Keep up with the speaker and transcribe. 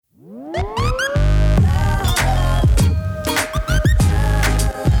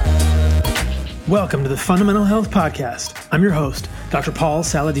Welcome to the Fundamental Health Podcast. I'm your host, Dr. Paul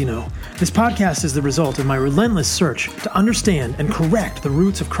Saladino. This podcast is the result of my relentless search to understand and correct the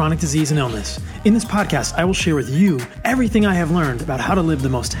roots of chronic disease and illness. In this podcast, I will share with you everything I have learned about how to live the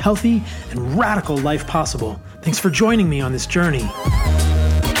most healthy and radical life possible. Thanks for joining me on this journey.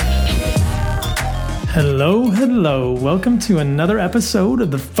 Hello. Welcome to another episode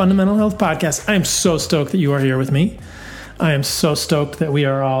of the Fundamental Health Podcast. I am so stoked that you are here with me. I am so stoked that we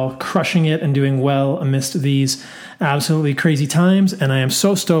are all crushing it and doing well amidst these absolutely crazy times. And I am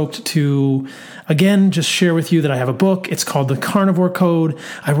so stoked to, again, just share with you that I have a book. It's called The Carnivore Code.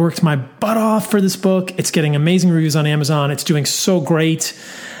 I worked my butt off for this book. It's getting amazing reviews on Amazon. It's doing so great.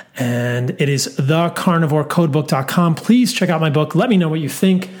 And it is thecarnivorecodebook.com. Please check out my book. Let me know what you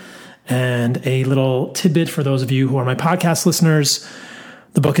think. And a little tidbit for those of you who are my podcast listeners.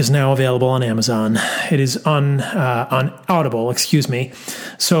 The book is now available on Amazon. It is on Audible,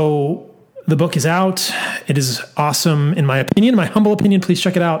 So the book is out. It is awesome, in my opinion, my humble opinion. Please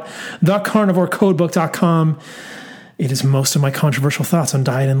check it out. thecarnivorecodebook.com. It is most of my controversial thoughts on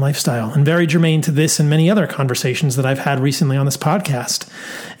diet and lifestyle, and very germane to this and many other conversations that I've had recently on this podcast,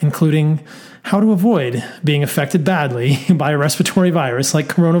 including how to avoid being affected badly by a respiratory virus like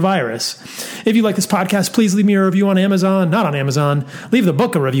coronavirus. If you like this podcast, please leave me a review on Amazon. Not on Amazon. Leave the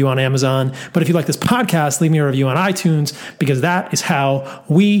book a review on Amazon. But if you like this podcast, leave me a review on iTunes, because that is how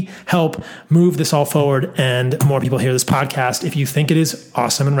we help move this all forward and more people hear this podcast. If you think it is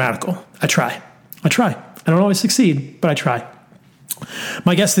awesome and radical, I try. I don't always succeed, but I try.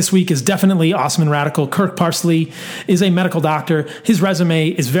 My guest this week is definitely awesome and radical. Kirk Parsley is a medical doctor. His resume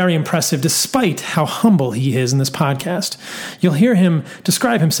is very impressive, despite how humble he is in this podcast. You'll hear him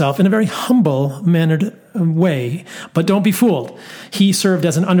describe himself in a very humble-mannered way, but don't be fooled. He served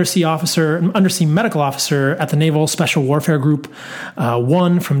as an undersea medical officer at the Naval Special Warfare Group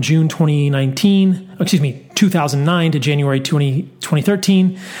 1 from June 2009 to January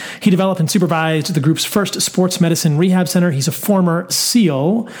 2013. He developed and supervised the group's first sports medicine rehab center. He's a former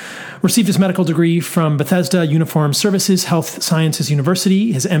SEAL, received his medical degree from Bethesda Uniformed Services Health Sciences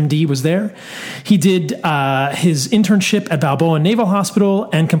University. His MD was there. He did his internship at Balboa Naval Hospital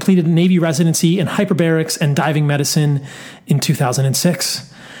and completed Navy residency in hyperbarics and diving medicine in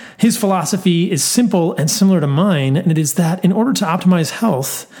 2006. His philosophy is simple and similar to mine, and it is that in order to optimize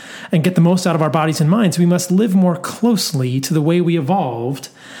health and get the most out of our bodies and minds, we must live more closely to the way we evolved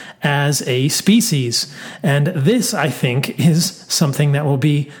as a species. And this, I think, is something that will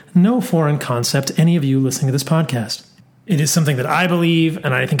be no foreign concept to any of you listening to this podcast. It is something that I believe,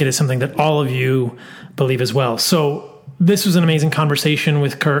 and I think it is something that all of you believe as well. So this was an amazing conversation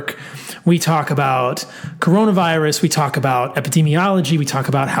with Kirk. We talk about coronavirus. We talk about epidemiology. We talk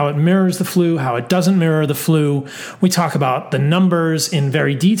about how it mirrors the flu, how it doesn't mirror the flu. We talk about the numbers in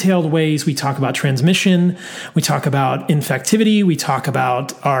very detailed ways. We talk about transmission. We talk about infectivity. We talk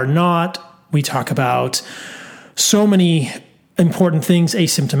about R naught. We talk about so many important things: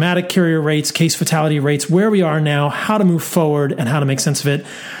 asymptomatic carrier rates, case fatality rates, where we are now, how to move forward, and how to make sense of it.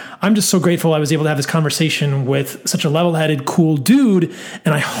 I'm just so grateful I was able to have this conversation with such a level-headed, cool dude,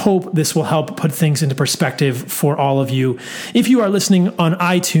 and I hope this will help put things into perspective for all of you. If you are listening on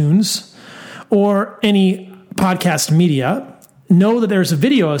iTunes or any podcast media, know that there's a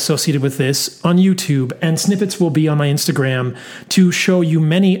video associated with this on YouTube, and snippets will be on my Instagram to show you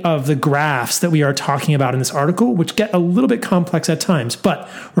many of the graphs that we are talking about in this article, which get a little bit complex at times, but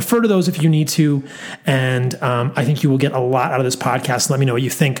refer to those if you need to, and I think you will get a lot out of this podcast. Let me know what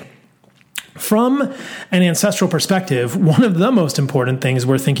you think. From an ancestral perspective, one of the most important things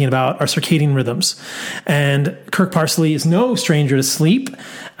we're thinking about are circadian rhythms. And Kirk Parsley is no stranger to sleep.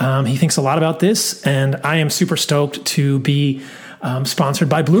 He thinks a lot about this, and I am super stoked to be sponsored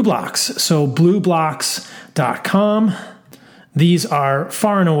by BlueBlocks. So blueblocks.com. These are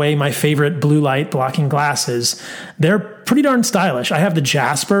far and away my favorite blue light blocking glasses. They're pretty darn stylish. I have the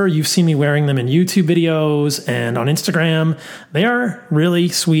Jasper. You've seen me wearing them in YouTube videos and on Instagram. They are really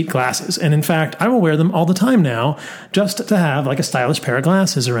sweet glasses. And in fact, I will wear them all the time now just to have like a stylish pair of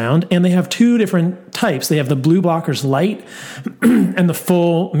glasses around. And they have two different types. They have the Blue Blockers Light and the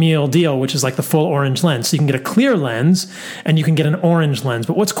full meal deal, which is like the full orange lens. So you can get a clear lens and you can get an orange lens.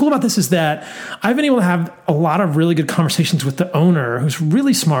 But what's cool about this is that I've been able to have a lot of really good conversations with the owner, who's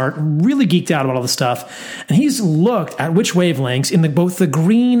really smart, really geeked out about all this stuff. And he's looked looked at which wavelengths in both the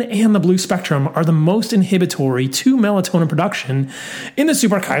green and the blue spectrum are the most inhibitory to melatonin production in the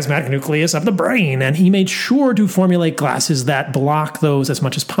suprachiasmatic nucleus of the brain, and he made sure to formulate glasses that block those as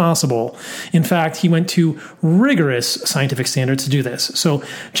much as possible. In fact, he went to rigorous scientific standards to do this. So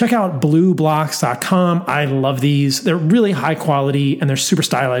check out blueblocks.com. I love these. They're really high quality and they're super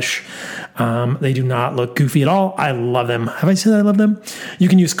stylish. They do not look goofy at all. I love them. Have I said I love them? You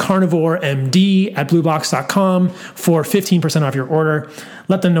can use Carnivore MD at blueblocks.com for 15% off your order.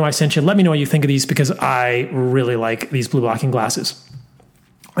 Let them know I sent you. Let me know what you think of these because I really like these blue blocking glasses.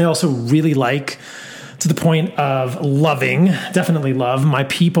 I also really like, to the point of loving, definitely love, my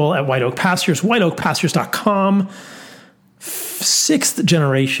people at White Oak Pastures, whiteoakpastures.com. 6th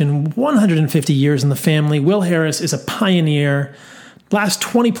generation, 150 years in the family. Will Harris is a pioneer. Last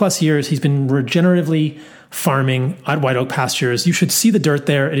 20 plus years, he's been regeneratively farming at White Oak Pastures. You should see the dirt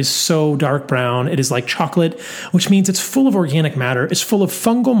there. It is so dark brown. It is like chocolate, which means it's full of organic matter. It's full of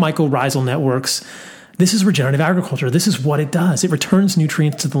fungal mycorrhizal networks. This is regenerative agriculture. This is what it does. It returns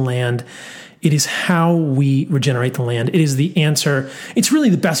nutrients to the land. It is how we regenerate the land. It is the answer. It's really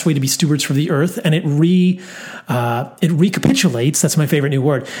the best way to be stewards for the earth, and it recapitulates. That's my favorite new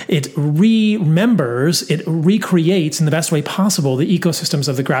word. It remembers. It recreates in the best way possible the ecosystems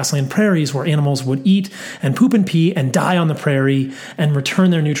of the grassland prairies, where animals would eat and poop and pee and die on the prairie and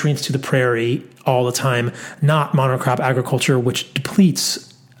return their nutrients to the prairie all the time. Not monocrop agriculture, which depletes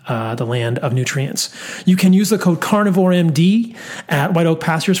the land of nutrients. You can use the code CarnivoreMD at White Oak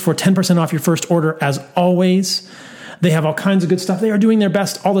Pastures for 10% off your first order as always. They have all kinds of good stuff. They are doing their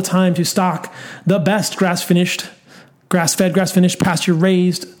best all the time to stock the best grass-fed, grass-finished,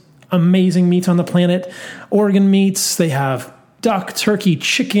 pasture-raised, amazing meats on the planet. Organ meats. They have duck, turkey,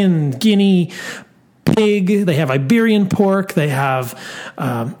 chicken, guinea, pig. They have Iberian pork. They have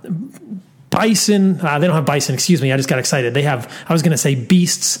bison. They don't have bison. Excuse me. I just got excited. I was going to say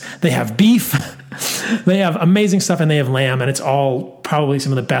beasts. They have beef. They have amazing stuff, and they have lamb, and it's all probably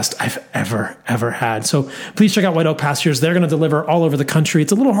some of the best I've ever had. So please check out White Oak Pastures. They're going to deliver all over the country.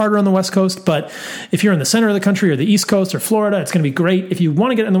 It's a little harder on the West Coast, but if you're in the center of the country or the East Coast or Florida, it's going to be great. If you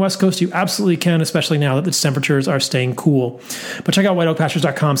want to get in the West Coast, you absolutely can, especially now that the temperatures are staying cool. But check out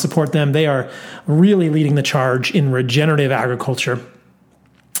whiteoakpastures.com. Support them. They are really leading the charge in regenerative agriculture.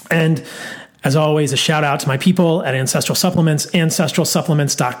 And as always, a shout out to my people at Ancestral Supplements,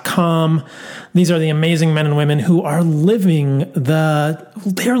 ancestralsupplements.com. These are the amazing men and women who are living this.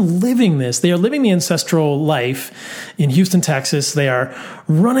 They are living the ancestral life in Houston, Texas. They are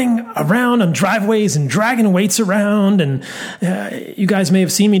running around on driveways and dragging weights around. And you guys may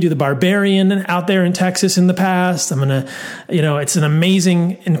have seen me do the Barbarian out there in Texas in the past. It's an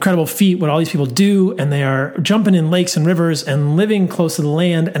amazing, incredible feat what all these people do. And they are jumping in lakes and rivers and living close to the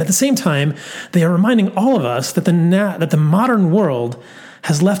land. And at the same time, they are reminding all of us that the modern world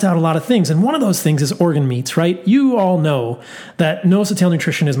has left out a lot of things. And one of those things is organ meats, right? You all know that nose-to-tail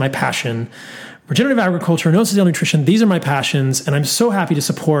nutrition is my passion. Regenerative agriculture, nose-to-tail nutrition, these are my passions. And I'm so happy to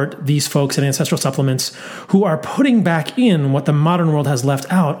support these folks at Ancestral Supplements who are putting back in what the modern world has left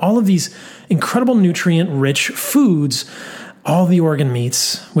out. All of these incredible nutrient-rich foods, all the organ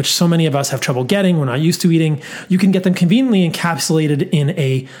meats, which so many of us have trouble getting, we're not used to eating. You can get them conveniently encapsulated in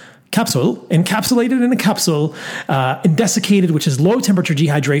a capsule, and desiccated, which is low temperature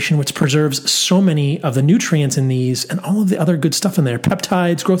dehydration, which preserves so many of the nutrients in these and all of the other good stuff in there,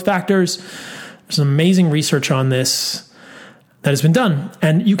 peptides, growth factors. There's some amazing research on this that has been done,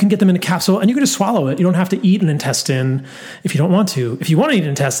 and you can get them in a capsule and you can just swallow it. You don't have to eat an intestine if you don't want to. If you want to eat an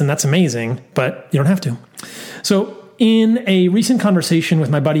intestine, that's amazing, but you don't have to. So in a recent conversation with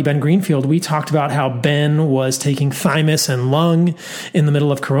my buddy Ben Greenfield, we talked about how Ben was taking thymus and lung in the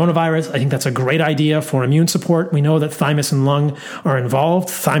middle of coronavirus. I think that's a great idea for immune support. We know that thymus and lung are involved.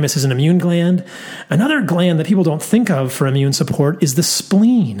 Thymus is an immune gland. Another gland that people don't think of for immune support is the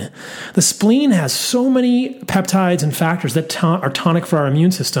spleen. The spleen has so many peptides and factors that are tonic for our immune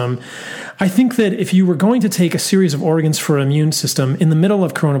system. I think that if you were going to take a series of organs for an immune system in the middle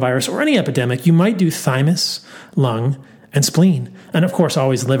of coronavirus or any epidemic, you might do thymus, lung, and spleen, and of course,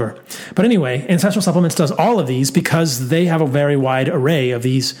 always liver. But anyway, Ancestral Supplements does all of these because they have a very wide array of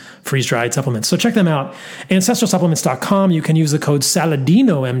these freeze-dried supplements. So check them out. AncestralSupplements.com. You can use the code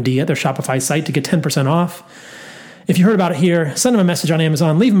SALADINOMD at their Shopify site to get 10% off. If you heard about it here, send them a message on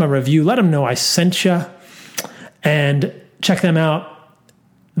Amazon, leave them a review, let them know I sent you, and check them out.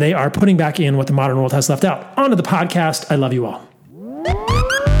 They are putting back in what the modern world has left out. On to the podcast. I love you all.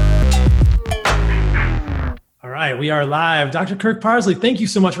 All right, we are live. Dr. Kirk Parsley, thank you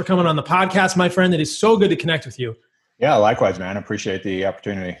so much for coming on the podcast, my friend. It is so good to connect with you. Yeah, likewise, man. Appreciate the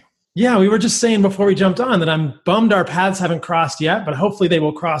opportunity. Yeah, we were just saying before we jumped on that I'm bummed our paths haven't crossed yet, but hopefully they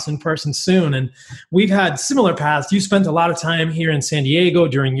will cross in person soon. And we've had similar paths. You spent a lot of time here in San Diego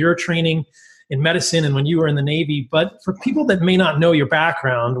during your training in medicine and when you were in the Navy. But for people that may not know your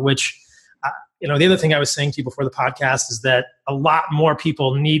background, which, the other thing I was saying to you before the podcast is that a lot more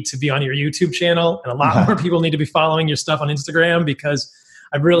people need to be on your YouTube channel and a lot more people need to be following your stuff on Instagram, because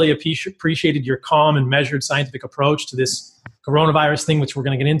I've really appreciated your calm and measured scientific approach to this coronavirus thing, which we're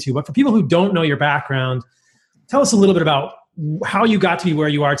going to get into. But for people who don't know your background, tell us a little bit about how you got to be where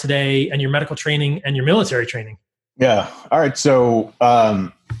you are today and your medical training and your military training. Yeah. All right. So,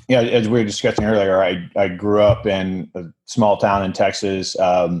 as we were discussing earlier, I grew up in a small town in Texas.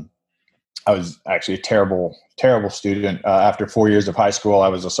 I was actually a terrible student. After 4 years of high school, I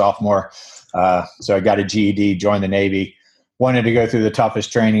was a sophomore. So I got a GED, joined the Navy, wanted to go through the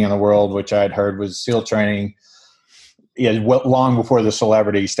toughest training in the world, which I'd heard was SEAL training. Long before the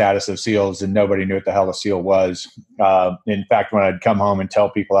celebrity status of SEALs, and nobody knew what the hell a SEAL was. In fact, when I'd come home and tell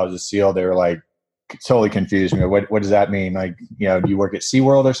people I was a SEAL, they were like totally confused. What does that mean? Like, do you work at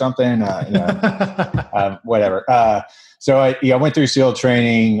SeaWorld or something? Whatever. So I went through SEAL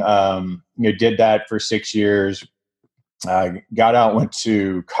training, did that for 6 years, got out, went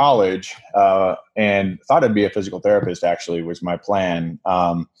to college, and thought I'd be a physical therapist, actually, was my plan.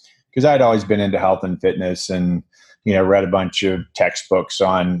 Because I'd always been into health and fitness and, read a bunch of textbooks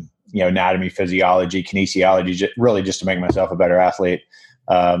on, anatomy, physiology, kinesiology, really just to make myself a better athlete.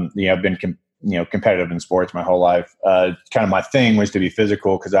 I've been, competitive in sports my whole life. Kind of my thing was to be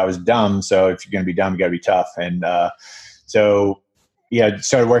physical because I was dumb. So if you're going to be dumb, you got to be tough. And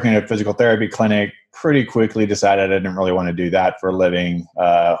started working at a physical therapy clinic, pretty quickly decided I didn't really want to do that for a living.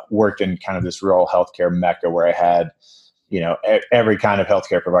 Worked in kind of this rural healthcare mecca where I had, every kind of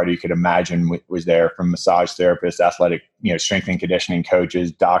healthcare provider you could imagine was there, from massage therapists, athletic, strength and conditioning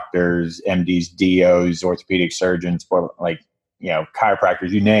coaches, doctors, MDs, DOs, orthopedic surgeons,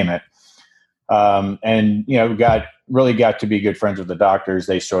 chiropractors, you name it. And got to be good friends with the doctors.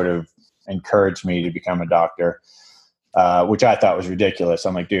 They sort of encouraged me to become a doctor, which I thought was ridiculous.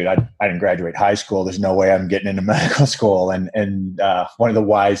 I'm like, dude, I didn't graduate high school. There's no way I'm getting into medical school. And one of the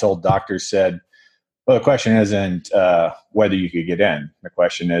wise old doctors said, well, the question isn't whether you could get in. The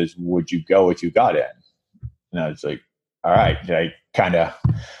question is, would you go if you got in? And I was like, all right, they kind of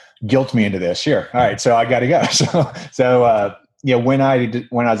guilt me into this. Sure. All right. So I got to go. So when I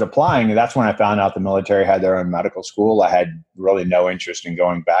was applying, that's when I found out the military had their own medical school. I had really no interest in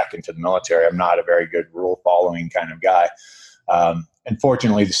going back into the military. I'm not a very good rule following kind of guy.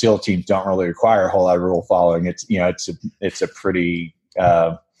 Unfortunately, the SEAL teams don't really require a whole lot of rule following. It's a pretty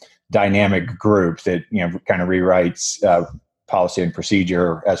dynamic group that kind of rewrites policy and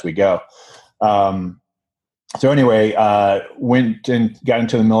procedure as we go. So anyway, went and got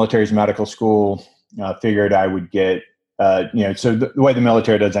into the military's medical school. Figured I would get. So the way the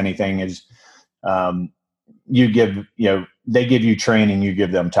military does anything is they give you training, you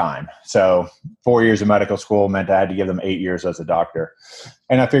give them time. So 4 years of medical school meant I had to give them 8 years as a doctor.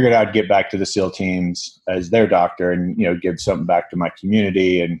 And I figured I'd get back to the SEAL teams as their doctor and, give something back to my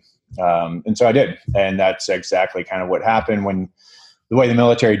community. And so I did. And that's exactly kind of what happened. When the way the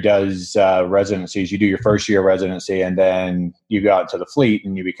military does residencies, you do your first year residency and then you go out to the fleet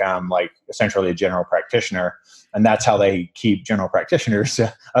and you become like essentially a general practitioner. And that's how they keep general practitioners.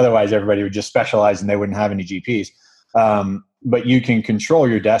 Otherwise, everybody would just specialize and they wouldn't have any GPs. But you can control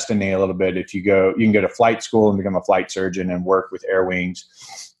your destiny a little bit if you can go to flight school and become a flight surgeon and work with air wings.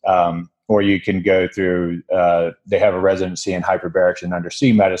 Or you can go through, they have a residency in hyperbarics and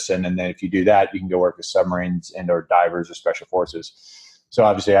undersea medicine. And then if you do that, you can go work with submarines and or divers or special forces. So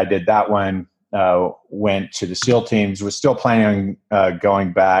obviously I did that one, went to the SEAL teams, was still planning on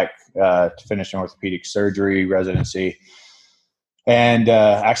going back to finish an orthopedic surgery residency. And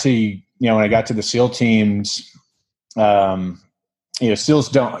actually, when I got to the SEAL teams,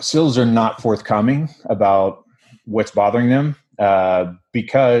 SEALs are not forthcoming about what's bothering them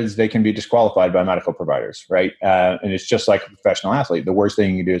because they can be disqualified by medical providers, right? And it's just like a professional athlete. The worst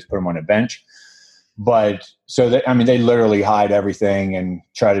thing you can do is put them on a bench. But they literally hide everything and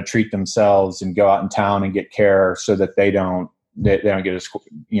try to treat themselves and go out in town and get care so that they don't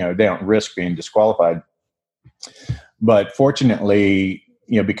risk being disqualified. But fortunately,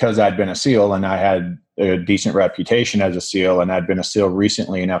 because I'd been a SEAL and I had a decent reputation as a SEAL, and I'd been a SEAL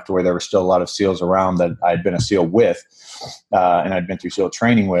recently enough to where there were still a lot of SEALs around that I'd been a SEAL with, and I'd been through SEAL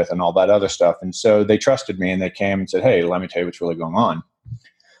training with and all that other stuff. And so they trusted me and they came and said, hey, let me tell you what's really going on.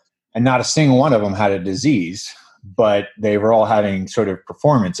 And not a single one of them had a disease, but they were all having sort of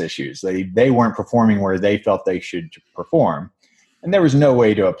performance issues. They weren't performing where they felt they should perform. And there was no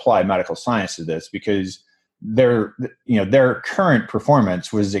way to apply medical science to this because their current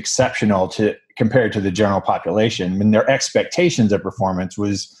performance was exceptional compared to the general population, and their expectations of performance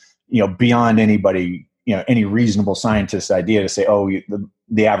was, beyond anybody, any reasonable scientist's idea to say,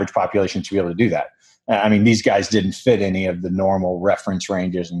 the average population should be able to do that. I mean, these guys didn't fit any of the normal reference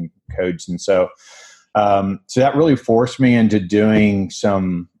ranges and codes. And so that really forced me into doing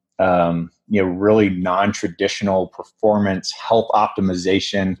some, really non-traditional performance health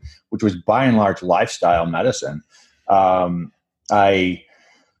optimization, which was by and large lifestyle medicine. One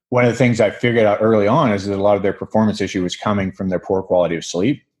of the things I figured out early on is that a lot of their performance issue was coming from their poor quality of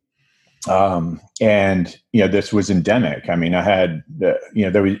sleep. And this was endemic. I mean, I had,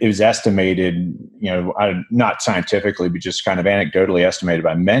 it was estimated, not scientifically, but just kind of anecdotally estimated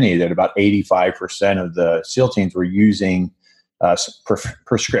by many that about 85% of the SEAL teams were using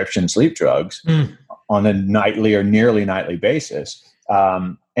prescription sleep drugs on a nightly or nearly nightly basis.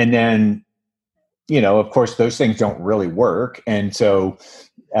 And then, of course, those things don't really work. And so,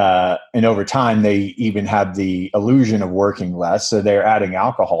 and over time, they even have the illusion of working less. So they're adding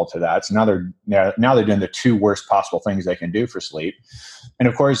alcohol to that. So now they're doing the two worst possible things they can do for sleep. And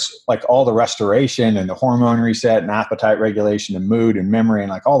of course, like all the restoration and the hormone reset and appetite regulation and mood and memory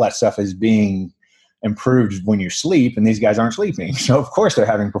and like all that stuff is being improved when you sleep, and these guys aren't sleeping. So of course they're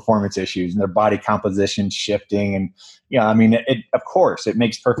having performance issues and their body composition shifting. And of course it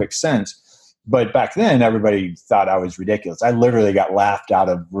makes perfect sense. But back then everybody thought I was ridiculous. I literally got laughed out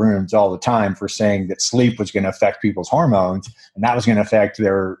of rooms all the time for saying that sleep was going to affect people's hormones and that was going to affect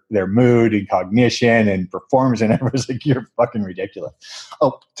their mood and cognition and performance. And everyone's like, you're fucking ridiculous.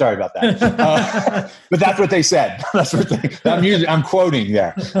 Oh, sorry about that. But that's what they said. That's what I'm quoting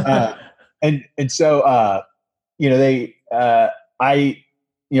there. And so, I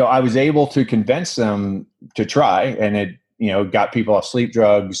was able to convince them to try, and it, got people off sleep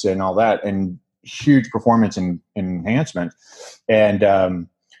drugs and all that, and huge performance enhancement. And,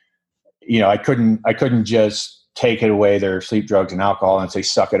 I couldn't just take it away their sleep drugs and alcohol and say,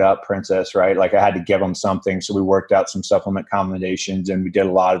 suck it up, princess, right? Like I had to give them something. So we worked out some supplement combinations and we did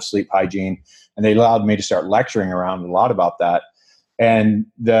a lot of sleep hygiene, and they allowed me to start lecturing around a lot about that. And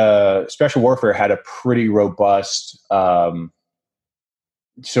the Special Warfare had a pretty robust sort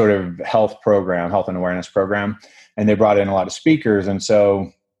of health and awareness program, and they brought in a lot of speakers. And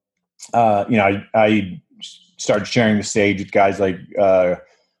so, I started sharing the stage with guys like,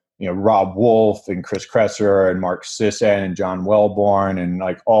 Rob Wolf and Chris Kresser and Mark Sisson and John Wellborn and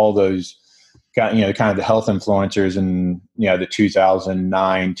like all those, kind of the health influencers and, the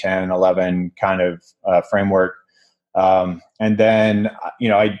 2009, 10, 11 kind of framework. And then,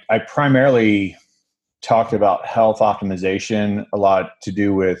 I primarily talked about health optimization, a lot to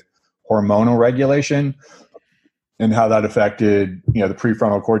do with hormonal regulation and how that affected, the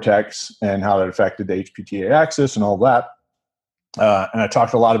prefrontal cortex and how that affected the HPTA axis and all that. And I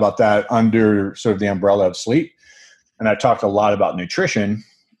talked a lot about that under sort of the umbrella of sleep. And I talked a lot about nutrition.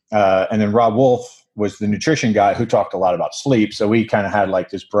 And then Rob Wolf was the nutrition guy who talked a lot about sleep. So we kind of had like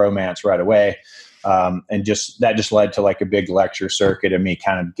this bromance right away. And that just led to like a big lecture circuit of me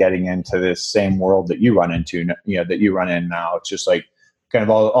kind of getting into this same world that you run into, that you run in now. It's just like kind of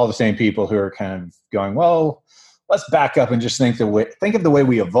all the same people who are kind of going, well, let's back up and just think of the way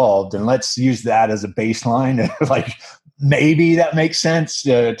we evolved, and let's use that as a baseline. Like maybe that makes sense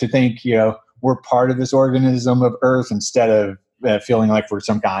to think, we're part of this organism of Earth instead of feeling like we're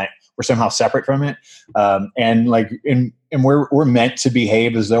somehow separate from it. And we're meant to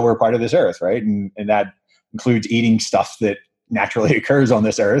behave as though we're part of this Earth, right? And that includes eating stuff that naturally occurs on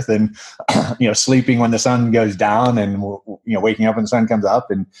this Earth, and sleeping when the sun goes down, and waking up when the sun comes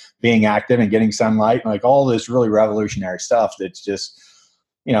up, and being active and getting sunlight, and like all this really revolutionary stuff. That's just,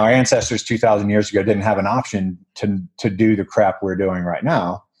 our ancestors 2,000 years ago didn't have an option to do the crap we're doing right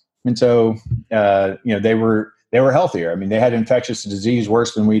now, and so they were healthier. I mean, they had infectious disease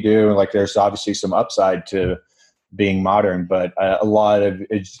worse than we do. Like there's obviously some upside to being modern, but a lot of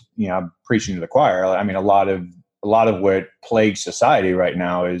it's, I'm preaching to the choir. I mean, a lot of what plagues society right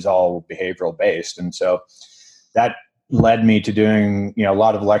now is all behavioral based. And so that led me to doing, a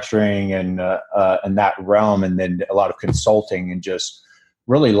lot of lecturing and in that realm, and then a lot of consulting and just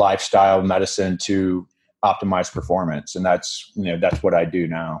really lifestyle medicine to optimize performance. And that's what I do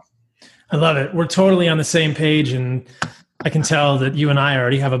now. I love it. We're totally on the same page, and I can tell that you and I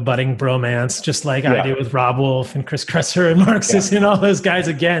already have a budding bromance, just like I do with Rob Wolf and Chris Kresser and Mark Sisson and all those guys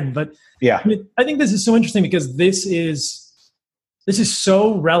again. But I think this is so interesting because this is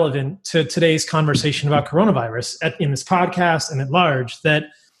so relevant to today's conversation about coronavirus in this podcast and at large, that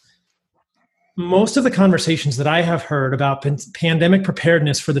most of the conversations that I have heard about pandemic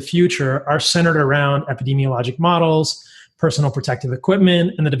preparedness for the future are centered around epidemiologic models, personal protective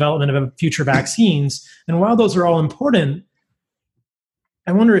equipment, and the development of future vaccines. And while those are all important,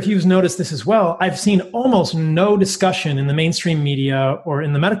 I wonder if you've noticed this as well. I've seen almost no discussion in the mainstream media or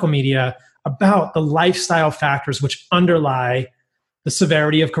in the medical media about the lifestyle factors which underlie the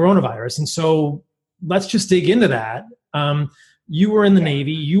severity of coronavirus. And so let's just dig into that. You were in the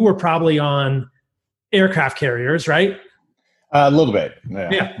Navy. You were probably on aircraft carriers, right? A little bit.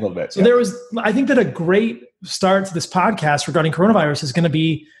 Yeah, a little bit. So there was, I think that a great start to this podcast regarding coronavirus is going to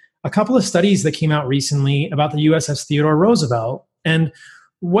be a couple of studies that came out recently about the USS Theodore Roosevelt. And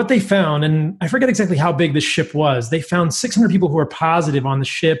what they found, and I forget exactly how big this ship was, they found 600 people who were positive on the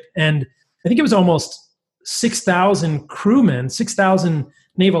ship. And I think it was almost 6,000 crewmen, 6,000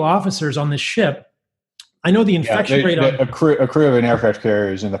 naval officers on this ship. I know the infection rate on a crew of an aircraft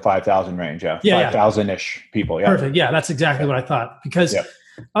carrier is in the 5,000 range. 5,000-ish people. Yeah. Perfect. Yeah, that's exactly what I thought. Because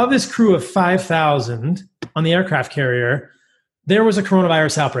of this crew of 5,000 on the aircraft carrier, there was a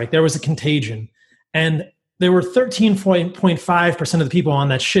coronavirus outbreak. There was a contagion. And there were 13.5% of the people on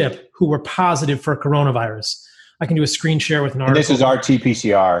that ship who were positive for coronavirus. I can do a screen share with an article. And this is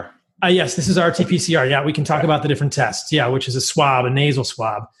RT-PCR. Yes, this is RT-PCR. Yeah, we can talk about the different tests. Yeah, which is a swab, a nasal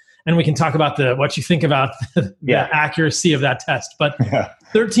swab. And we can talk about what you think about the accuracy of that test. But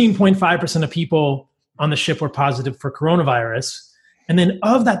 13.5% of people on the ship were positive for coronavirus. And then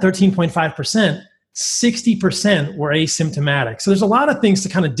of that 13.5%, 60% were asymptomatic. So there's a lot of things to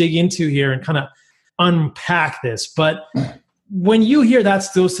kind of dig into here and kind of unpack this. But when you hear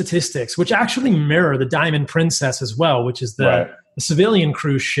those statistics, which actually mirror the Diamond Princess as well, which is the civilian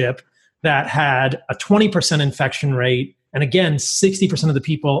cruise ship that had a 20% infection rate, and again, 60% of the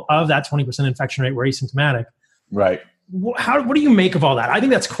people of that 20% infection rate were asymptomatic. Right. What do you make of all that? I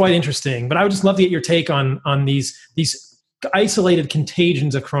think that's quite interesting, but I would just love to get your take on these isolated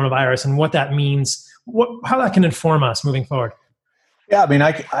contagions of coronavirus and what that means, how that can inform us moving forward. Yeah, I mean,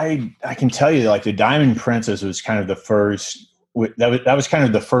 I can tell you, like, the Diamond Princess was kind of the first. That was kind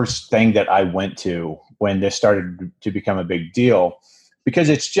of the first thing that I went to when this started to become a big deal, because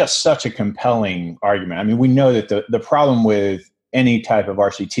it's just such a compelling argument. I mean, we know that the problem with any type of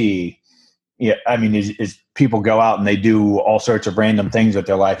RCT, is people go out and they do all sorts of random things with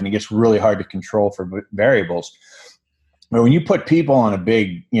their life, and it gets really hard to control for variables. But when you put people on a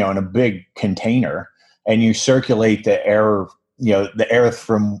big container and you circulate the air, the air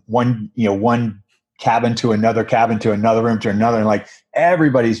from one cabin to another room to another, and like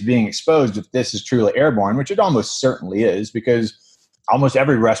everybody's being exposed, if this is truly airborne, which it almost certainly is, because almost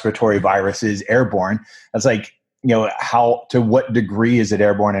every respiratory virus is airborne. It's like, to what degree is it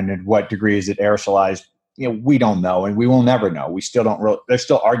airborne and to what degree is it aerosolized? We don't know, and we will never know. We still don't there's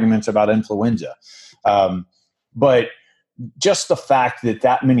still arguments about influenza. But just the fact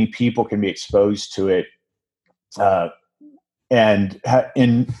that many people can be exposed to it, and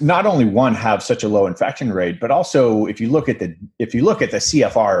not only have such a low infection rate, but also if you look at the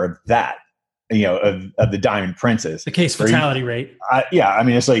CFR of that, of the Diamond Princess, the case fatality rate.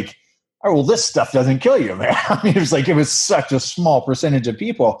 It's like, oh, well, this stuff doesn't kill you, man. It was such a small percentage of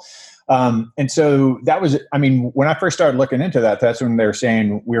people. And so that was, when I first started looking into that, that's when they were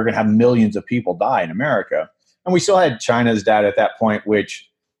saying we were going to have millions of people die in America. And we still had China's data at that point, which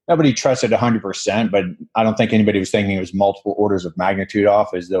nobody trusted 100%, but I don't think anybody was thinking it was multiple orders of magnitude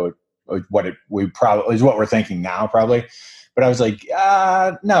off, as though what we're thinking now, probably. But I was like,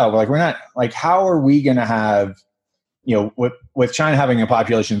 no, like we're not, like, how are we going to have, with China having a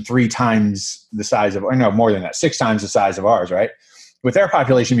population 3 times the size of, or no, more than that, 6 times the size of ours, right? With their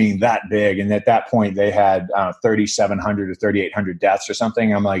population being that big, and at that point they had 3,700 or 3,800 deaths or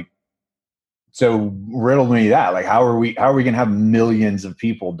something. I'm like, so riddle me that. Like, how are we going to have millions of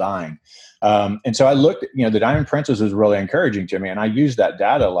people dying? And so I looked, the Diamond Princess was really encouraging to me, and I used that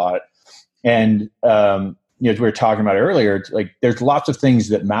data a lot. And, as we were talking about earlier, like, there's lots of things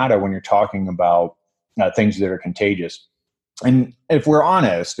that matter when you're talking about things that are contagious. And if we're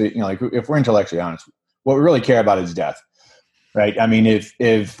honest, if we're intellectually honest, what we really care about is death, right?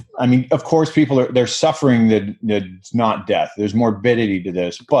 Of course, they're suffering that's not death. There's morbidity to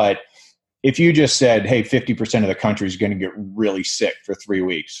this, but if you just said, hey, 50% of the country is going to get really sick for 3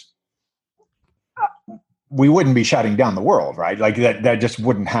 weeks, we wouldn't be shutting down the world, right? Like that just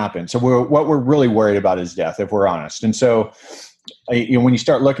wouldn't happen. So what we're really worried about is death, if we're honest. And so, when you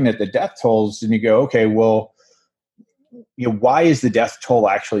start looking at the death tolls and you go, okay, well, why is the death toll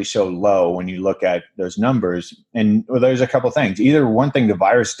actually so low when you look at those numbers? And there's a couple of things. Either one thing, the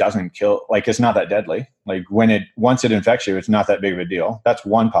virus doesn't kill, like it's not that deadly. Like once it infects you, it's not that big of a deal. That's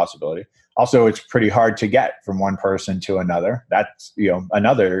one possibility. Also, it's pretty hard to get from one person to another. That's,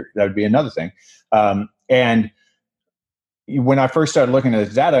 that would be another thing. And when I first started looking at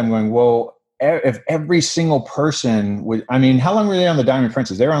this data, I'm going, well, if every single person would, how long were they on the Diamond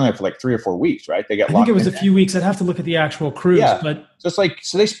Princess? They were on there for like 3 or 4 weeks, right? They got I think it was a few weeks. I'd have to look at the actual cruise, but so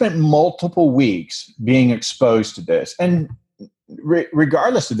they spent multiple weeks being exposed to this. And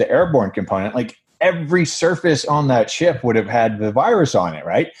regardless of the airborne component, like every surface on that ship would have had the virus on it,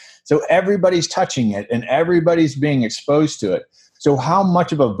 right? So everybody's touching it and everybody's being exposed to it. So how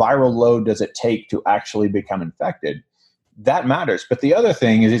much of a viral load does it take to actually become infected? That matters. But the other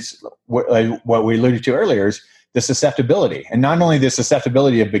thing is, it's what we alluded to earlier, is the susceptibility. And not only the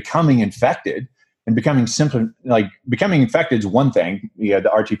susceptibility of becoming infected and becoming infected is one thing, the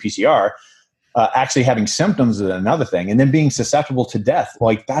RT-PCR, actually having symptoms is another thing. And then being susceptible to death,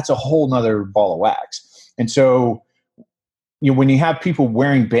 like that's a whole nother ball of wax. And so, when you have people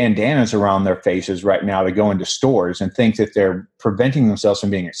wearing bandanas around their faces right now to go into stores and think that they're preventing themselves from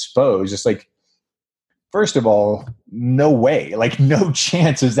being exposed, it's like, first of all, no way, like no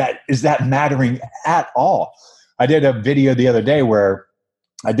chance is that mattering at all. I did a video the other day where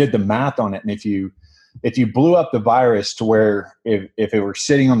I did the math on it. And if you blew up the virus to where if it were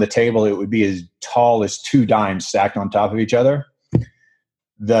sitting on the table, it would be as tall as 2 dimes stacked on top of each other.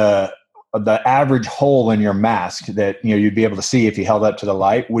 The average hole in your mask that you'd be able to see if you held up to the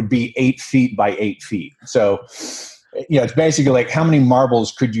light would be 8 feet by 8 feet. So it's basically like, how many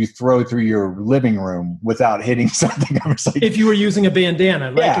marbles could you throw through your living room without hitting something? If you were using a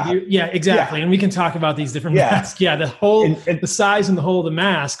bandana, exactly. Yeah. And we can talk about these different masks. Yeah, the hole, the size and the hole of the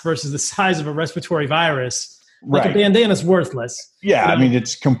mask versus the size of a respiratory virus. Like a bandana is worthless. Yeah,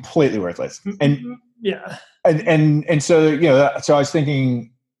 it's completely worthless. And and so so I was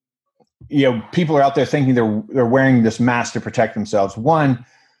thinking, people are out there thinking they're wearing this mask to protect themselves. One,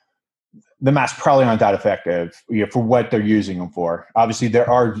 the masks probably aren't that effective for what they're using them for. Obviously, there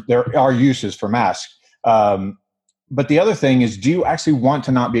are uses for masks. But the other thing is, do you actually want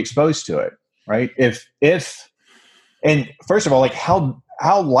to not be exposed to it, right? And first of all, like how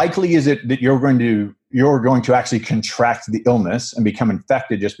likely is it that you're going to actually contract the illness and become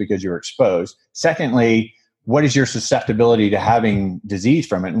infected just because you're exposed? Secondly, what is your susceptibility to having disease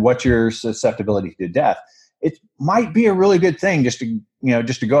from it, and what's your susceptibility to death? It might be a really good thing just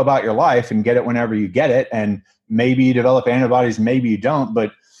to go about your life and get it whenever you get it, and maybe you develop antibodies, maybe you don't.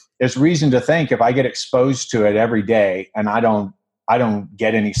 But there's reason to think if I get exposed to it every day and I don't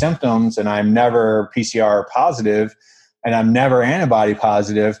get any symptoms, and I'm never PCR positive, and I'm never antibody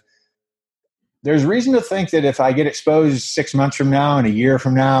positive, there's reason to think that if I get exposed 6 months from now and a year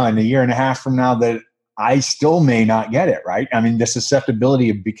from now and a year and a half from now, that I still may not get it, right? The susceptibility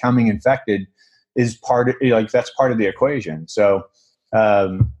of becoming infected is that's part of the equation. So,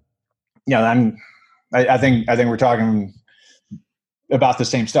 I think we're talking about the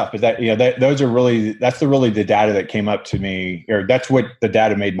same stuff, but that's the data that came up to me, or that's what the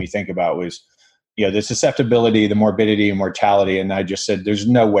data made me think about was, the susceptibility, the morbidity and mortality. And I just said, there's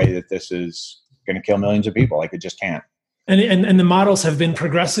no way that this is going to kill millions of people. Like, it just can't. And the models have been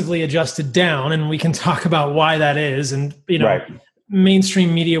progressively adjusted down, and we can talk about why that is. And,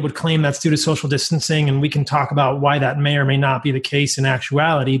 mainstream media would claim that's due to social distancing, and we can talk about why that may or may not be the case in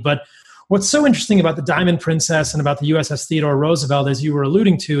actuality. But what's so interesting about the Diamond Princess and about the USS Theodore Roosevelt, as you were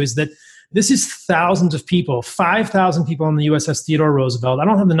alluding to, is that this is thousands of people, 5,000 people on the USS Theodore Roosevelt. I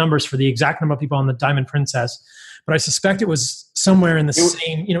don't have the numbers for the exact number of people on the Diamond Princess, but I suspect it was somewhere in the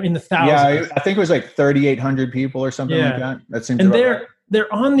same, in the thousands. Yeah, I think it was like 3,800 people or something like that. That seems and right.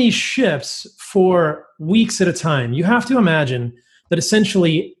 They're on these ships for weeks at a time. You have to imagine that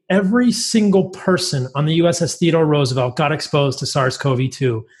essentially every single person on the USS Theodore Roosevelt got exposed to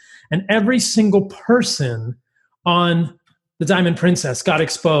SARS-CoV-2. And every single person on the Diamond Princess got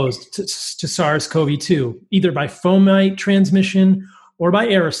exposed to SARS-CoV-2, either by fomite transmission or by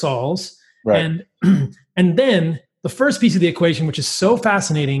aerosols. Right. And then the first piece of the equation, which is so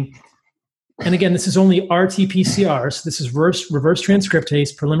fascinating, and again, this is only RT-PCR, so this is reverse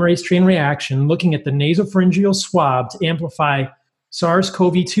transcriptase, polymerase chain reaction, looking at the nasopharyngeal swab to amplify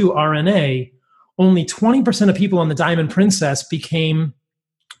SARS-CoV-2 RNA. Only 20% of people on the Diamond Princess became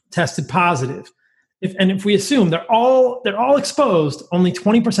tested positive. If we assume they're all exposed, only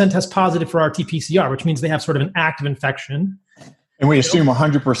 20% test positive for RT-PCR, which means they have sort of an active infection. And we assume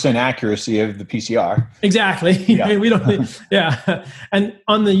 100% accuracy of the PCR. Exactly. Yeah. We don't. Yeah. And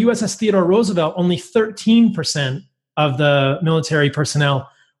on the USS Theodore Roosevelt, only 13% of the military personnel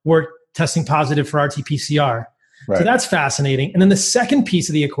were testing positive for RT-PCR. Right. So that's fascinating. And then the second piece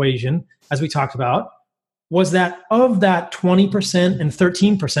of the equation, as we talked about, was that of that 20% and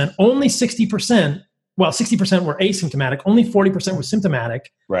 13%, only 60%, well, 60% were asymptomatic, only 40% were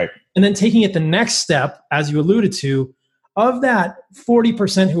symptomatic. Right. And then taking it the next step, as you alluded to, of that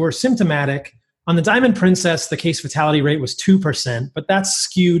 40% who were symptomatic, on the Diamond Princess, the case fatality rate was 2%, but that's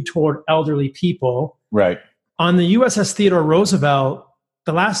skewed toward elderly people. Right. On the USS Theodore Roosevelt,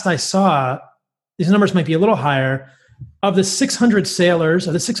 the last I saw, these numbers might be a little higher. Of the 600 sailors,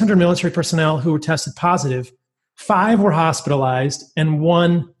 of the 600 military personnel who were tested positive, 5 were hospitalized and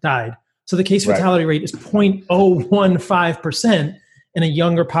 1 died. So the case fatality rate is 0.015% in a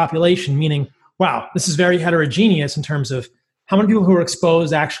younger population, meaning, wow, this is very heterogeneous in terms of how many people who are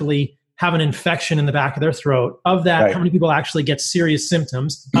exposed actually have an infection in the back of their throat. Of that, how many people actually get serious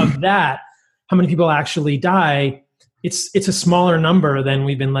symptoms? Of that, how many people actually die? It's a smaller number than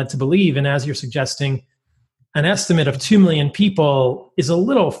we've been led to believe. And as you're suggesting, an estimate of 2 million people is a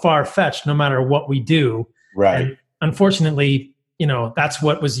little far-fetched no matter what we do. Right. And unfortunately, that's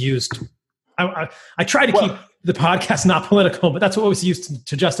what was used. I try to keep the podcast not political, but that's what was used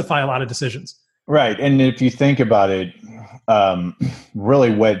to justify a lot of decisions. Right. And if you think about it,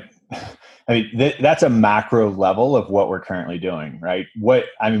 really that's a macro level of what we're currently doing, right?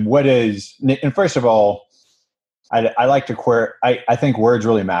 And first of all, I like to I think words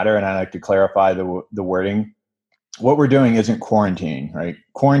really matter, and I like to clarify the wording. What we're doing isn't quarantine, right?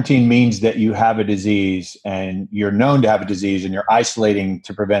 Quarantine means that you have a disease and you're known to have a disease and you're isolating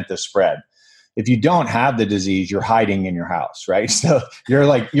to prevent the spread. If you don't have the disease, you're hiding in your house, right? So you're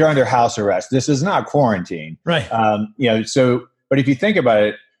under house arrest. This is not quarantine. Right. But if you think about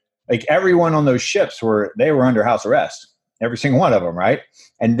it, like everyone on those ships were under house arrest, every single one of them, right?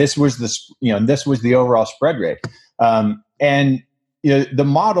 And this was the overall spread rate. The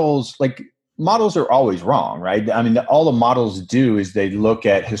models are always wrong, right? I mean, all the models do is they look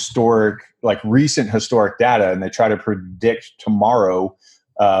at recent historic data and they try to predict tomorrow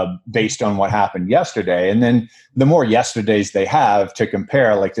based on what happened yesterday. And then the more yesterdays they have to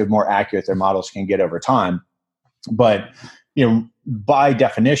compare, the more accurate their models can get over time. But, by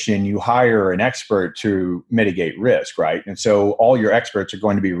definition, you hire an expert to mitigate risk, right? And so all your experts are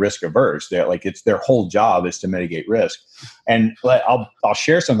going to be risk averse. It's their whole job is to mitigate risk. And I'll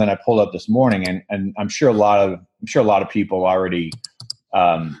share something I pulled up this morning, and I'm sure a lot of people already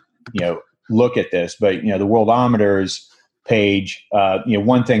look at this. But the Worldometers page,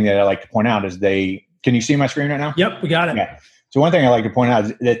 one thing that I like to point out is can you see my screen right now? Yep, we got it. Okay. So one thing I like to point out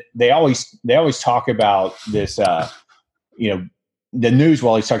is that they always talk about this. The news will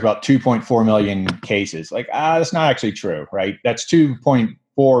always talk about 2.4 million cases. That's not actually true, right? That's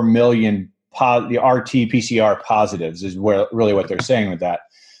 2.4 million the RT-PCR positives is really what they're saying with that.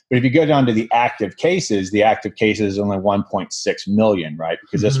 But if you go down to the active cases is only 1.6 million, right?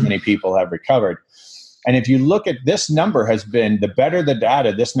 Because this many people have recovered. And if you look at this number the better the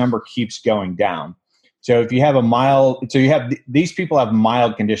data, this number keeps going down. So if you have these people have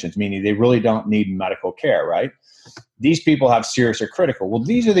mild conditions, meaning they really don't need medical care, right? These people have serious or critical. Well,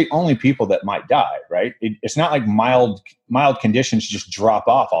 these are the only people that might die, right? It's not like mild conditions just drop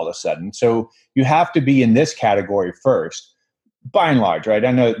off all of a sudden. So you have to be in this category first, by and large, right?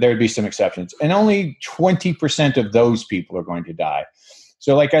 I know there would be some exceptions. And only 20% of those people are going to die.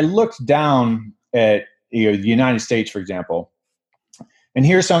 So I looked down at the United States, for example, and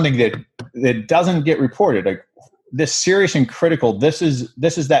here's something that doesn't get reported. This serious and critical, this is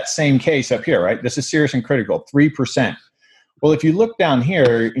that same case up here, right? This is serious and critical, 3%. Well, if you look down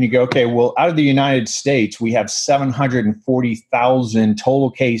here and you go, okay, well, out of the United States, we have 740,000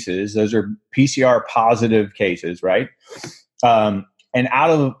 total cases. Those are PCR positive cases, right? And out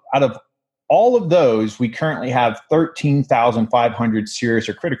of all of those, we currently have 13,500 serious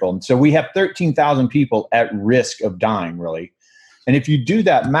or critical. And so we have 13,000 people at risk of dying, really. And if you do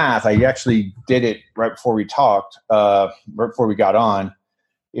that math, I actually did it right before we talked, right before we got on.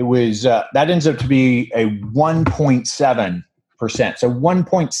 It was that ends up to be a 1.7%. So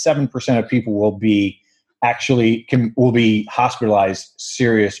 1.7% of people will be hospitalized,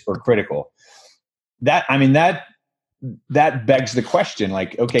 serious or critical. That begs the question,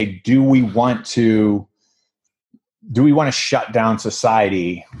 okay, do we want to shut down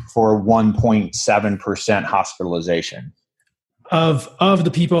society for 1.7% hospitalization? Of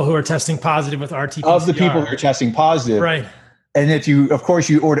the people who are testing positive with RT-PCR. Of the people who are testing positive. Right. And if you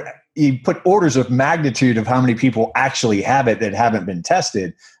put orders of magnitude of how many people actually have it that haven't been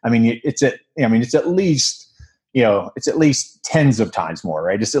tested, it's at least tens of times more,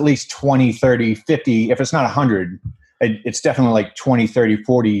 right? It's at least 20, 30, 50. If it's not 100, it's definitely 20, 30,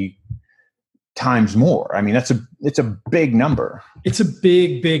 40 times more. It's a big number. It's a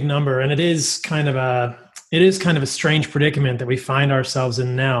big, big number. And it is kind of It is kind of a strange predicament that we find ourselves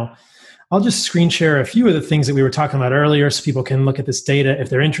in now. I'll just screen share a few of the things that we were talking about earlier so people can look at this data if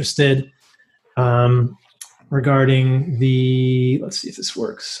they're interested, regarding let's see if this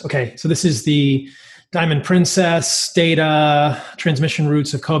works. Okay, so this is the Diamond Princess data, transmission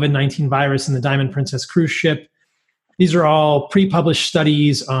routes of COVID-19 virus in the Diamond Princess cruise ship. These are all pre-published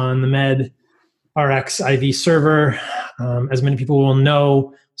studies on the MedRx IV server. As many people will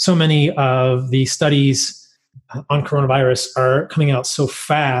know, so many of the studies on coronavirus are coming out so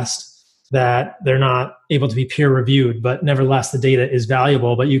fast that they're not able to be peer reviewed, but nevertheless, the data is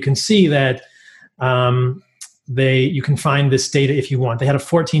valuable. But you can see that you can find this data if you want. They had a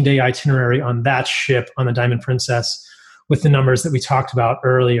 14-day itinerary on that ship, on the Diamond Princess, with the numbers that we talked about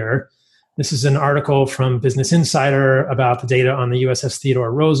earlier. This is an article from Business Insider about the data on the USS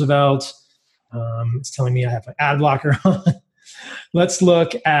Theodore Roosevelt. It's telling me I have an ad blocker on. Let's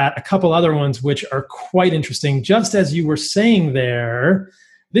look at a couple other ones which are quite interesting. Just as you were saying there,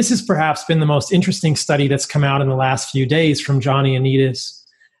 this has perhaps been the most interesting study that's come out in the last few days from John Ioannidis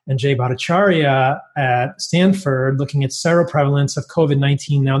and Jay Bhattacharya at Stanford, looking at seroprevalence of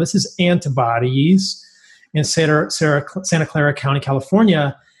COVID-19. Now, this is antibodies in Santa Clara County,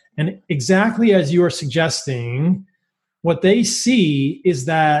 California. And exactly as you are suggesting, what they see is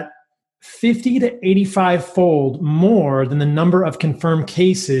that 50 to 85 fold more than the number of confirmed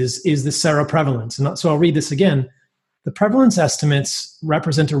cases is the seroprevalence. And so I'll read this again. The prevalence estimates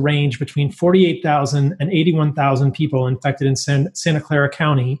represent a range between 48,000 and 81,000 people infected in Santa Clara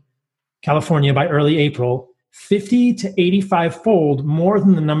County, California by early April, 50 to 85 fold more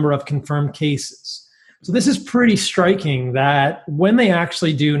than the number of confirmed cases. So this is pretty striking that when they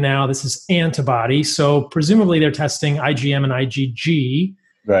actually do now, this is antibody. So presumably they're testing IgM and IgG.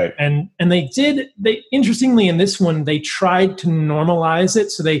 Right. And they interestingly in this one, they tried to normalize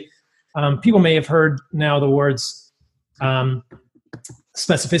it. So people may have heard now the words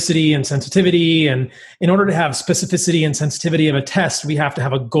specificity and sensitivity. And in order to have specificity and sensitivity of a test, we have to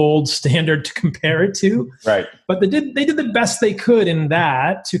have a gold standard to compare it to. Right. But they did the best they could in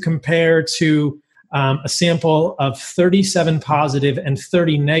that to compare to a sample of 37 positive and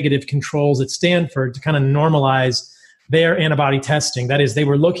 30 negative controls at Stanford to kind of normalize their antibody testing. That is, they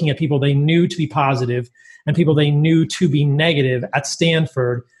were looking at people they knew to be positive and people they knew to be negative at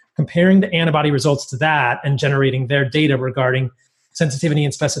Stanford, comparing the antibody results to that and generating their data regarding sensitivity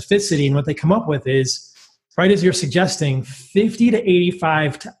and specificity. And what they come up with is, right as you're suggesting, 50 to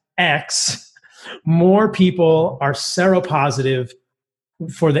 85 to X more people are seropositive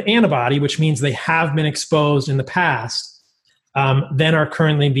for the antibody, which means they have been exposed in the past, than are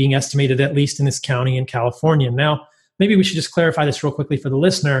currently being estimated, at least in this county in California. Now, maybe we should just clarify this real quickly for the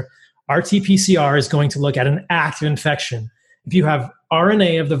listener. RT-PCR is going to look at an active infection. If you have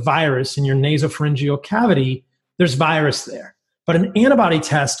RNA of the virus in your nasopharyngeal cavity, there's virus there. But an antibody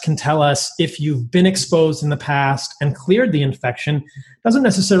test can tell us if you've been exposed in the past and cleared the infection. It doesn't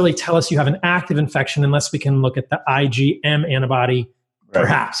necessarily tell us you have an active infection unless we can look at the IgM antibody,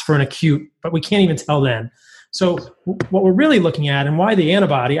 perhaps for an acute, but we can't even tell then. So what we're really looking at and why the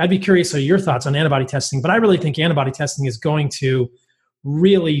antibody, I'd be curious of your thoughts on antibody testing, but I really think antibody testing is going to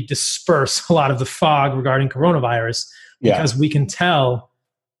really disperse a lot of the fog regarding coronavirus because we can tell,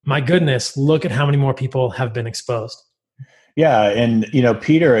 my goodness, look at how many more people have been exposed. Yeah. And,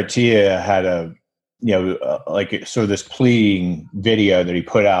 Peter Attia had sort of this pleading video that he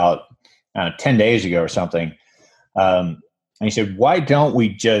put out 10 days ago or something. And he said, why don't we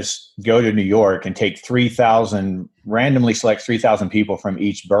just go to New York and take randomly select 3,000 people from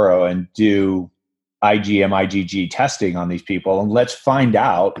each borough and do IgM, IgG testing on these people, and let's find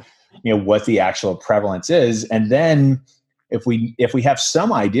out, what the actual prevalence is. And then if we have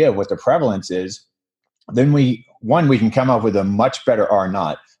some idea of what the prevalence is, then we can come up with a much better R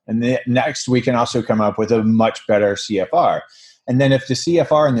naught. And then next we can also come up with a much better CFR. And then if the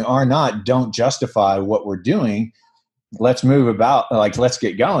CFR and the R naught don't justify what we're doing, let's move about, let's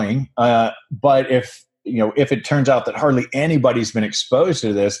get going. But if it turns out that hardly anybody's been exposed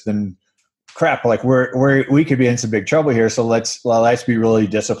to this, then crap, we could be in some big trouble here. So let's be really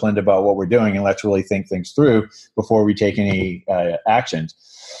disciplined about what we're doing and let's really think things through before we take any actions.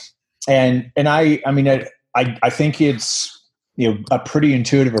 And I think it's, a pretty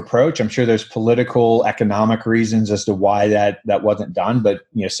intuitive approach. I'm sure there's political, economic reasons as to why that wasn't done. But,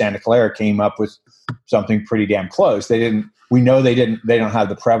 Santa Clara came up with something pretty damn close. They don't have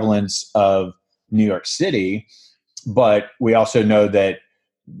the prevalence of New York City, but we also know that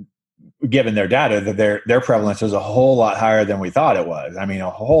given their data, that their prevalence was a whole lot higher than we thought it was. I mean, a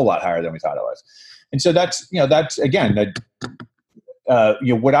whole lot higher than we thought it was. And so that's again,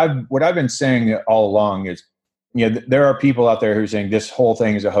 what I've been saying all along is, there are people out there who are saying this whole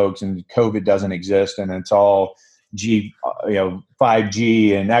thing is a hoax and COVID doesn't exist and it's all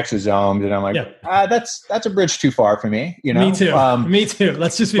 5G and exosomes, and I'm like, that's a bridge too far for me. Me too. Me too.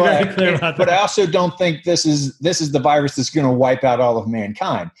 Let's just be very clear about that. But I also don't think this is the virus that's going to wipe out all of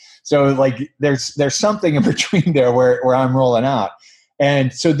mankind. So like, there's something in between there where I'm rolling out,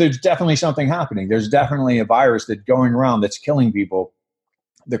 and so there's definitely something happening. There's definitely a virus that's going around that's killing people.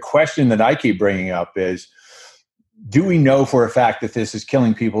 The question that I keep bringing up is, do we know for a fact that this is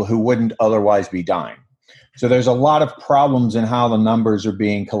killing people who wouldn't otherwise be dying? So there's a lot of problems in how the numbers are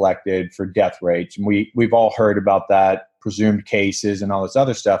being collected for death rates. And we've all heard about that, presumed cases and all this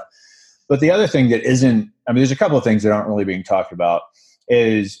other stuff. But the other thing that isn't, there's a couple of things that aren't really being talked about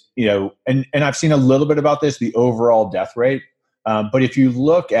is, and I've seen a little bit about this, the overall death rate. But if you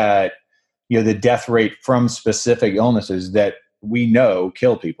look at, the death rate from specific illnesses that we know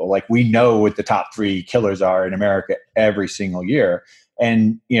kill people, like we know what the top 3 killers are in America every single year.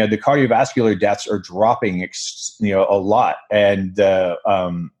 And, the cardiovascular deaths are dropping, a lot. And,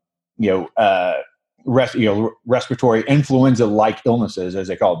 respiratory influenza-like illnesses, as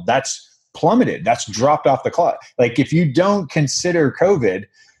they call it, that's plummeted. That's dropped off the clock. Like, if you don't consider COVID,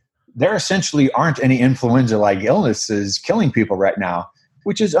 there essentially aren't any influenza-like illnesses killing people right now,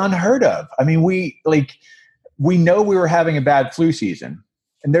 which is unheard of. We know we were having a bad flu season,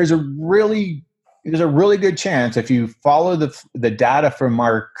 and there's a really good chance, if you follow the data from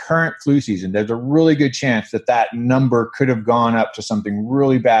our current flu season, there's a really good chance that number could have gone up to something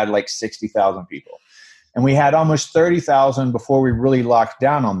really bad, like 60,000 people. And we had almost 30,000 before we really locked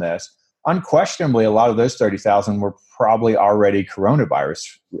down on this. Unquestionably, a lot of those 30,000 were probably already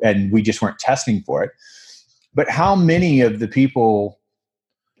coronavirus, and we just weren't testing for it. But how many of the people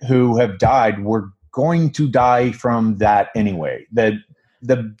who have died were going to die from that anyway?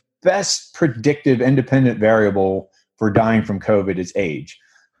 The best predictive independent variable for dying from COVID is age.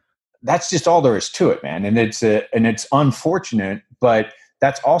 That's just all there is to it, man. And it's unfortunate, but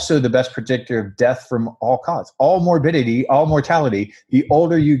that's also the best predictor of death from all cause, all morbidity, all mortality. The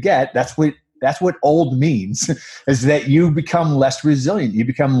older you get, that's what old means, is that you become less resilient. You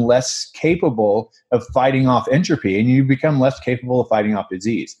become less capable of fighting off entropy, and you become less capable of fighting off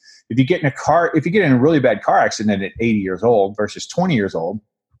disease. If you get in a really bad car accident at 80 years old versus 20 years old,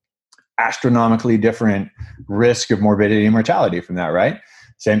 astronomically different risk of morbidity and mortality from that, right?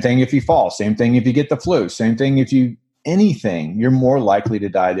 Same thing if you fall, same thing if you get the flu, same thing if anything, you're more likely to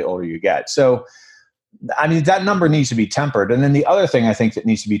die the older you get. So, that number needs to be tempered. And then the other thing I think that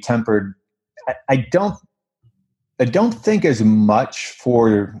needs to be tempered, I don't think as much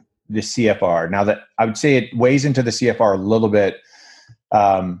for the CFR. Now, that I would say it weighs into the CFR a little bit,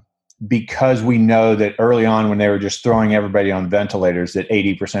 because we know that early on, when they were just throwing everybody on ventilators, that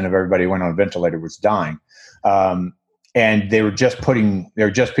 80% of everybody went on a ventilator was dying. And they were just putting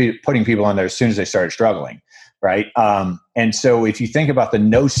people on there as soon as they started struggling. Right. And so if you think about the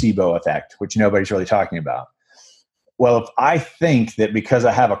nocebo effect, which nobody's really talking about, well, if I think that because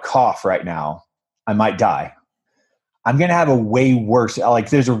I have a cough right now, I might die, I'm going to have a way worse,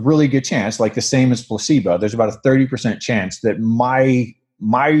 there's a really good chance, like the same as placebo, there's about a 30% chance that my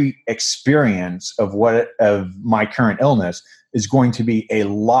experience of my current illness is going to be a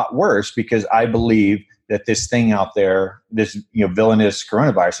lot worse, because I believe that this thing out there, this villainous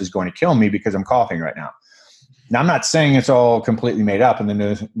coronavirus, is going to kill me because I'm coughing right now. Now, I'm not saying it's all completely made up and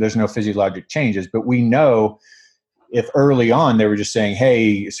then there's no physiologic changes, but we know if early on they were just saying,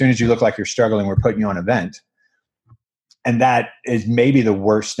 hey, as soon as you look like you're struggling, we're putting you on a vent. And that is maybe the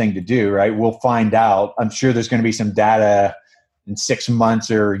worst thing to do, right? We'll find out. I'm sure there's going to be some data in 6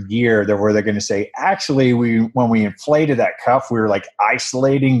 months or a year where they're going to say, actually, when we inflated that cuff, we were like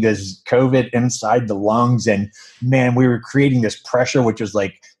isolating this COVID inside the lungs. And man, we were creating this pressure, which was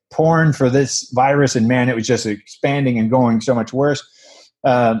like porn for this virus, and man, it was just expanding and going so much worse.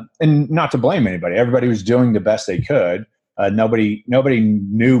 And not to blame anybody, everybody was doing the best they could. Nobody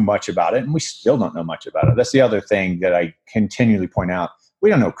knew much about it, and we still don't know much about it. That's the other thing that I continually point out. We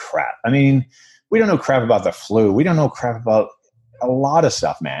don't know crap. We don't know crap about the flu. We don't know crap about a lot of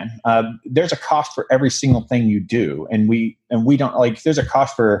stuff, man. There's a cost for every single thing you do, and we don't there's a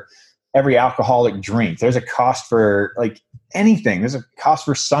cost for every alcoholic drink. There's a cost for anything. There's a cost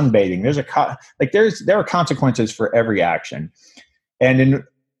for sunbathing. There are consequences for every action. And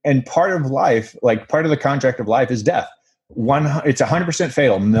part of life, part of the contract of life is death. It's 100%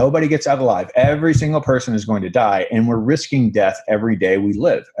 fatal. Nobody gets out alive. Every single person is going to die, and we're risking death every day we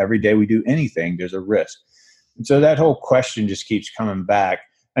live. Every day we do anything, there's a risk. And so that whole question just keeps coming back.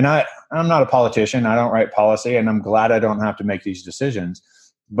 And I'm not a politician. I don't write policy, and I'm glad I don't have to make these decisions.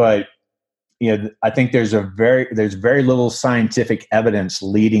 But I think there's very little scientific evidence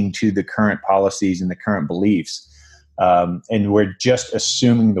leading to the current policies and the current beliefs. And we're just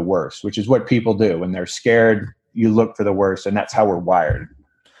assuming the worst, which is what people do. When they're scared, you look for the worst, and that's how we're wired.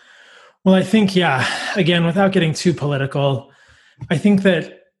 Well, I think, again, without getting too political, I think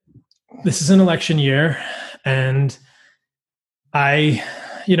that this is an election year, and I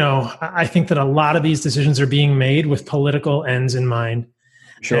think that a lot of these decisions are being made with political ends in mind.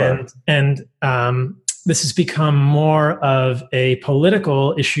 Sure. And this has become more of a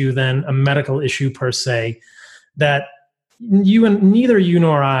political issue than a medical issue per se, that neither you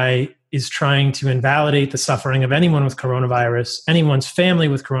nor I is trying to invalidate the suffering of anyone with coronavirus, anyone's family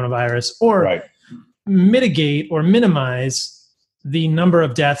with coronavirus, or mitigate or minimize the number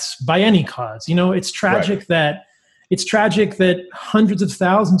of deaths by any cause. It's tragic that hundreds of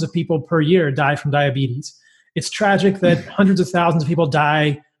thousands of people per year die from diabetes. It's tragic that hundreds of thousands of people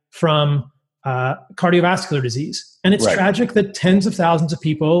die from cardiovascular disease. And it's tragic that tens of thousands of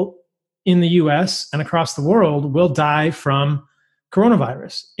people in the US and across the world will die from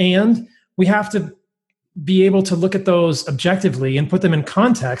coronavirus. And we have to be able to look at those objectively and put them in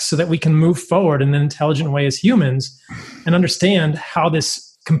context so that we can move forward in an intelligent way as humans and understand how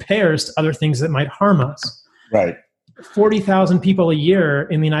this compares to other things that might harm us. Right. 40,000 people a year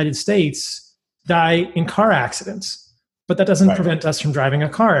in the United States die in car accidents, but that doesn't prevent us from driving a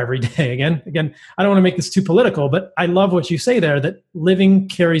car every day. Again, I don't want to make this too political, but I love what you say there, that living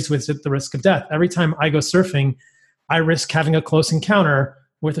carries with it the risk of death. Every time I go surfing, I risk having a close encounter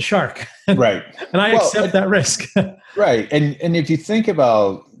with a shark. Right. And I accept that risk. Right. And if you think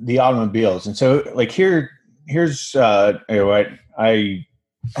about the automobiles, and so like here's I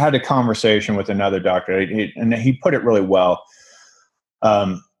had a conversation with another doctor, and he put it really well.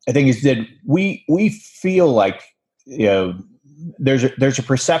 I think he said we feel like there's a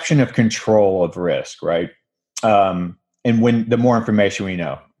perception of control of risk, right? And when the more information we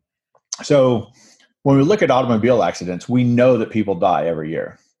know, so when we look at automobile accidents, we know that people die every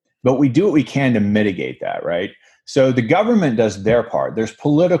year, but we do what we can to mitigate that, right? So the government does their part. There's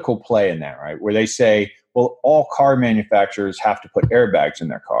political play in that, right? Where they say, well, all car manufacturers have to put airbags in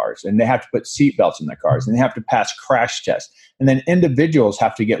their cars, and they have to put seatbelts in their cars, and they have to pass crash tests. And then individuals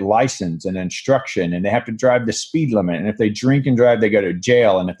have to get license and instruction, and they have to drive the speed limit. And if they drink and drive, they go to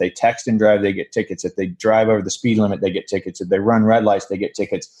jail. And if they text and drive, they get tickets. If they drive over the speed limit, they get tickets. If they run red lights, they get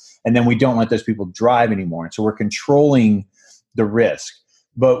tickets. And then we don't let those people drive anymore. And so we're controlling the risk.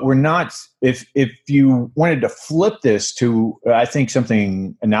 But we're not, if you wanted to flip this to, I think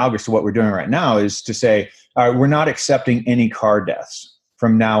something analogous to what we're doing right now is to say, all right, we're not accepting any car deaths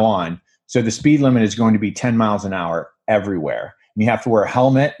from now on. So the speed limit is going to be 10 miles an hour everywhere. And you have to wear a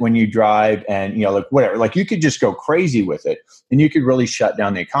helmet when you drive, and, like whatever, like you could just go crazy with it, and you could really shut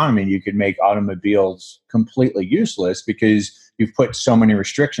down the economy. You could make automobiles completely useless because you've put so many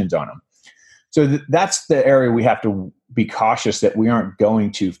restrictions on them. So that's the area we have to be cautious that we aren't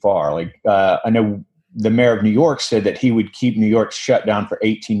going too far. Like I know the mayor of New York said that he would keep New York shut down for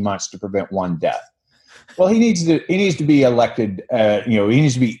 18 months to prevent one death. Well, he needs to be elected. He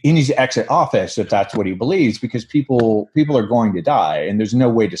needs to exit office if that's what he believes, because people are going to die, and there's no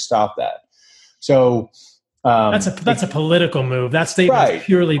way to stop that. So that's a political move. That statement is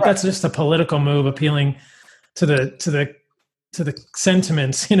purely that's just a political move appealing to the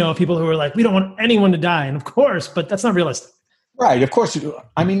sentiments, of people who are like, we don't want anyone to die. And of course, but that's not realistic. Right. Of course.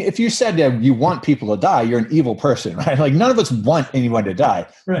 I mean, if you said that you want people to die, you're an evil person, right? Like none of us want anyone to die,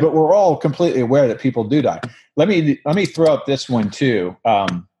 but we're all completely aware that people do die. Let me throw up this one too.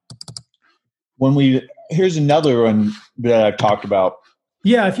 Here's another one that I've talked about.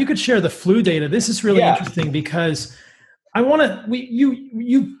 Yeah. If you could share the flu data, this is really interesting, because I want to,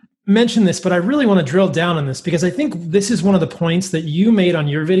 you mention this, but I really want to drill down on this, because I think this is one of the points that you made on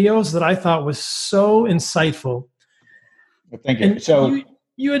your videos that I thought was so insightful. Thank you. And so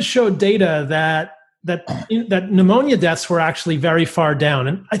you had showed data that pneumonia deaths were actually very far down.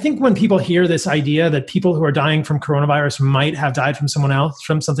 And I think when people hear this idea that people who are dying from coronavirus might have died from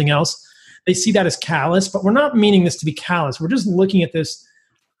something else, they see that as callous, but we're not meaning this to be callous. We're just looking at this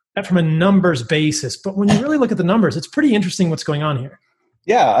from a numbers basis. But when you really look at the numbers, it's pretty interesting what's going on here.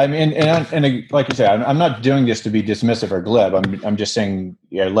 Yeah, I mean, and like you said, I'm not doing this to be dismissive or glib. I'm just saying,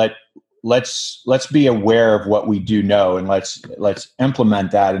 let's be aware of what we do know, and let's implement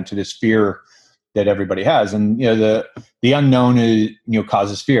that into this fear that everybody has. And the unknown is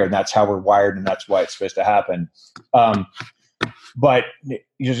causes fear, and that's how we're wired, and that's why it's supposed to happen. But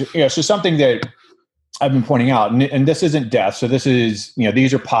so something that I've been pointing out, and this isn't death. So this is,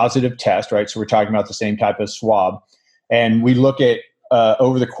 these are positive tests, right? So we're talking about the same type of swab. And we look at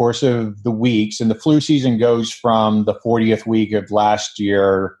over the course of the weeks, and the flu season goes from the 40th week of last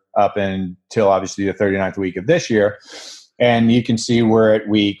year up until obviously the 39th week of this year. And you can see we're at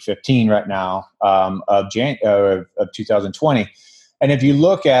week 15 right now of 2020. And if you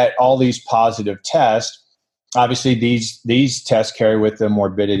look at all these positive tests, obviously these tests carry with them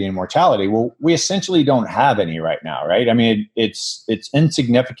morbidity and mortality. Well, we essentially don't have any right now, right? I mean, it's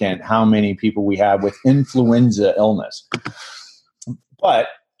insignificant how many people we have with influenza illness. But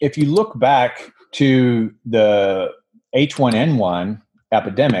if you look back to the H1N1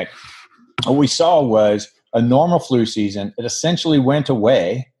 epidemic, what we saw was a normal flu season. It essentially went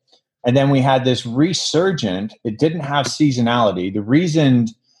away. And then we had this resurgent. It didn't have seasonality. The reason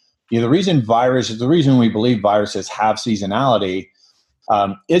we believe viruses have seasonality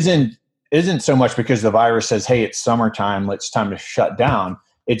isn't so much because the virus says, hey, it's summertime, it's time to shut down.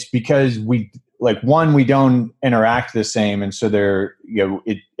 It's because we don't interact the same. And so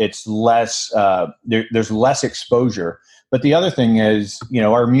it's less, there's less exposure. But the other thing is,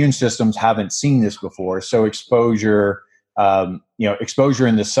 our immune systems haven't seen this before. So exposure in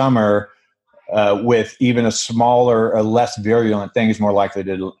the summer with even a smaller or less virulent thing is more likely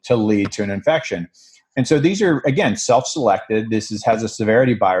to lead to an infection. And so these are, again, self-selected. This has a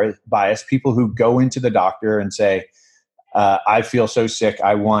severity bias. People who go into the doctor and say, I feel so sick,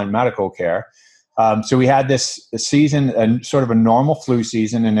 I want medical care. So we had this season, sort of a normal flu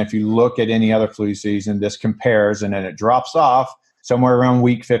season. And if you look at any other flu season, this compares and then it drops off somewhere around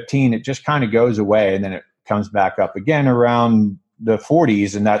week 15. It just kind of goes away and then it comes back up again around the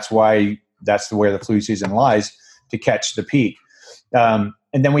 40s. And that's where the flu season lies, to catch the peak. And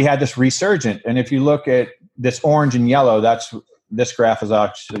then we had this resurgent. And if you look at this orange and yellow, this graph is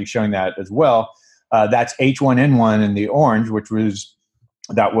actually showing that as well. That's H1N1 in the orange,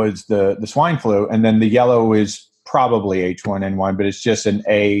 that was the swine flu. And then the yellow is probably H1N1, but it's just an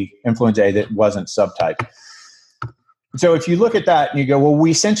influenza A that wasn't subtype. So if you look at that and you go, well,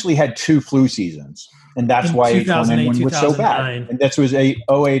 we essentially had two flu seasons. And that's why H1N1 was so bad. And that was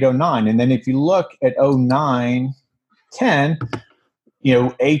 08-09. And then if you look at 09-10,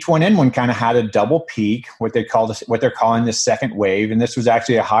 H1N1 kind of had a double peak, what they're calling the second wave. And this was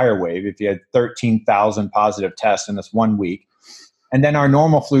actually a higher wave if you had 13,000 positive tests in this 1 week. And then our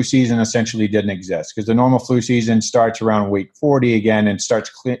normal flu season essentially didn't exist, because the normal flu season starts around week 40 again and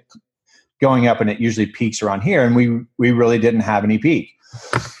starts going up, and it usually peaks around here. And we really didn't have any peak.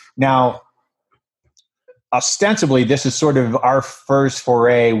 Now, ostensibly, this is sort of our first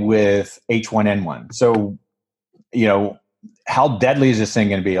foray with H1N1. So, how deadly is this thing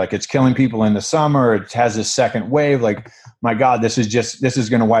going to be? Like, it's killing people in the summer. It has this second wave. Like, my God, this is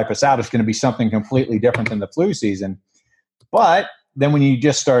going to wipe us out. It's going to be something completely different than the flu season. But then when you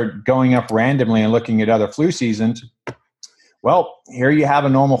just start going up randomly and looking at other flu seasons, well, here you have a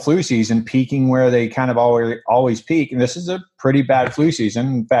normal flu season peaking where they kind of always peak. And this is a pretty bad flu season.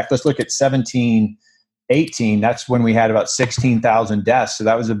 In fact, let's look at 17-18. That's when we had about 16,000 deaths. So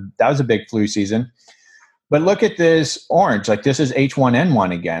that was a big flu season. But look at this orange. Like, this is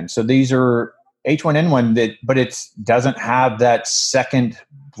H1N1 again. So these are H1N1 but it doesn't have that second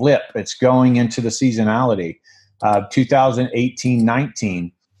blip. It's going into the seasonality.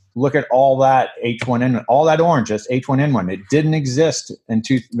 2018-19. Look at all that H1N1, all that orange. That's H1N1. It didn't exist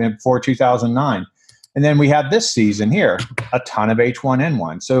before 2009. And then we have this season here, a ton of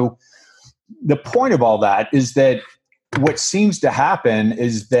H1N1. So the point of all that is that what seems to happen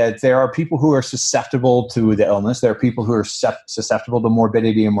is that there are people who are susceptible to the illness. There are people who are susceptible to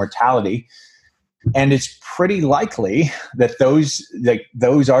morbidity and mortality. And it's pretty likely that those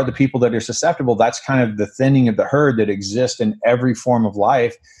are the people that are susceptible. That's kind of the thinning of the herd that exists in every form of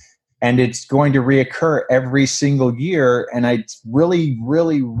life. And it's going to reoccur every single year. And it's really,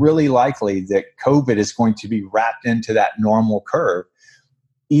 really, really likely that COVID is going to be wrapped into that normal curve,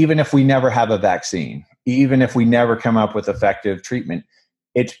 even if we never have a vaccine, even if we never come up with effective treatment.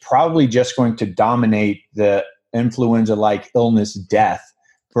 It's probably just going to dominate the influenza-like illness death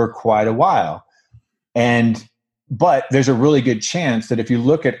for quite a while. But there's a really good chance that if you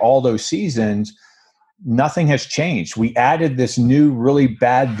look at all those seasons, nothing has changed. We added this new really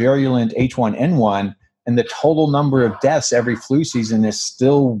bad virulent H1N1, and the total number of deaths every flu season is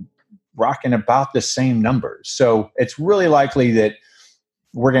still rocking about the same numbers. So it's really likely that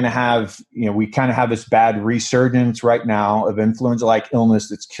we're going to have, we kind of have this bad resurgence right now of influenza-like illness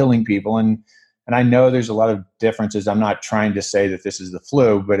that's killing people. And I know there's a lot of differences. I'm not trying to say that this is the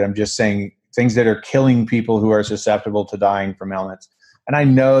flu, but I'm just saying things that are killing people who are susceptible to dying from ailments. And I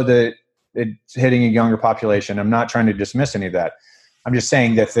know that it's hitting a younger population. I'm not trying to dismiss any of that. I'm just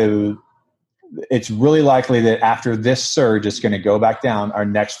saying that it's really likely that after this surge, it's going to go back down. Our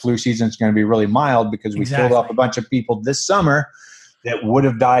next flu season is going to be really mild because we killed off a bunch of people this summer that would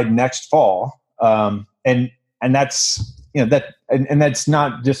have died next fall. And that's, and that's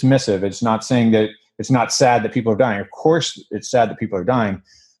not dismissive. It's not saying that it's not sad that people are dying. Of course, it's sad that people are dying,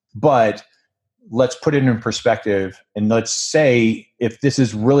 but let's put it in perspective. And let's say if this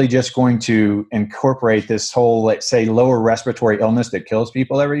is really just going to incorporate this whole, let's say, lower respiratory illness that kills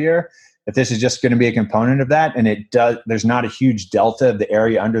people every year, if this is just going to be a component of that, and there's not a huge delta of the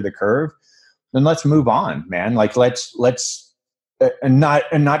area under the curve, then let's move on, man. Like let's and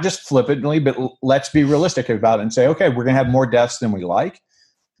not just flippantly, but let's be realistic about it and say, okay, we're going to have more deaths than we like,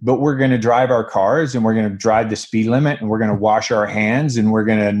 but we're going to drive our cars and we're going to drive the speed limit and we're going to wash our hands and we're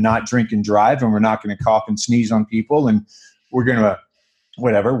going to not drink and drive and we're not going to cough and sneeze on people and we're going to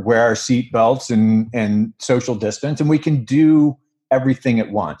wear our seat belts and social distance, and we can do everything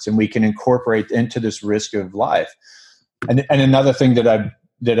at once, and we can incorporate into this risk of life. And another thing that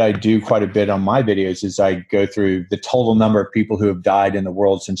I do quite a bit on my videos is I go through the total number of people who have died in the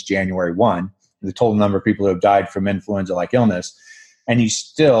world since January 1, the total number of people who have died from influenza-like illness. And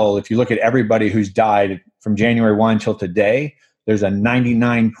if you look at everybody who's died from January 1 till today, there's a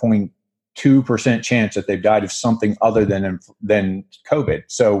 99.2% chance that they've died of something other than COVID.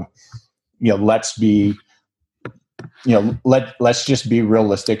 So, let's just be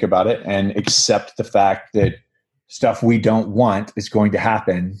realistic about it and accept the fact that stuff we don't want is going to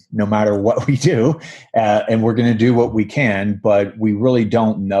happen no matter what we do. And we're going to do what we can, but we really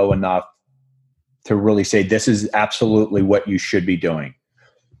don't know enough to really say this is absolutely what you should be doing.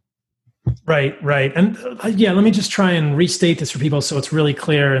 Right. And let me just try and restate this for people so it's really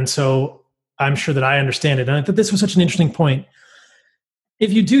clear. And so I'm sure that I understand it. And I thought this was such an interesting point.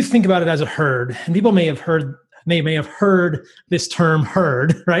 If you do think about it as a herd, and people may have heard this term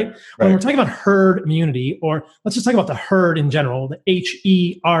herd, right? When we're talking about herd immunity, or let's just talk about the herd in general, the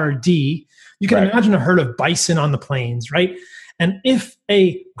HERD, you can imagine a herd of bison on the plains, right? And if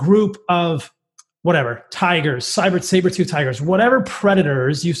a group of tigers, saber-tooth tigers, whatever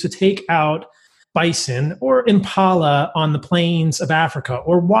predators used to take out bison or impala on the plains of Africa,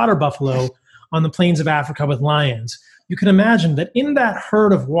 or water buffalo on the plains of Africa with lions, you can imagine that in that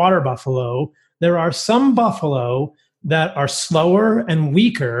herd of water buffalo, there are some buffalo that are slower and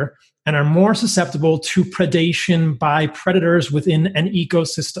weaker and are more susceptible to predation by predators within an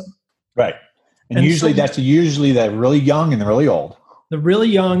ecosystem. Right. And usually that's the really young and the really old. The really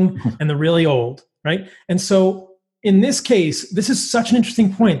young and the really old, right? And so in this case, this is such an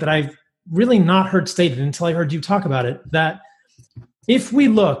interesting point that I've really not heard stated until I heard you talk about it, that if we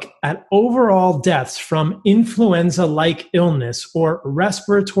look at overall deaths from influenza-like illness or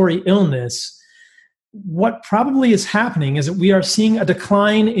respiratory illness, what probably is happening is that we are seeing a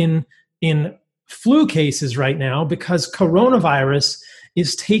decline in flu cases right now because coronavirus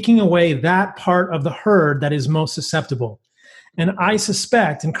is taking away that part of the herd that is most susceptible. And I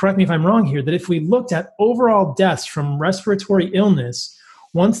suspect, and correct me if I'm wrong here, that if we looked at overall deaths from respiratory illness,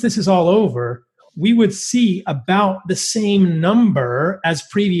 once this is all over, we would see about the same number as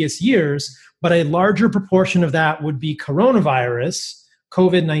previous years, but a larger proportion of that would be coronavirus,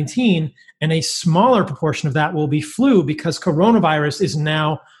 COVID-19, and a smaller proportion of that will be flu because coronavirus is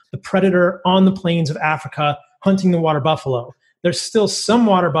now the predator on the plains of Africa hunting the water buffalo. There's still some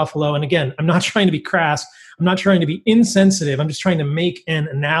water buffalo. And again, I'm not trying to be crass. I'm not trying to be insensitive. I'm just trying to make an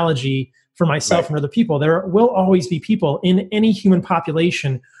analogy for myself and other people. There will always be people in any human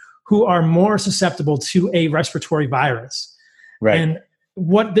population who are more susceptible to a respiratory virus. Right. And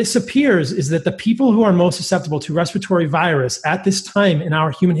what this appears is that the people who are most susceptible to respiratory virus at this time in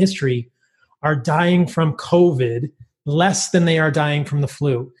our human history are dying from COVID less than they are dying from the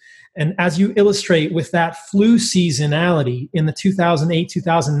flu. And as you illustrate with that flu seasonality in the 2008,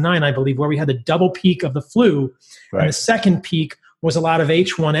 2009, I believe, where we had the double peak of the flu, and the second peak was a lot of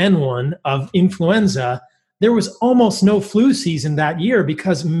H1N1 of influenza, there was almost no flu season that year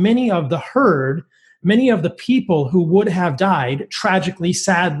because many of the herd, many of the people who would have died, tragically,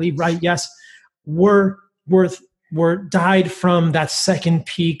 sadly, right, yes, were died from that second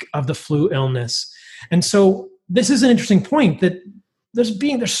peak of the flu illness. And so this is an interesting point that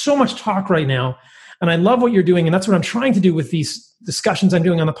there's so much talk right now, and I love what you're doing, and that's what I'm trying to do with these discussions I'm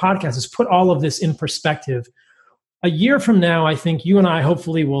doing on the podcast is put all of this in perspective. A year from now, I think you and I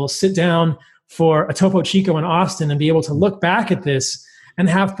hopefully will sit down for a Topo Chico in Austin and be able to look back at this and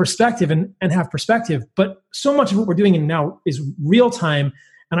have perspective and have perspective. But so much of what we're doing now is real time.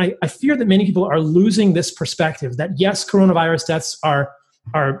 And I fear that many people are losing this perspective that yes, coronavirus deaths are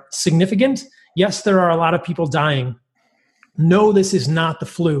are significant. Yes, there are a lot of people dying. No, this is not the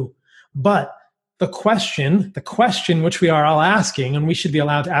flu. But the question which we are all asking, and we should be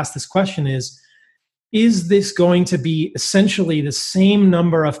allowed to ask this question is this going to be essentially the same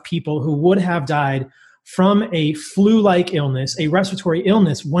number of people who would have died from a flu-like illness, a respiratory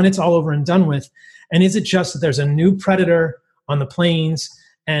illness, when it's all over and done with? And is it just that there's a new predator on the plains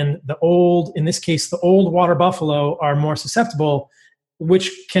and in this case, the old water buffalo are more susceptible,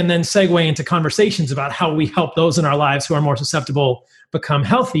 which can then segue into conversations about how we help those in our lives who are more susceptible become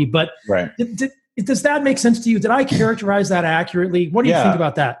healthy. But right. Does that make sense to you? Did I characterize that accurately? What do you think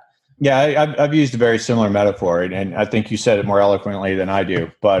about that? Yeah, I've used a very similar metaphor, and I think you said it more eloquently than I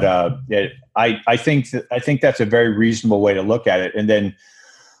do. But I think that's a very reasonable way to look at it. And then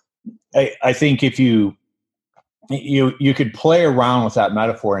I think if you could play around with that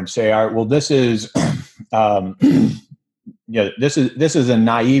metaphor and say, all right, well, this is this is a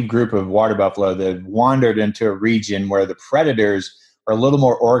naive group of water buffalo that have wandered into a region where the predators are a little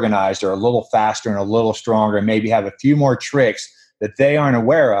more organized or a little faster and a little stronger and maybe have a few more tricks that they aren't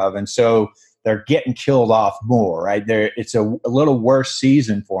aware of. And so they're getting killed off more, right? It's a little worse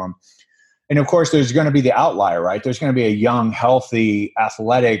season for them. And of course, there's going to be the outlier, right? There's going to be a young, healthy,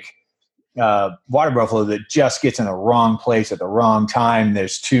 athletic water buffalo that just gets in the wrong place at the wrong time.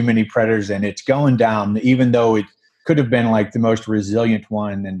 There's too many predators and it's going down, even though it could have been like the most resilient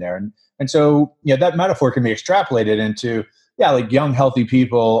one in there. And so, that metaphor can be extrapolated into, like young, healthy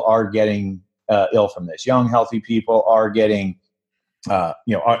people are getting ill from this. Young, healthy people are getting,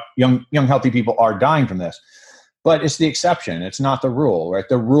 young, healthy people are dying from this. But it's the exception. It's not the rule, right?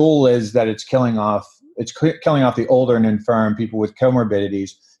 The rule is that it's killing off the older and infirm, people with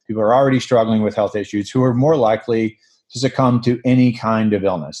comorbidities, people who are already struggling with health issues, who are more likely to succumb to any kind of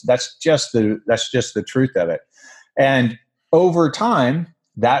illness. That's just the truth of it. And over time,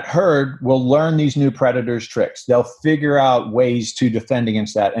 that herd will learn these new predators' tricks. They'll figure out ways to defend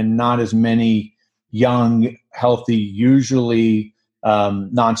against that, and not as many young, healthy, usually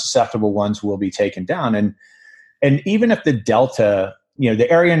non-susceptible ones will be taken down. And even if the delta, the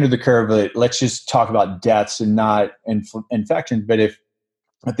area under the curve, let's just talk about deaths and not infections, but if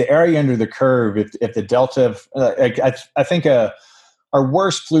the area under the curve, if the delta, I think our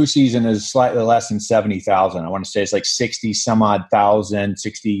worst flu season is slightly less than 70,000. I want to say it's like 60 some odd thousand,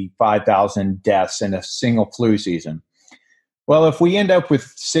 65,000 deaths in a single flu season. Well, if we end up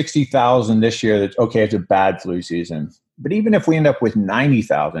with 60,000 this year, that's okay, it's a bad flu season. But even if we end up with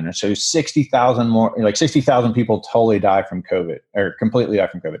 90,000, and so 60,000 more, like 60,000 people totally die from COVID or completely die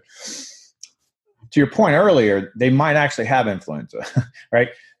from COVID. To your point earlier, they might actually have influenza, right?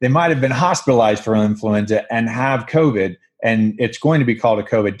 They might have been hospitalized for influenza and have COVID, and it's going to be called a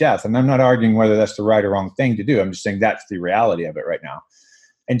COVID death. And I'm not arguing whether that's the right or wrong thing to do. I'm just saying that's the reality of it right now.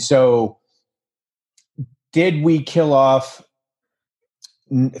 And so did we kill off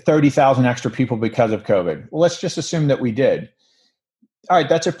 30,000 extra people because of COVID? Well, let's just assume that we did. All right,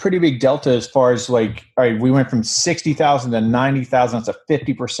 that's a pretty big delta as far as all right, we went from 60,000 to 90,000. That's a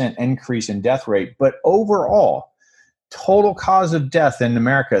 50% increase in death rate. But overall, total cause of death in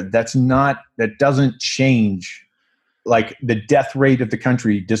America, that doesn't change. Like the death rate of the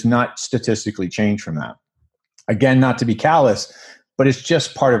country does not statistically change from that. Again, not to be callous, but it's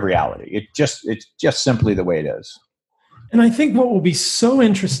just part of reality. It's just simply the way it is. And I think what will be so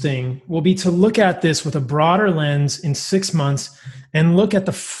interesting will be to look at this with a broader lens in 6 months and look at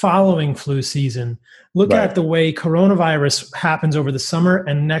the following flu season. Look at the way coronavirus happens over the summer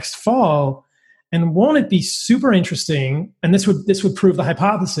and next fall. And won't it be super interesting? And this would prove the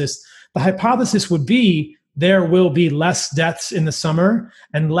hypothesis. The hypothesis would be there will be less deaths in the summer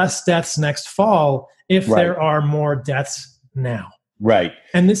and less deaths next fall if there are more deaths now. Right.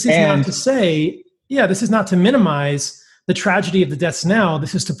 And this is not to say, this is not to minimize the tragedy of the deaths now.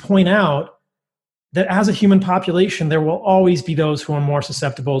 This is to point out that as a human population, there will always be those who are more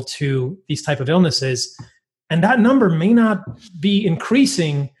susceptible to these type of illnesses. And that number may not be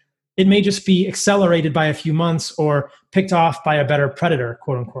increasing. It may just be accelerated by a few months or picked off by a better predator,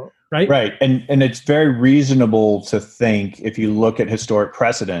 quote unquote. Right? Right. And it's very reasonable to think, if you look at historic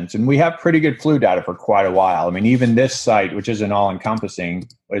precedents, and we have pretty good flu data for quite a while. I mean, even this site, which isn't all encompassing,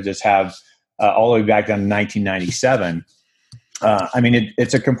 we just have all the way back down to 1997.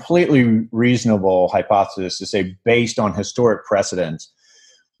 It's a completely reasonable hypothesis to say, based on historic precedents,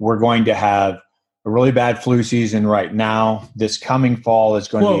 we're going to have a really bad flu season right now. This coming fall is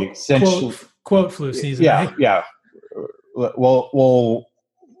going to be essentially quote flu season. Yeah, right? yeah. We'll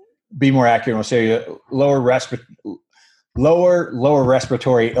be more accurate. We'll say lower lower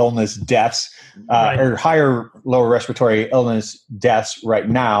respiratory illness deaths, or higher lower respiratory illness deaths right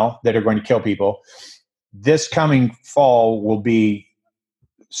now that are going to kill people. This coming fall will be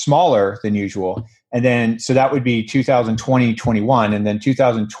smaller than usual. And then, so that would be 2020, 21. And then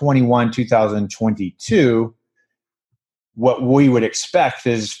 2021, 2022, what we would expect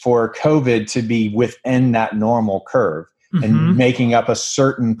is for COVID to be within that normal curve and making up a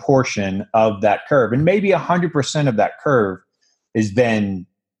certain portion of that curve. And maybe 100% of that curve is then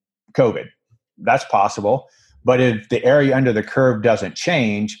COVID. That's possible. But if the area under the curve doesn't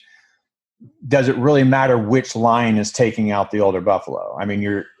change, does it really matter which line is taking out the older buffalo? I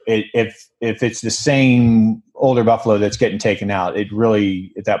mean, if it's the same older buffalo that's getting taken out, it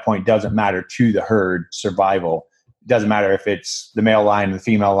really, at that point, doesn't matter to the herd survival. It doesn't matter if it's the male lion, the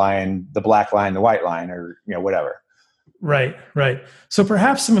female lion, the black lion, the white lion, or whatever. Right. So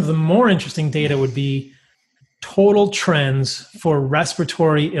perhaps some of the more interesting data would be total trends for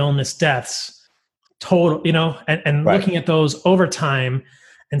respiratory illness deaths, and looking at those over time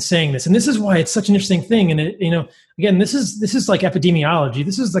and saying this. And this is why it's such an interesting thing. And again, this is like epidemiology.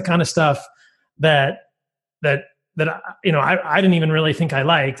 This is the kind of stuff that I didn't even really think I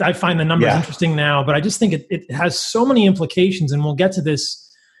liked. I find the numbers interesting now, but I just think it has so many implications. And we'll get to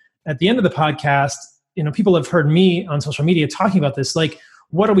this at the end of the podcast. People have heard me on social media talking about this, like,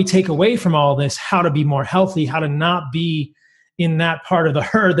 what do we take away from all this? How to be more healthy, how to not be in that part of the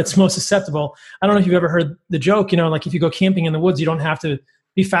herd that's most susceptible. I don't know if you've ever heard the joke, like if you go camping in the woods, you don't have to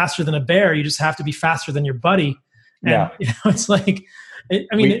be faster than a bear. You just have to be faster than your buddy. And, it's like,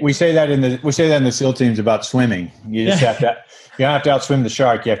 we say that in the SEAL teams about swimming. You just have to, you don't have to outswim the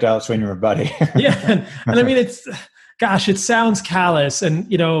shark. You have to outswim your buddy. And I mean, it sounds callous,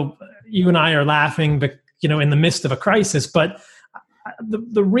 and, you and I are laughing, but, in the midst of a crisis, but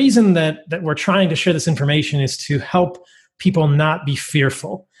the reason that we're trying to share this information is to help people not be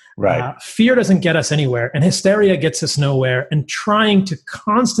fearful. Right. Fear doesn't get us anywhere, and hysteria gets us nowhere. And trying to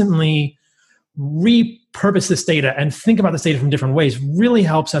constantly repurpose this data and think about this data from different ways really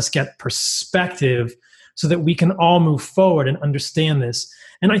helps us get perspective so that we can all move forward and understand this.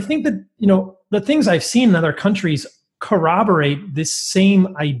 And I think that, the things I've seen in other countries corroborate this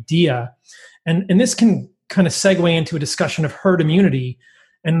same idea. And this can kind of segue into a discussion of herd immunity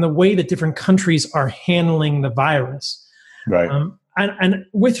and the way that different countries are handling the virus. Right. And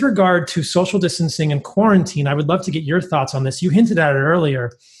with regard to social distancing and quarantine, I would love to get your thoughts on this. You hinted at it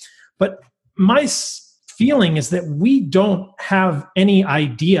earlier, but my feeling is that we don't have any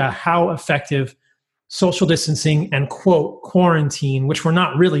idea how effective social distancing and, quote, quarantine, which we're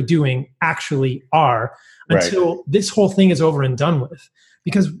not really doing, actually are until this whole thing is over and done with,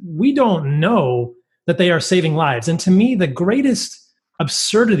 because we don't know that they are saving lives. And to me, the greatest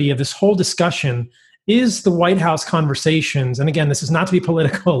absurdity of this whole discussion is the White House conversations. And again, this is not to be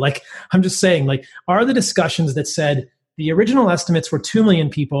political. Like, I'm just saying, like, are the discussions that said the original estimates were 2 million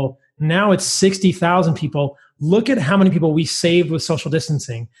people, now it's 60,000 people. Look at how many people we saved with social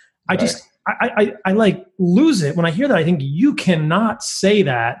distancing. I like lose it when I hear that. I think you cannot say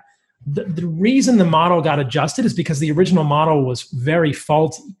that. The reason the model got adjusted is because the original model was very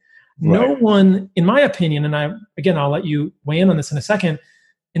faulty. No one, in my opinion, and I'll let you weigh in on this in a second.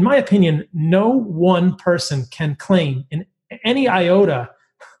 In my opinion, no one person can claim in any iota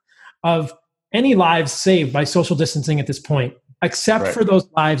of any lives saved by social distancing at this point, except for those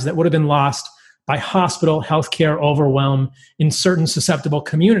lives that would have been lost by hospital healthcare overwhelm in certain susceptible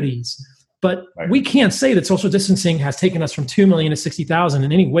communities. But we can't say that social distancing has taken us from 2 million to 60,000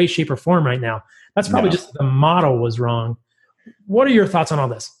 in any way, shape, or form right now. That's probably just the model was wrong. What are your thoughts on all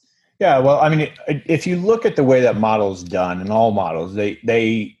this? Yeah, well, I mean, if you look at the way that model's done, and all models,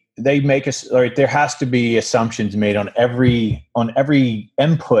 they make us, or there has to be assumptions made on every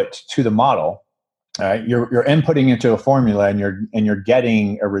input to the model. You're inputting into a formula, and you're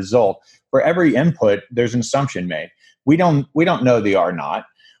getting a result. For every input, there's an assumption made. We don't know the R naught.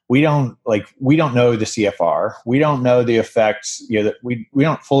 We don't know the CFR. We don't know the effects. We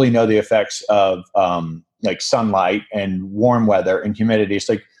don't fully know the effects of like sunlight and warm weather and humidity. It's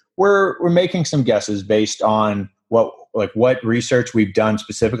like we're making some guesses based on what research we've done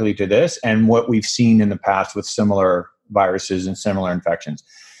specifically to this and what we've seen in the past with similar viruses and similar infections.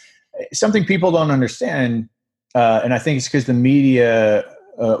 Something people don't understand, and I think it's because the media,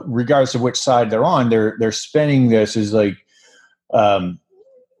 regardless of which side they're on, they're spinning this as like,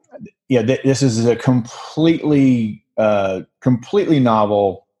 this is a completely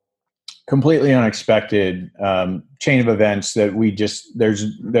novel, completely unexpected chain of events that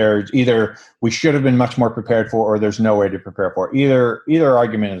there's either we should have been much more prepared for, or there's no way to prepare for. Either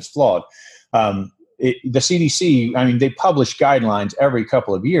argument is flawed. the CDC, I mean, they publish guidelines every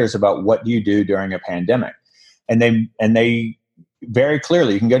couple of years about what do you do during a pandemic. And they very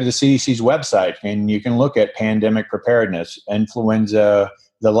clearly, you can go to the CDC's website and you can look at pandemic preparedness, influenza.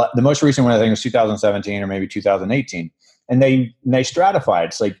 The most recent one, I think, was 2017 or maybe 2018. And they stratified.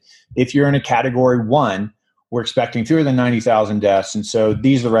 It's like, if you're in a category 1, we're expecting fewer than 90,000 deaths. And so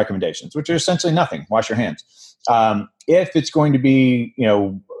these are the recommendations, which are essentially nothing. Wash your hands. If it's going to be,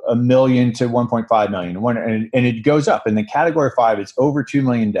 1 million to 1.5 million, and it goes up. And in category 5, it's over 2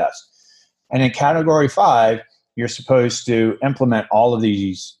 million deaths. And in category 5, you're supposed to implement all of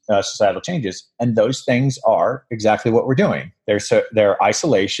these societal changes. And those things are exactly what we're doing. They're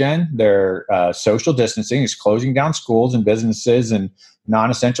isolation, they're social distancing, it's closing down schools and businesses and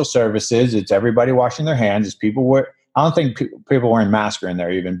non-essential services. It's everybody washing their hands. It's I don't think people wearing masks are in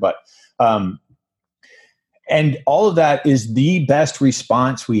there even, but and all of that is the best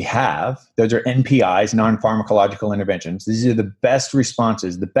response we have. Those are NPIs, non-pharmacological interventions. These are the best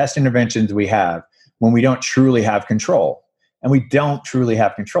responses, the best interventions we have when we don't truly have control. And we don't truly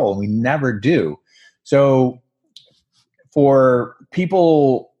have control, and we never do. So for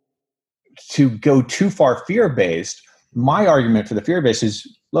people to go too far fear-based, my argument for the fear-based is,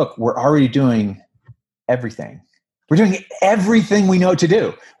 look, we're already doing everything. We're doing everything we know to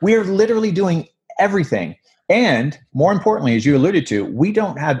do. We are literally doing everything. And more importantly, as you alluded to, we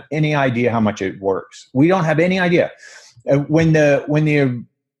don't have any idea how much it works. We don't have any idea. When the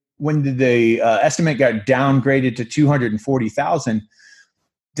estimate got downgraded to 240,000,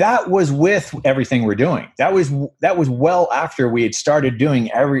 that was with everything we're doing. That was well after we had started doing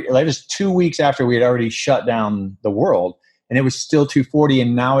that was 2 weeks after we had already shut down the world, and it was still 240,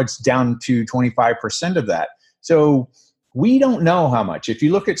 and now it's down to 25% of that. So we don't know how much. If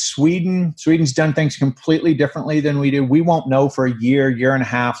you look at Sweden's done things completely differently than we do. We won't know for a year and a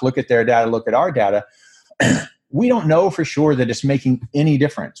half. Look at their data, look at our data. We don't know for sure that it's making any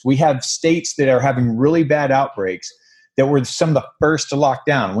difference. We have states that are having really bad outbreaks that were some of the first to lock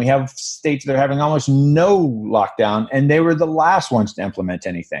down. We have states that are having almost no lockdown, and they were the last ones to implement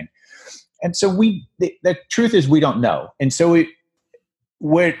anything. And so the truth is we don't know. And so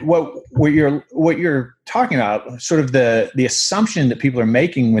what you're talking about, sort of the assumption that people are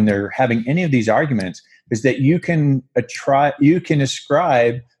making when they're having any of these arguments, is that you can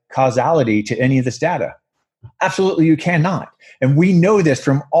ascribe causality to any of this data. Absolutely, you cannot. And we know this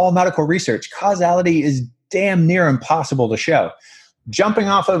from all medical research. Causality is damn near impossible to show. Jumping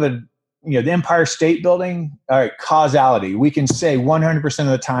off of the Empire State Building, all right, causality. We can say 100% of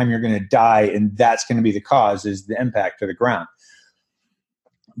the time you're going to die, and that's going to be the cause, is the impact to the ground.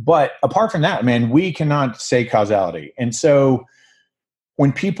 But apart from that, man, we cannot say causality. And so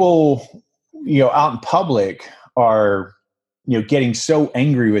when people, out in public are, getting so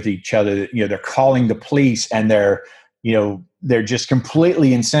angry with each other that, they're calling the police, and they're just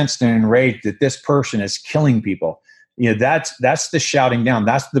completely incensed and enraged that this person is killing people. That's the shouting down.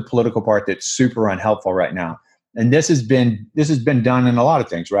 That's the political part that's super unhelpful right now. And this has been done in a lot of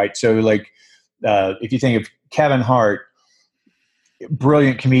things, right? So if you think of Kevin Hart,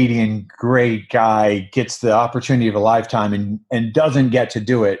 brilliant comedian, great guy, gets the opportunity of a lifetime and doesn't get to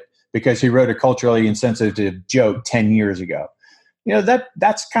do it because he wrote a culturally insensitive joke 10 years ago.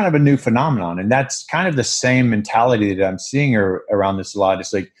 That's kind of a new phenomenon. And that's kind of the same mentality that I'm seeing around this a lot.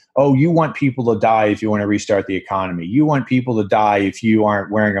 It's like, oh, you want people to die if you want to restart the economy. You want people to die if you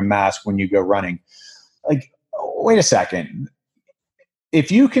aren't wearing a mask when you go running. Like, wait a second. If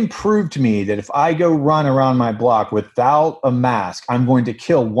you can prove to me that if I go run around my block without a mask, I'm going to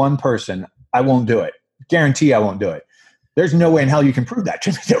kill one person, I won't do it. Guarantee I won't do it. There's no way in hell you can prove that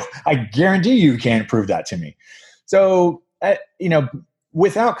to me. I guarantee you can't prove that to me. So,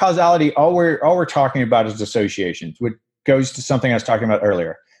 without causality, all we're talking about is associations, which goes to something I was talking about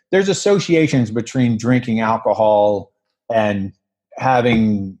earlier. There's associations between drinking alcohol and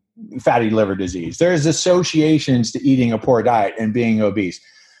having fatty liver disease. There's associations to eating a poor diet and being obese.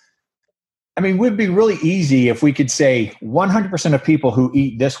 I mean, it would be really easy if we could say 100% of people who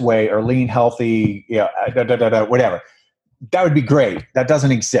eat this way are lean, healthy, whatever. That would be great. That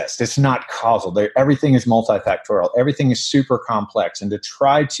doesn't exist. It's not causal. Everything is multifactorial. Everything is super complex. And to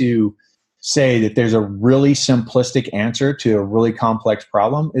try to say that there's a really simplistic answer to a really complex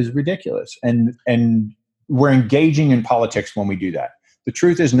problem is ridiculous. And we're engaging in politics when we do that. The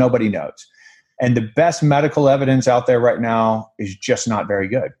truth is nobody knows. And the best medical evidence out there right now is just not very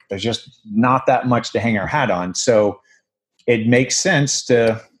good. There's just not that much to hang our hat on. So it makes sense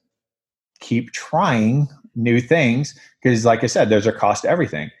to keep trying new things because, like I said, there's a cost to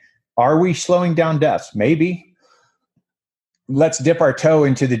everything. Are we slowing down deaths? Maybe. let's dip our toe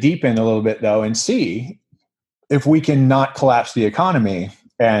into the deep end a little bit though and see if we can not collapse the economy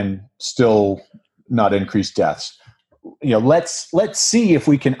and still not increase deaths. Let's see if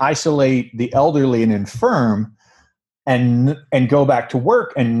we can isolate the elderly and infirm and go back to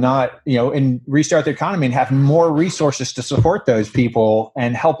work and not, and restart the economy and have more resources to support those people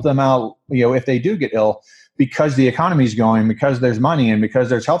and help them out, if they do get ill, because the economy is going, because there's money and because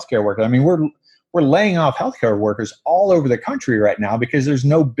there's healthcare workers. I mean, we're laying off healthcare workers all over the country right now because there's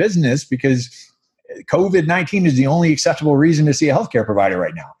no business, because COVID-19 is the only acceptable reason to see a healthcare provider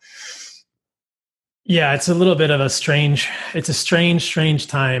right now. Yeah, it's a little bit of a strange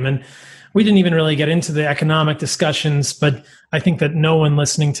time. And we didn't even really get into the economic discussions, but I think that no one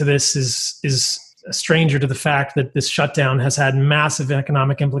listening to this is a stranger to the fact that this shutdown has had massive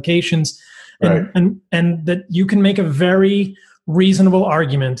economic implications. Right. And that you can make a very reasonable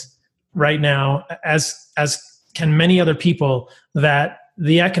argument right now, as can many other people, that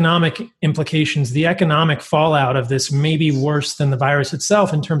the economic implications, the economic fallout of this may be worse than the virus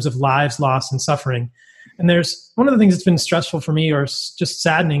itself in terms of lives lost and suffering. And there's one of the things that's been stressful for me, or just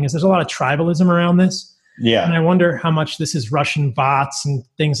saddening, is there's a lot of tribalism around this. Yeah. And I wonder how much this is Russian bots and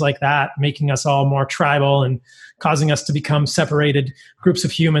things like that, making us all more tribal and causing us to become separated groups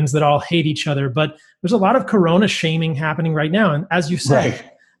of humans that all hate each other. But there's a lot of corona shaming happening right now. And as you said,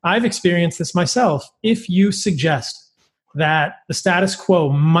 right. I've experienced this myself. If you suggest that the status quo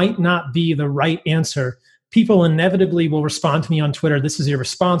might not be the right answer, people inevitably will respond to me on Twitter, this is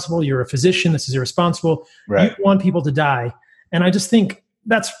irresponsible, you're a physician, this is irresponsible, right. You want people to die. And I just think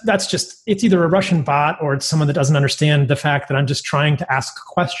that's just, it's either a Russian bot or it's someone that doesn't understand the fact that I'm just trying to ask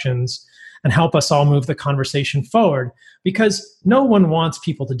questions and help us all move the conversation forward, because no one wants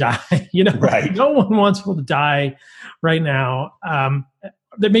people to die. Right. No one wants people to die right now.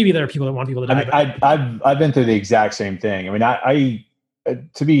 Maybe there are people that want people to die. I mean, I've been through the exact same thing. I mean, I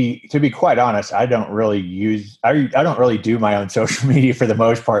to be quite honest, I don't really do my own social media for the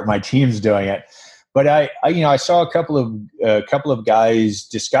most part. My team's doing it, but I saw a couple of guys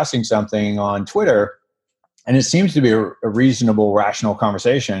discussing something on Twitter, and it seems to be a reasonable, rational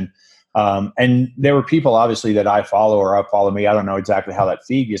conversation. And there were people obviously that I follow or follow me. I don't know exactly how that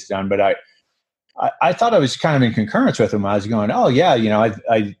feed gets done, but I thought I was kind of in concurrence with them. I was going, oh yeah,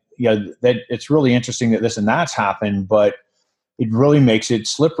 that it's really interesting that this and that's happened, but it really makes it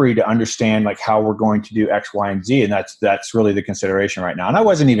slippery to understand like how we're going to do X, Y, and Z. And that's really the consideration right now. And I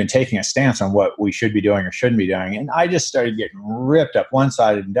wasn't even taking a stance on what we should be doing or shouldn't be doing. And I just started getting ripped up one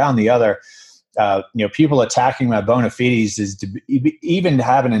side and down the other. People attacking my bona fides is to even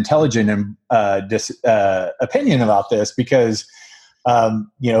have an intelligent opinion about this, because, I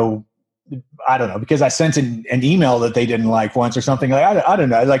don't know, because I sent an email that they didn't like once or something. Like, I don't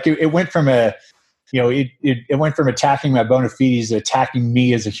know. Like it went from it went from attacking my bona fides to attacking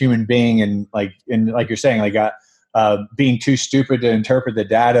me as a human being. And like you're saying, like, being too stupid to interpret the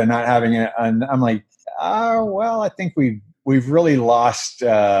data, not having it. And I'm like, well, I think we've really lost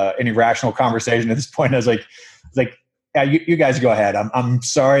any rational conversation at this point. I was like, yeah, you guys go ahead. I'm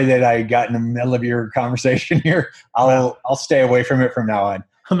sorry that I got in the middle of your conversation here. I'll stay away from it from now on.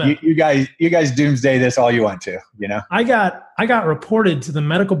 You guys doomsday this all you want to, I got reported to the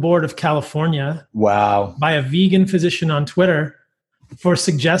Medical Board of California. Wow. By a vegan physician on Twitter for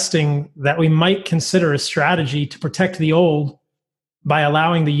suggesting that we might consider a strategy to protect the old by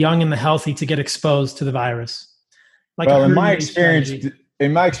allowing the young and the healthy to get exposed to the virus. Well, in my experience,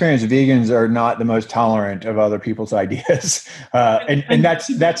 vegans are not the most tolerant of other people's ideas. And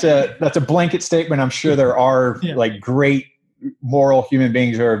that's a blanket statement. I'm sure there are like great moral human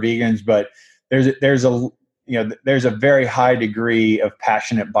beings who are vegans, but there's a very high degree of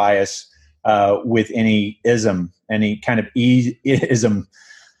passionate bias with any ism, any kind of ism,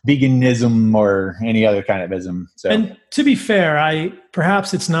 veganism, or any other kind of ism. So, and to be fair,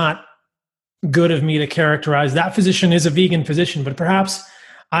 perhaps it's not good of me to characterize that physician is a vegan physician, but perhaps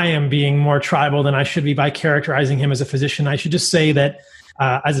I am being more tribal than I should be by characterizing him as a physician. I should just say that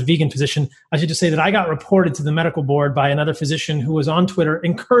as a vegan physician, I should just say that I got reported to the medical board by another physician who was on Twitter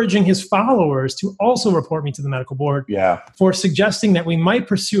encouraging his followers to also report me to the medical board for suggesting that we might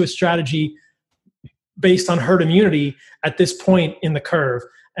pursue a strategy based on herd immunity at this point in the curve.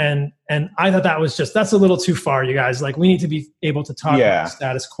 And I thought that's a little too far, you guys. Like, we need to be able to talk about the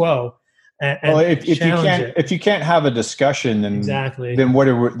status quo. Well, if you can't have a discussion, then exactly, then what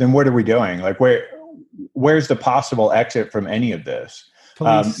are we doing? Like, where's the possible exit from any of this?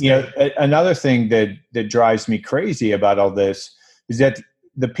 Another thing that drives me crazy about all this is that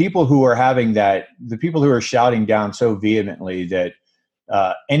the people who are shouting down so vehemently that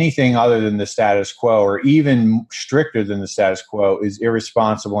anything other than the status quo, or even stricter than the status quo, is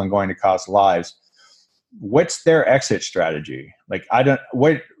irresponsible and going to cost lives. What's their exit strategy? Like,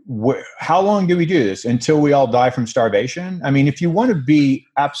 how long do we do this until we all die from starvation? I mean, if you want to be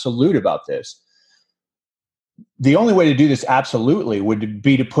absolute about this, the only way to do this absolutely would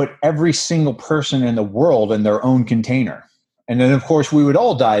be to put every single person in the world in their own container. And then, of course, we would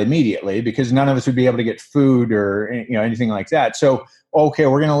all die immediately because none of us would be able to get food or anything like that. So, okay,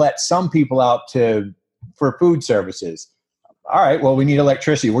 we're going to let some people out for food services. All right, well, we need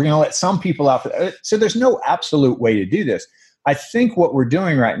electricity. We're going to let some people out. So there's no absolute way to do this. I think what we're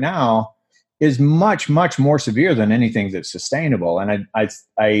doing right now is much, much more severe than anything that's sustainable. And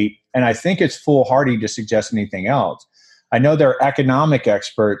I think it's foolhardy to suggest anything else. I know there are economic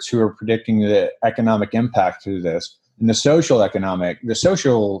experts who are predicting the economic impact through this. And the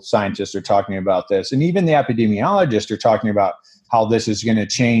social scientists are talking about this. And even the epidemiologists are talking about how this is going to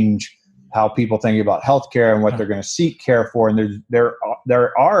change how people think about healthcare and what they're going to seek care for. And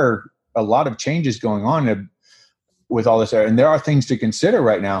there are a lot of changes going on with all this. And there are things to consider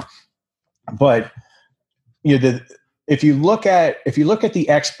right now. But if you look at the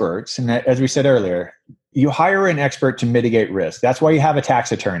experts, and as we said earlier, you hire an expert to mitigate risk. That's why you have a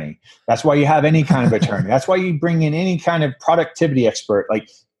tax attorney. That's why you have any kind of attorney. That's why you bring in any kind of productivity expert. Like,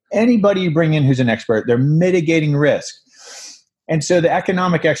 anybody you bring in who's an expert, they're mitigating risk. And so the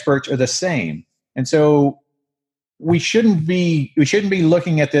economic experts are the same. And so we shouldn't be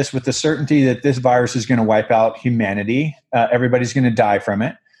looking at this with the certainty that this virus is going to wipe out humanity. Everybody's going to die from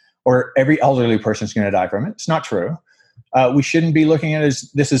it, or every elderly person is going to die from it. It's not true. We shouldn't be looking at it as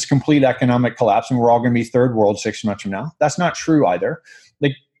this is complete economic collapse and we're all going to be third world 6 months from now. That's not true either.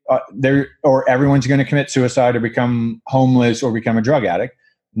 Like, or everyone's going to commit suicide or become homeless or become a drug addict.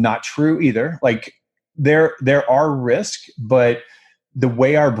 Not true either. Like, there are risks, but the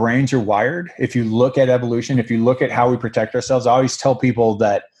way our brains are wired, if you look at evolution, if you look at how we protect ourselves, I always tell people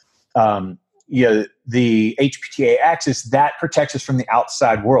that the HPTA axis, that protects us from the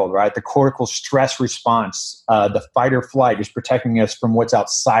outside world, right? The cortical stress response, the fight or flight, is protecting us from what's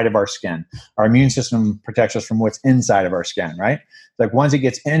outside of our skin. Our immune system protects us from what's inside of our skin, right? Like, once it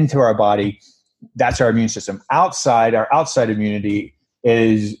gets into our body, that's our immune system. Our outside immunity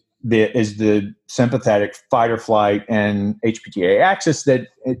is the sympathetic fight or flight and HPTA axis that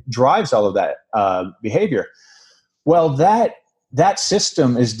it drives all of that behavior. Well, that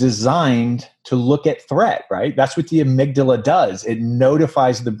system is designed to look at threat, right? That's what the amygdala does. It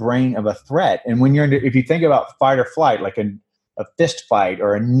notifies the brain of a threat. And when if you think about fight or flight, like a fist fight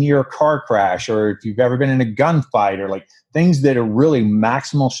or a near car crash, or if you've ever been in a gunfight, or like things that are really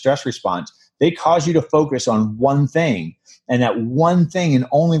maximal stress response, they cause you to focus on one thing. And that one thing and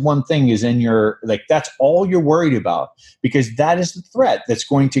only one thing is that's all you're worried about, because that is the threat that's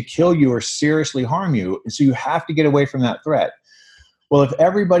going to kill you or seriously harm you. And so you have to get away from that threat. Well, if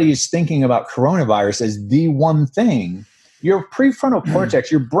everybody is thinking about coronavirus as the one thing, your prefrontal cortex,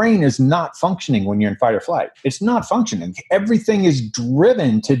 your brain is not functioning when you're in fight or flight. It's not functioning. Everything is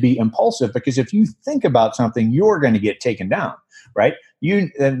driven to be impulsive, because if you think about something, you're going to get taken down, right?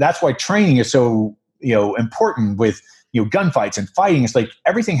 And that's why training is so important with gunfights and fighting. It's like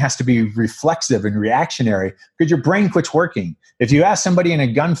everything has to be reflexive and reactionary, because your brain quits working. If you ask somebody in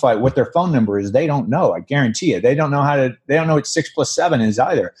a gunfight what their phone number is, they don't know. I guarantee you, they don't know what 6 + 7 is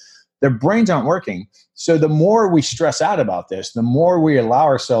either. Their brains aren't working. So the more we stress out about this, the more we allow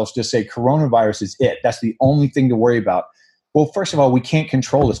ourselves to say coronavirus is it. That's the only thing to worry about. Well, first of all, we can't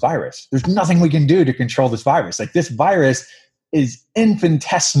control this virus. There's nothing we can do to control this virus. Like, this virus is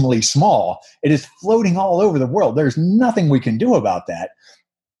infinitesimally small. It is floating all over the world. There's nothing we can do about that.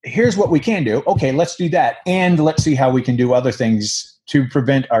 Here's what we can do. Okay, let's do that. And let's see how we can do other things to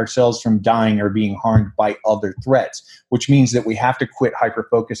prevent ourselves from dying or being harmed by other threats, which means that we have to quit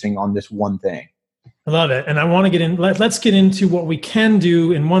hyper-focusing on this one thing. I love it. And I want to get in. Let's get into what we can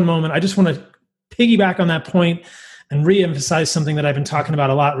do in one moment. I just want to piggyback on that point and reemphasize something that I've been talking about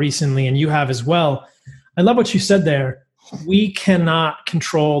a lot recently, and you have as well. I love what you said there. We cannot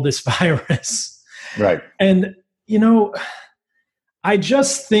control this virus. Right. And, I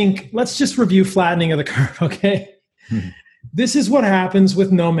just think, let's just review flattening of the curve, okay? Mm-hmm. This is what happens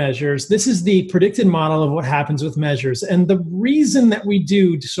with no measures. This is the predicted model of what happens with measures. And the reason that we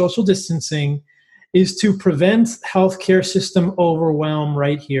do social distancing is to prevent healthcare system overwhelm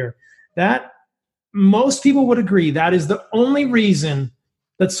right here. That most people would agree that is the only reason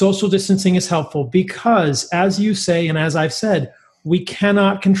that social distancing is helpful, because, as you say, and as I've said, we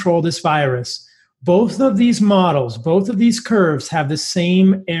cannot control this virus. Both of these models, both of these curves have the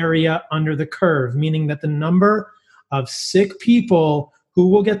same area under the curve, meaning that the number of sick people who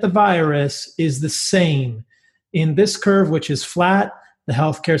will get the virus is the same. In this curve, which is flat, the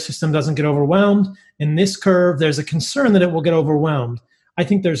healthcare system doesn't get overwhelmed. In this curve, there's a concern that it will get overwhelmed. I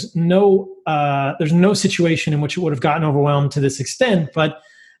think there's no situation in which it would have gotten overwhelmed to this extent.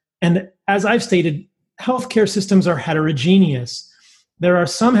 And as I've stated, healthcare systems are heterogeneous. There are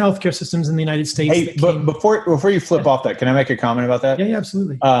some healthcare systems in the United States. Hey, but before you flip off that, can I make a comment about that? Yeah,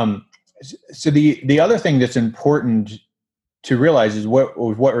 absolutely. So the other thing that's important to realize is what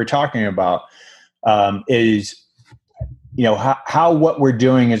we're talking about is, how what we're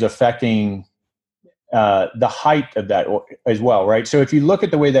doing is affecting the height of that as well, right? So if you look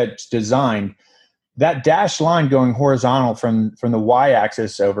at the way that's designed, that dashed line going horizontal from the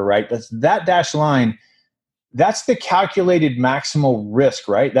y-axis over, right? That dashed line. That's the calculated maximal risk,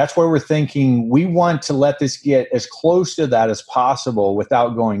 right? That's where we're thinking we want to let this get as close to that as possible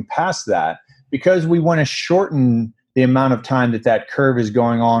without going past that, because we want to shorten the amount of time that curve is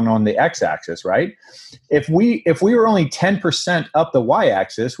going on the x-axis, right? If we were only 10% up the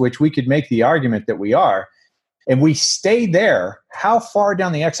y-axis, which we could make the argument that we are, and we stay there, how far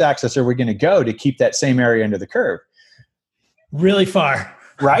down the x-axis are we going to go to keep that same area under the curve? Really far.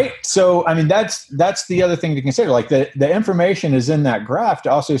 Right. So, I mean, that's the other thing to consider. Like the information is in that graph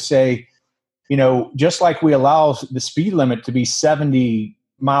to also say, just like we allow the speed limit to be 70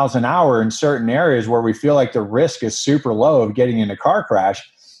 miles an hour in certain areas where we feel like the risk is super low of getting in a car crash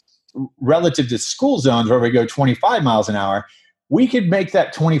relative to school zones where we go 25 miles an hour, we could make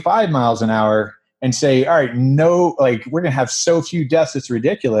that 25 miles an hour and say, all right, no, like we're going to have so few deaths, it's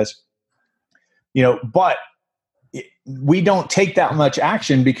ridiculous, but we don't take that much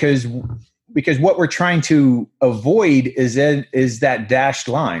action because what we're trying to avoid is that dashed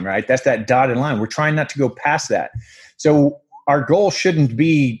line, right? That's that dotted line. We're trying not to go past that. So our goal shouldn't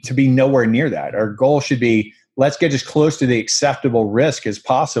be to be nowhere near that. Our goal should be, let's get as close to the acceptable risk as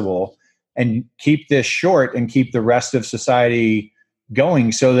possible and keep this short and keep the rest of society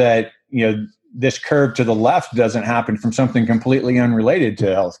going so that, this curve to the left doesn't happen from something completely unrelated to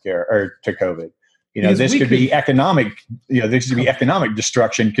healthcare or to COVID. This could be economic. This could be economic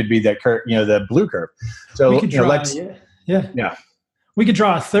destruction. Could be that curve. The blue curve. So we could draw, We could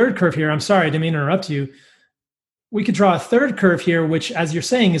draw a third curve here. I'm sorry, I didn't mean to interrupt you. We could draw a third curve here, which, as you're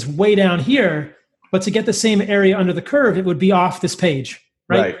saying, is way down here. But to get the same area under the curve, it would be off this page,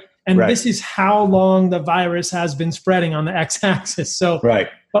 right? And this is how long the virus has been spreading on the x-axis. So,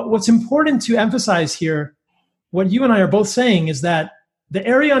 But what's important to emphasize here, what you and I are both saying, is that the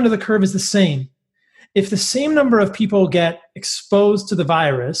area under the curve is the same. If the same number of people get exposed to the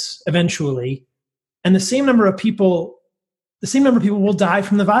virus eventually, and the same number of people will die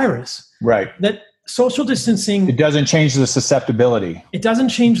from the virus. Right. That social distancing, it doesn't change the susceptibility. It doesn't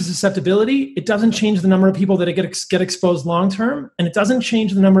change the susceptibility. It doesn't change the number of people that get exposed long term, and it doesn't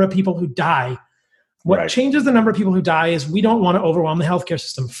change the number of people who die. What changes the number of people who die is we don't want to overwhelm the healthcare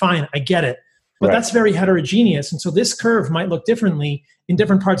system. Fine, I get it. But that's very heterogeneous. And so this curve might look differently in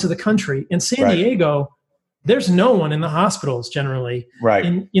different parts of the country. In San Diego, there's no one in the hospitals generally. Right.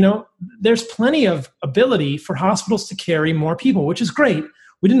 And, there's plenty of ability for hospitals to carry more people, which is great.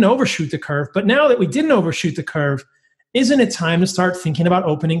 We didn't overshoot the curve. But now that we didn't overshoot the curve, isn't it time to start thinking about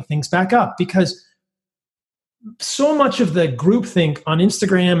opening things back up? Because so much of the groupthink on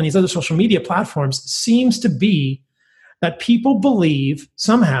Instagram and these other social media platforms seems to be that people believe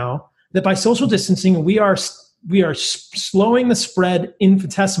somehow that by social distancing, we are slowing the spread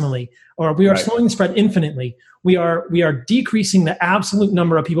infinitesimally, or we are slowing the spread infinitely. We are decreasing the absolute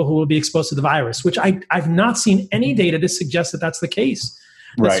number of people who will be exposed to the virus, which I've not seen any data to suggest that that's the case.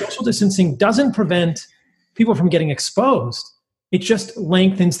 That social distancing doesn't prevent people from getting exposed. It just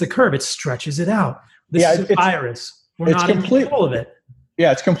lengthens the curve. It stretches it out. This is a virus. We're not in control of it.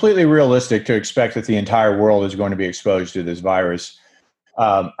 Yeah, it's completely realistic to expect that the entire world is going to be exposed to this virus.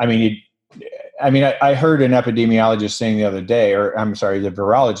 I heard an epidemiologist saying the other day, the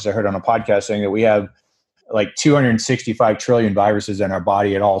virologist I heard on a podcast saying that we have like 265 trillion viruses in our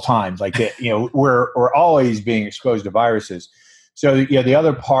body at all times. Like, we're always being exposed to viruses. So, the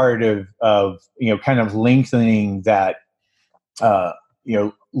other part of kind of lengthening that,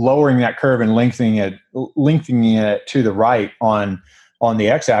 lowering that curve and lengthening it to the right on the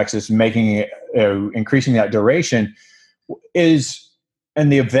x-axis, and making it, increasing that duration is, in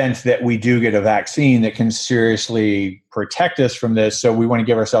the event that we do get a vaccine that can seriously protect us from this. So we want to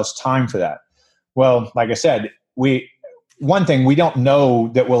give ourselves time for that. Well, like I said, one thing, we don't know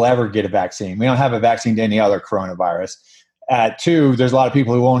that we'll ever get a vaccine. We don't have a vaccine to any other coronavirus. Two, there's a lot of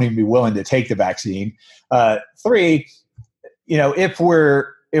people who won't even be willing to take the vaccine. Three, if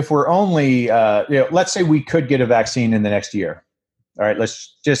we're we're only let's say we could get a vaccine in the next year. All right,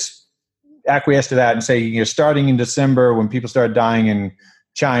 let's just acquiesce to that and say, starting in December when people start dying in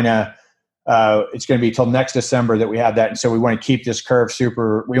China, it's going to be till next December that we have that. And so we want to keep this curve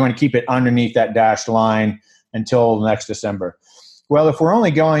we want to keep it underneath that dashed line until next December. Well, if we're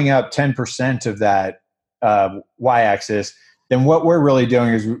only going up 10% of that y-axis, then what we're really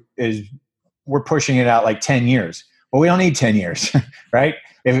doing is we're pushing it out like 10 years. Well, we don't need 10 years, right?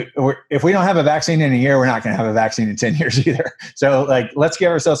 If we don't have a vaccine in a year, we're not going to have a vaccine in 10 years either. So let's give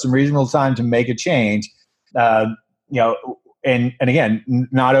ourselves some reasonable time to make a change, and again,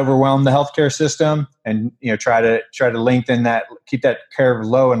 not overwhelm the healthcare system and, try to lengthen that, keep that curve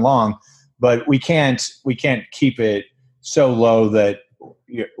low and long, but we can't keep it so low that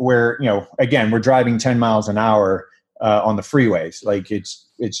we're driving 10 miles an hour on the freeways. Like it's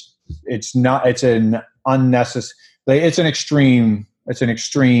an unnecessary, it's an extreme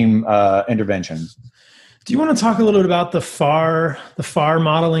intervention. Do you want to talk a little bit about the FAR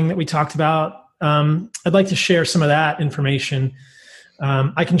modeling that we talked about? I'd like to share some of that information.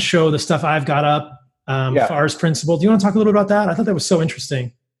 I can show the stuff I've got up, FAR's principle. Do you want to talk a little bit about that? I thought that was so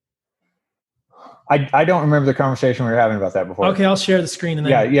interesting. I don't remember the conversation we were having about that before. Okay, I'll share the screen and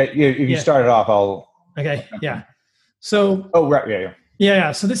then. If you start it off, I'll. Okay. Yeah. So. Oh right. Yeah.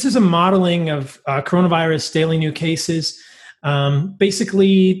 Yeah. So this is a modeling of coronavirus daily new cases.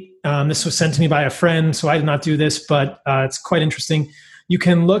 Basically, this was sent to me by a friend, so I did not do this, but it's quite interesting. You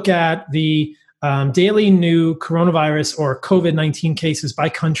can look at the daily new coronavirus or COVID-19 cases by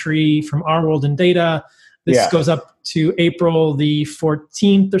country from Our World in Data. This goes up to April the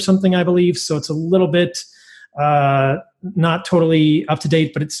 14th or something, I believe. So it's a little bit not totally up to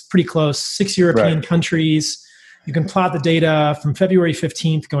date, but it's pretty close. 6 European countries. You can plot the data from February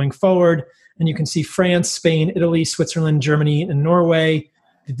 15th going forward, and you can see France, Spain, Italy, Switzerland, Germany, and Norway.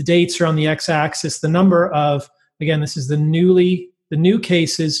 The dates are on the x-axis. The number of, again, this is the new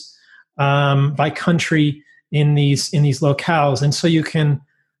cases by country in these locales. And so you can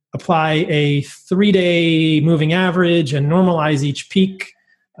apply a 3-day moving average and normalize each peak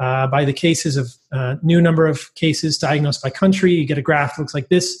by the cases of new number of cases diagnosed by country. You get a graph that looks like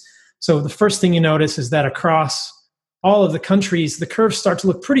this. So the first thing you notice is that across all of the countries, the curves start to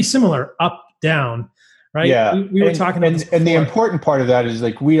look pretty similar, up, down, right? Yeah. We were talking about this before. And the important part of that is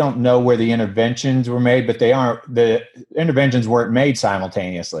we don't know where the interventions were made, but the interventions weren't made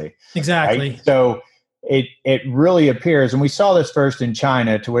simultaneously. Exactly. Right? So it really appears, and we saw this first in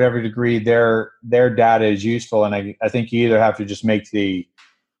China to whatever degree their data is useful. And I think you either have to just make you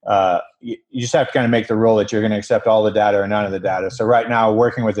just have to kind of make the rule that you're going to accept all the data or none of the data. So right now,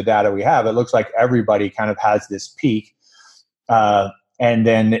 working with the data we have, it looks like everybody kind of has this peak, and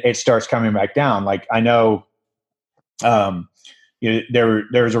then it starts coming back down. Like I know,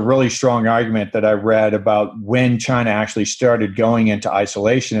 there's a really strong argument that I read about when China actually started going into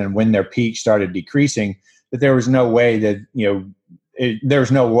isolation and when their peak started decreasing, that there was no way that,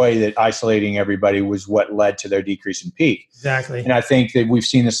 there's no way that isolating everybody was what led to their decrease in peak. Exactly. And I think that we've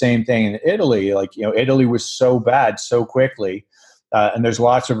seen the same thing in Italy. Italy was so bad so quickly, and there's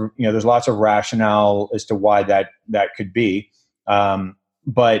lots of rationale as to why that could be.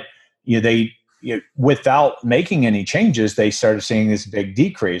 But they without making any changes, they started seeing this big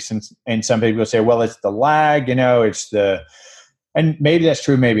decrease. And some people say, well, it's the lag, and maybe that's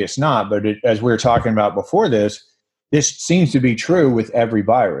true, maybe it's not. But as we were talking about before this seems to be true with every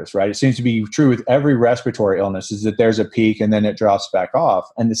virus, right? It seems to be true with every respiratory illness, is that there's a peak and then it drops back off.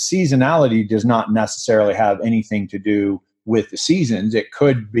 And the seasonality does not necessarily have anything to do with the seasons. It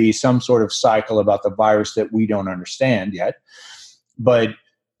could be some sort of cycle about the virus that we don't understand yet. But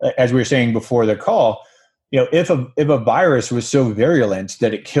as we were saying before the call, if a virus was so virulent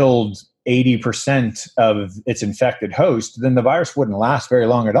that it killed 80% of its infected host, then the virus wouldn't last very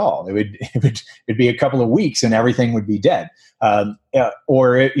long at all. It'd be a couple of weeks and everything would be dead.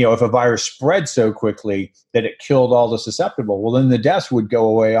 Or if a virus spread so quickly that it killed all the susceptible, well, then the deaths would go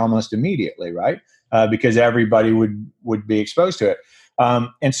away almost immediately, right? Because everybody would be exposed to it.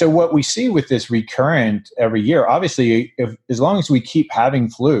 And so what we see with this recurrent every year, obviously, as long as we keep having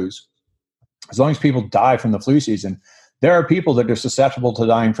flus, as long as people die from the flu season, there are people that are susceptible to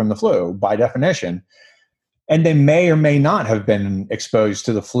dying from the flu by definition, and they may or may not have been exposed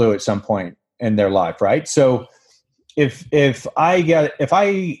to the flu at some point in their life, right? So if I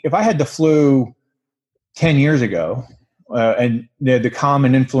had the flu 10 years ago, and the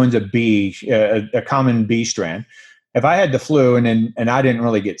common influenza B, a common B strand, if I had the flu and I didn't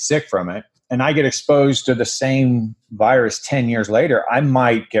really get sick from it, and I get exposed to the same virus 10 years later, I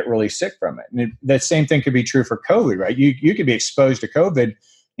might get really sick from it. And the same thing could be true for COVID, right? You could be exposed to COVID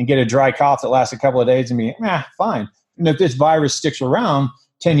and get a dry cough that lasts a couple of days and be, fine. And if this virus sticks around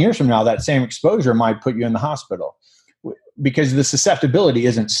 10 years from now, that same exposure might put you in the hospital because the susceptibility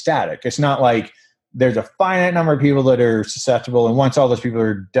isn't static. It's not like there's a finite number of people that are susceptible, and once all those people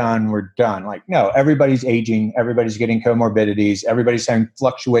are done, we're done. Like, no, everybody's aging, everybody's getting comorbidities, everybody's having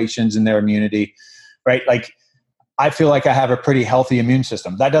fluctuations in their immunity, right? Like, I feel like I have a pretty healthy immune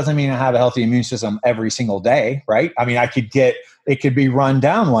system. That doesn't mean I have a healthy immune system every single day, right? I mean, it could be run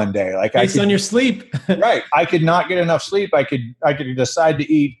down one day. Like, based on your sleep. Right. I could not get enough sleep. I could decide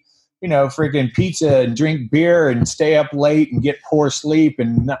to eat, freaking pizza and drink beer and stay up late and get poor sleep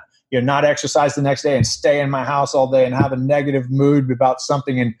and not exercise the next day and stay in my house all day and have a negative mood about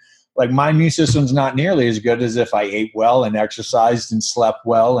something. And like, my immune system's not nearly as good as if I ate well and exercised and slept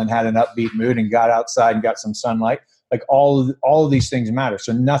well and had an upbeat mood and got outside and got some sunlight. Like, all of these things matter.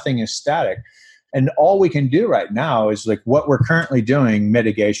 So nothing is static. And all we can do right now is like what we're currently doing,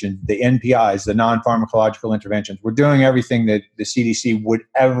 mitigation, the NPIs, the non-pharmacological interventions. We're doing everything that the CDC would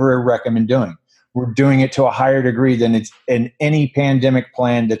ever recommend doing. We're doing it to a higher degree than it's in any pandemic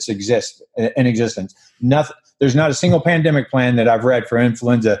plan that's in existence. There's not a single pandemic plan that I've read for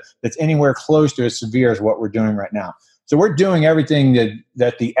influenza that's anywhere close to as severe as what we're doing right now. So we're doing everything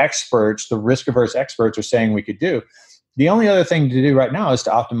that the experts, the risk-averse experts, are saying we could do. The only other thing to do right now is to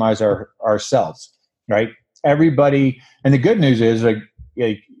optimize ourselves, right? Everybody, and the good news is, like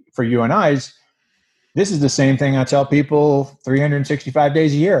for you and I, this is the same thing I tell people 365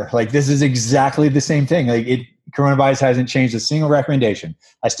 days a year. Like, this is exactly the same thing. Like, coronavirus hasn't changed a single recommendation.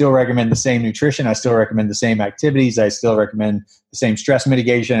 I still recommend the same nutrition. I still recommend the same activities. I still recommend the same stress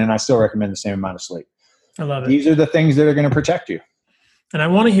mitigation, and I still recommend the same amount of sleep. I love it. These are the things that are going to protect you. And I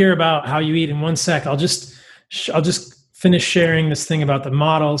want to hear about how you eat in one sec. I'll just finish sharing this thing about the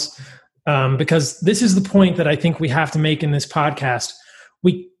models, because this is the point that I think we have to make in this podcast.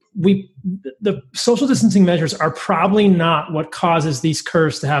 The social distancing measures are probably not what causes these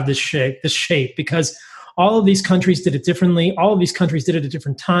curves to have this shape, because all of these countries did it differently. All of these countries did it at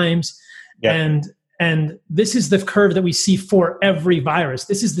different times. Yeah. And this is the curve that we see for every virus.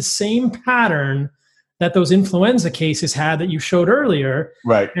 This is the same pattern that those influenza cases had that you showed earlier.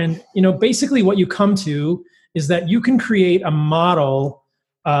 Right. And, basically what you come to is that you can create a model.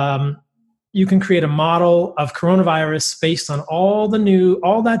 You can create a model of coronavirus based on all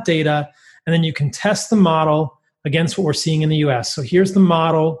that data, and then you can test the model against what we're seeing in the US. So here's the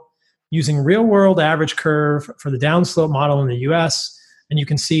model using real world average curve for the downslope model in the US. And you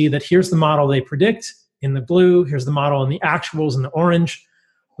can see that here's the model they predict in the blue. Here's the model in the actuals in the orange.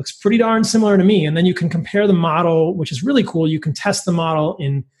 Looks pretty darn similar to me. And then you can compare the model, which is really cool. You can test the model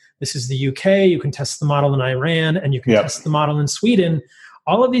this is the UK. You can test the model in Iran, and you can test the model in Sweden.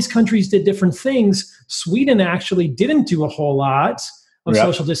 All of these countries did different things. Sweden actually didn't do a whole lot of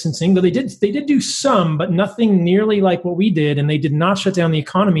social distancing, though they did do some, but nothing nearly like what we did, and they did not shut down the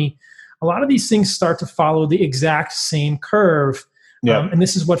economy. A lot of these things start to follow the exact same curve. And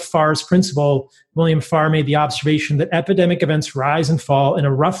this is what Farr's principle, William Farr made the observation that epidemic events rise and fall in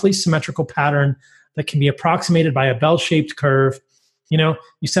a roughly symmetrical pattern that can be approximated by a bell-shaped curve. You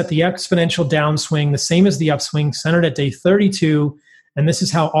set the exponential downswing the same as the upswing, centered at day 32. And this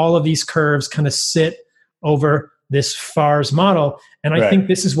is how all of these curves kind of sit over this Farr's model. And I think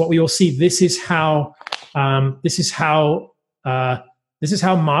this is what we will see. This is how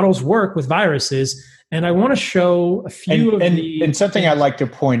models work with viruses. And I want to show a few and something I'd like to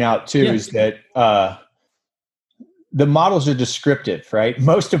point out too is that the models are descriptive, right?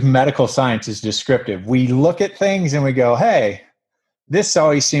 Most of medical science is descriptive. We look at things and we go, hey, this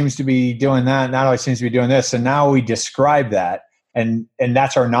always seems to be doing that, and that always seems to be doing this. And now we describe that. And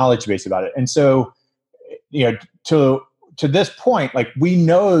that's our knowledge base about it. And so, to this point, like, we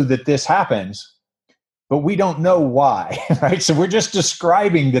know that this happens, but we don't know why, right? So we're just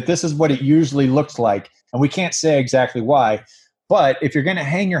describing that this is what it usually looks like, and we can't say exactly why. But if you're going to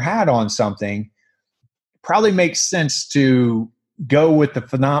hang your hat on something, it probably makes sense to go with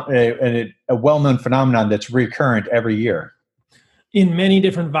a well-known phenomenon that's recurrent every year. In many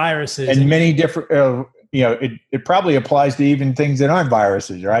different viruses. And many different... it probably applies to even things that aren't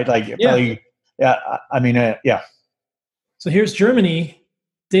viruses, right? Like, So here's Germany,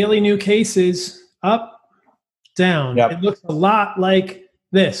 daily new cases, up, down. It looks a lot like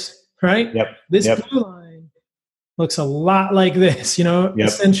this, right? This blue line looks a lot like this,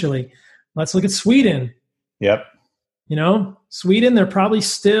 essentially. Let's look at Sweden. Sweden, they're probably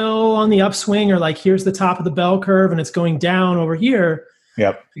still on the upswing, or like, here's the top of the bell curve and it's going down over here.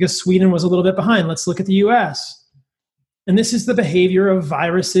 Because Sweden was a little bit behind. Let's look at the US. And this is the behavior of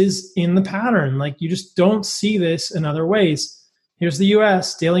viruses in the pattern. Like, you just don't see this in other ways. here's the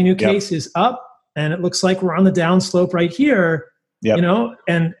US, daily new cases up, and it looks like we're on the downslope right here. Yep.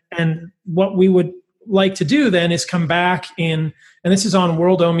 And what we would like to do then is come back in, and this is on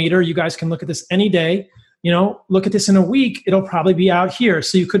Worldometer. You guys can look at this any day. Look at this in a week, it'll probably be out here.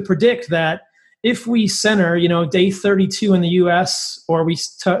 So you could predict that if we center, day 32 in the US, or we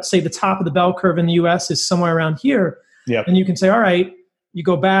say the top of the bell curve in the US is somewhere around here, and you can say, all right, you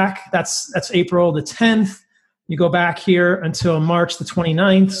go back, that's April the 10th, you go back here until March the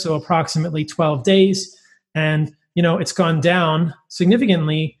 29th, so approximately 12 days, and it's gone down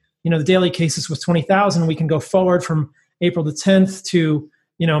significantly. The daily cases was 20,000. We can go forward from April the 10th to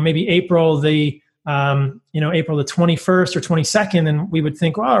maybe April the 21st or 22nd, and we would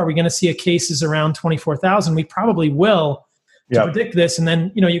think, well, are we going to see a cases around 24,000? We probably will to predict this, and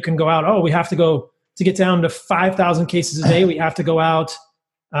then you can go out. Oh, we have to go to get down to 5,000 cases a day. We have to go out,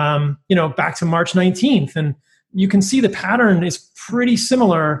 back to March 19th, and you can see the pattern is pretty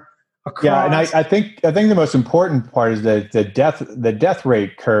similar across. Yeah, and I think the most important part is that the death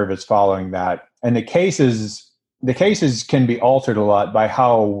rate curve is following that, and the cases can be altered a lot by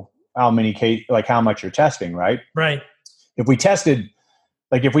how many cases, like how much you're testing, right? Right. If we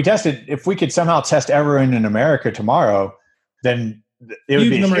could somehow test everyone in America tomorrow, then it would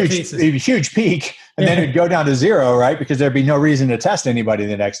be a huge peak, and then it'd go down to zero, right? Because there'd be no reason to test anybody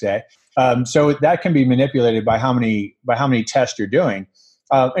the next day. So that can be manipulated by how many tests you're doing.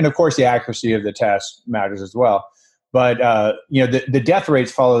 And of course, the accuracy of the test matters as well. But the death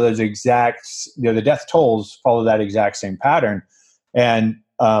rates follow those exact. The death tolls follow that exact same pattern, and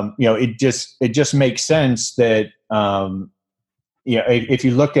it just makes sense that if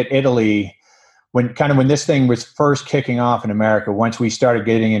you look at Italy, when this thing was first kicking off in America, once we started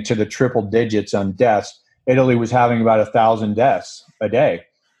getting into the triple digits on deaths, Italy was having about 1,000 deaths a day.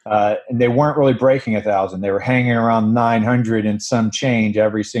 And they weren't really breaking 1,000. They were hanging around 900 and some change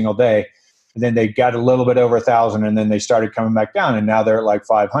every single day. And then they got a little bit over 1,000, and then they started coming back down, and now they're at like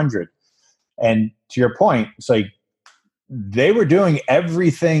 500. And to your point, it's like they were doing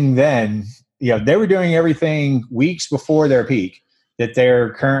everything then. They were doing everything weeks before their peak that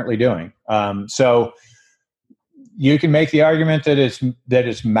they're currently doing. So you can make the argument that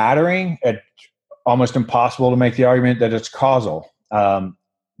it's mattering. It's almost impossible to make the argument that it's causal.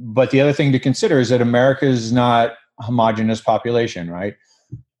 But the other thing to consider is that America is not a homogeneous population, right?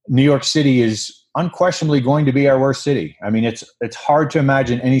 New York City is unquestionably going to be our worst city. I mean, it's hard to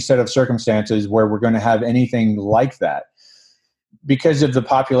imagine any set of circumstances where we're going to have anything like that because of the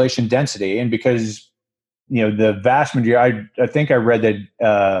population density, and because the vast majority. I think I read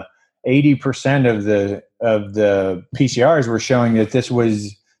that 80% of the PCRs were showing that this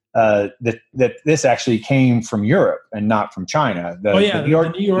was. That this actually came from Europe and not from China. The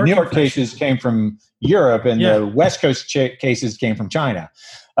New York cases came from Europe, and the West Coast cases came from China.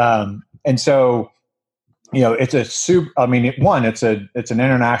 And so, it's it's an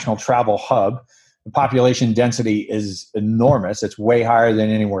international travel hub. The population density is enormous. It's way higher than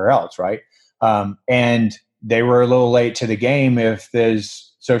anywhere else, right? And they were a little late to the game if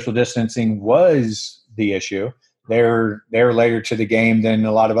there's social distancing was the issue. They're later to the game than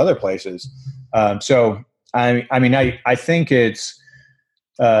a lot of other places. So I think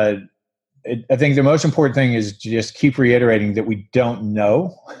I think the most important thing is to just keep reiterating that we don't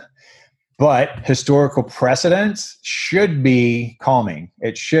know, but historical precedents should be calming.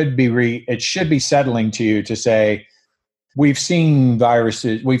 It should be settling to you to say, we've seen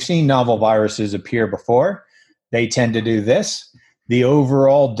novel viruses appear before. They tend to do this. The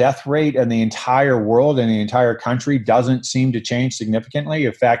overall death rate in the entire world and the entire country doesn't seem to change significantly.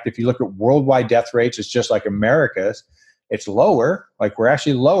 In fact, if you look at worldwide death rates, it's just like America's. It's lower. Like, we're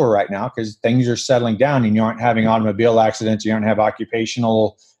actually lower right now because things are settling down, and you aren't having automobile accidents. You aren't having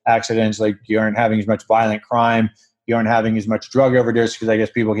occupational accidents. Like, you aren't having as much violent crime. You aren't having as much drug overdose because I guess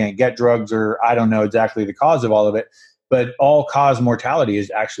people can't get drugs, or I don't know exactly the cause of all of it. But all-cause mortality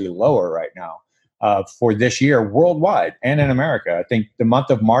is actually lower right now. For this year worldwide and in America. I think the month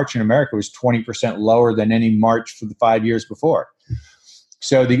of March in America was 20% lower than any March for the 5 years before.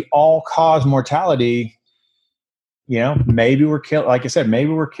 So the all-cause mortality, maybe we're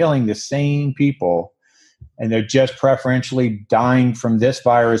killing the same people, and they're just preferentially dying from this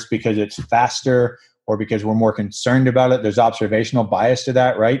virus because it's faster or because we're more concerned about it. There's observational bias to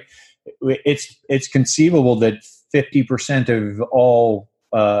that, right? It's conceivable that 50%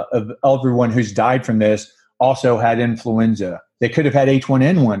 of everyone who's died from this also had influenza. They could have had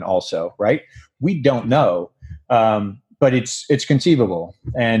H1N1 also, right? We don't know, but it's conceivable.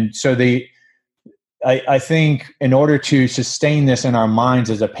 And so I think in order to sustain this in our minds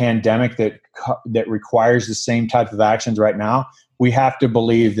as a pandemic that requires the same type of actions right now, we have to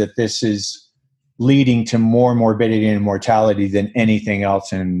believe that this is leading to more morbidity and mortality than anything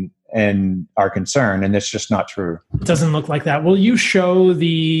else in our concern. And that's just not true. It doesn't look like that. Will you show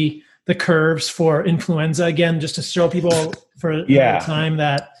the curves for influenza again, just to show people for the time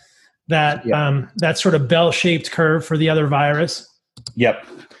that sort of bell-shaped curve for the other virus? Yep.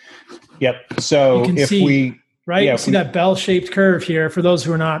 So if we you see that bell-shaped curve here. For those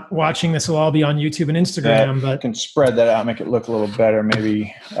who are not watching, this will all be on YouTube and Instagram. But can spread that out, make it look a little better.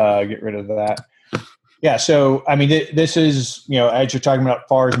 Maybe get rid of that. Yeah. So I mean, this is, as you're talking about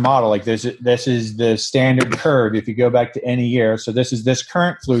FARS model, like this is the standard curve. If you go back to any year, so this is this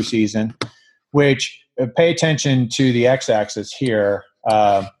current flu season, which pay attention to the x-axis here.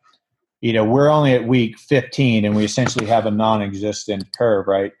 We're only at week 15, and we essentially have a non-existent curve,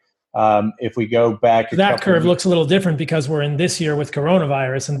 right? If we go back, that curve looks a little different because we're in this year with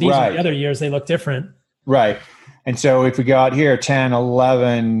coronavirus, and these are the other years, they look different. Right. And so if we go out here, 10,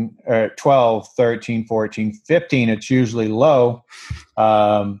 11, 12, 13, 14, 15, it's usually low.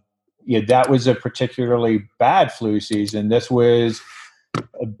 That was a particularly bad flu season. This was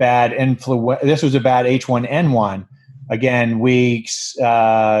a bad This was a bad H1N1. Again, weeks,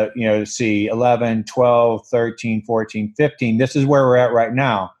 11, 12, 13, 14, 15. This is where we're at right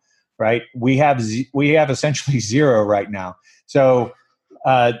now, right? We have essentially zero right now. So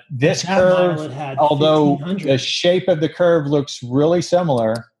this curve, although the shape of the curve looks really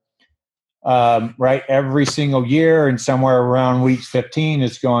similar, right? Every single year and somewhere around week 15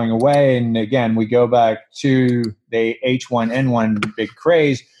 it's going away. And again, we go back to the H1N1 big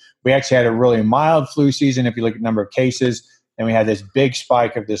craze. We actually had a really mild flu season if you look at the number of cases. Then we had this big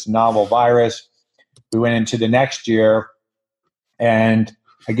spike of this novel virus. We went into the next year, and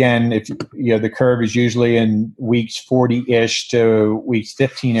again, if the curve is usually in weeks 40-ish to weeks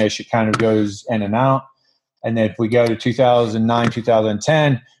 15-ish, it kind of goes in and out. And then if we go to 2009,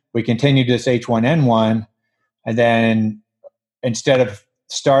 2010, we continue this H1N1, and then instead of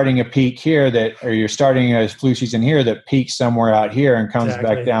starting a peak here you're starting a flu season here that peaks somewhere out here and comes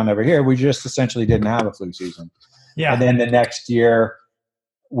back down over here, we just essentially didn't have a flu season. Yeah. And then the next year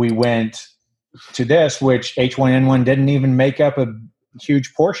we went to this, which H1N1 didn't even make up a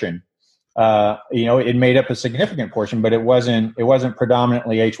huge portion. It made up a significant portion, but it wasn't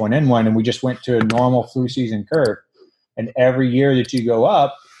predominantly H1N1, and we just went to a normal flu season curve. And every year that you go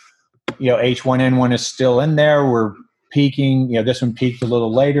up, H1N1 is still in there. We're peaking. This one peaked a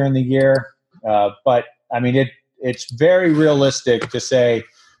little later in the year, but I mean, it's very realistic to say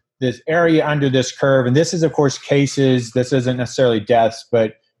this area under this curve, and this is of course cases. This isn't necessarily deaths,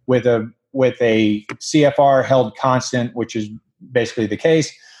 but with a CFR held constant, which is basically the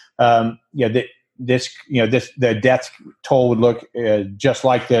case. The death toll would look just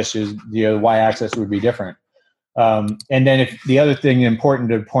like this. Is the y-axis would be different. And then if the other thing important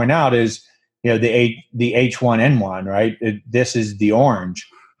to point out is the H1N1, right? This is the orange.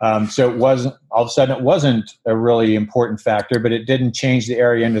 So it wasn't all of a sudden it wasn't a really important factor, but it didn't change the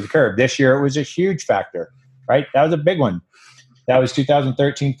area under the curve. This year it was a huge factor, right? That was a big one. That was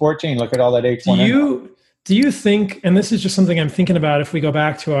 2013-14. Look at all that H1N1. Do you think, and this is just something I'm thinking about, if we go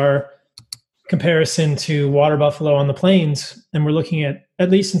back to our comparison to water buffalo on the plains, and we're looking at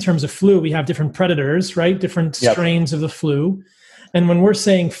least in terms of flu, we have different predators, right? Different strains of the flu. And when we're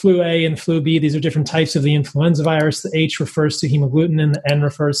saying flu A and flu B, these are different types of the influenza virus. The H refers to hemagglutinin, the N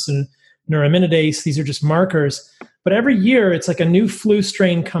refers to neuraminidase. These are just markers. But every year, it's like a new flu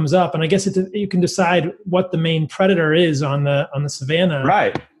strain comes up, and I guess you can decide what the main predator is on the savanna.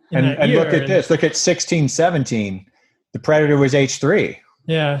 Right. And look at this. Look at 16-17. The predator was H3.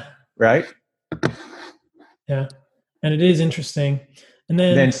 Yeah. Right? Yeah. And it is interesting. And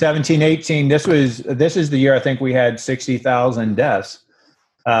then 17-18, this is the year I think we had 60,000 deaths.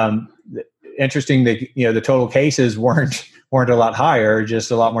 Interesting that the total cases weren't a lot higher,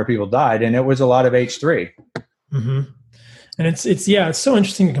 just a lot more people died, and it was a lot of H3. Mm-hmm. And it's so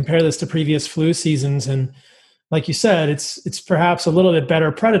interesting to compare this to previous flu seasons. And like you said, it's perhaps a little bit better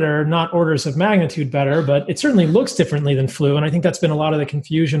predator, not orders of magnitude better, but it certainly looks differently than flu. And I think that's been a lot of the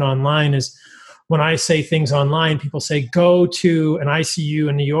confusion online is when I say things online, people say, go to an ICU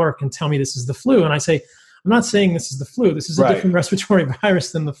in New York and tell me this is the flu. And I say, I'm not saying this is the flu. This is a different respiratory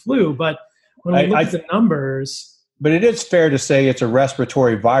virus than the flu. But when we look at the numbers... But it is fair to say it's a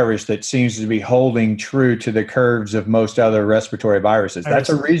respiratory virus that seems to be holding true to the curves of most other respiratory viruses. That's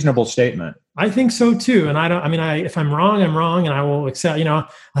a reasonable statement. I think so too. And if I'm wrong, I'm wrong, and I will accept,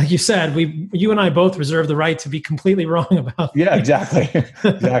 like you said, you and I both reserve the right to be completely wrong about things. Yeah, exactly.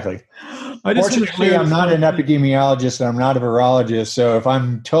 Exactly. Fortunately, I'm not an epidemiologist and I'm not a virologist. So if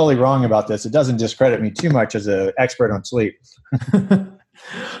I'm totally wrong about this, it doesn't discredit me too much as an expert on sleep.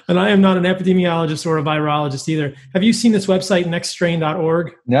 And I am not an epidemiologist or a virologist either. Have you seen this website,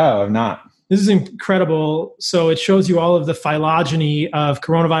 nextstrain.org? No, I'm not. This is incredible. So it shows you all of the phylogeny of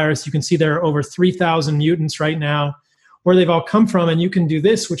coronavirus. You can see there are over 3,000 mutants right now, where they've all come from. And you can do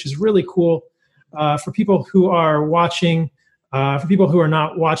this, which is really cool. For people who are watching, for people who are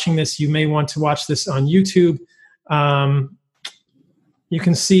not watching this, you may want to watch this on YouTube. You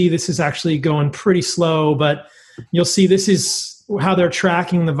can see this is actually going pretty slow, but you'll see this is how they're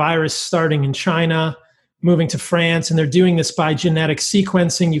tracking the virus starting in China, moving to France, and they're doing this by genetic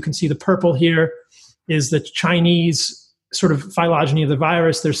sequencing. You can see the purple here is the Chinese sort of phylogeny of the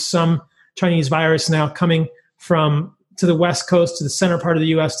virus. There's some Chinese virus now coming from to the West Coast, to the center part of the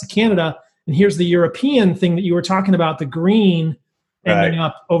US, to Canada. And here's the European thing that you were talking about, the green ending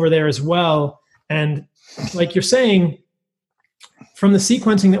up over there as well. And like you're saying, from the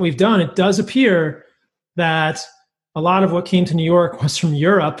sequencing that we've done, it does appear that a lot of what came to New York was from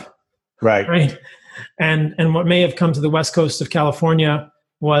Europe. Right. And what may have come to the West Coast of California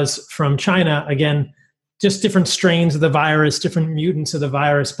was from China. Again, just different strains of the virus, different mutants of the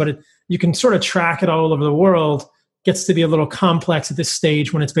virus, but you can sort of track it all over the world. Gets to be a little complex at this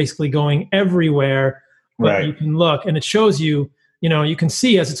stage when it's basically going everywhere. But you can look and it shows you, you can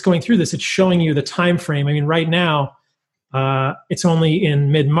see as it's going through this, it's showing you the time frame. I mean, right now, it's only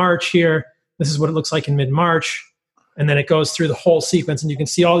in mid-March here. This is what it looks like in mid-March. And then it goes through the whole sequence, and you can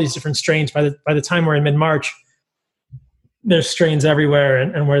see all these different strains. By the time we're in mid-March, there's strains everywhere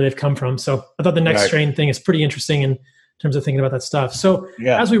and where they've come from. So I thought the next strain thing is pretty interesting in terms of thinking about that stuff. So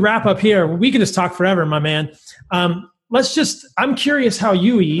as we wrap up here, we can just talk forever, my man. I'm curious how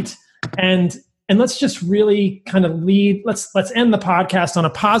you eat, and let's just really kind of lead. Let's end the podcast on a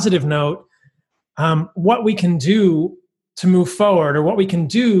positive note. What we can do to move forward, or what we can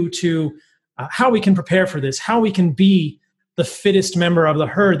do to how we can prepare for this, how we can be the fittest member of the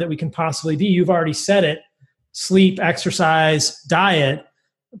herd that we can possibly be. You've already said it: sleep, exercise, diet.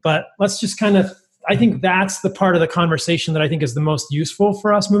 But let's just kind of, I think that's the part of the conversation that I think is the most useful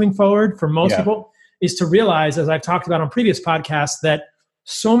for us moving forward for most people, is to realize, as I've talked about on previous podcasts, that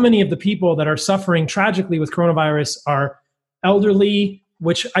so many of the people that are suffering tragically with coronavirus are elderly,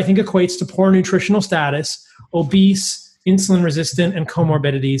 which I think equates to poor nutritional status, obese, insulin resistant, and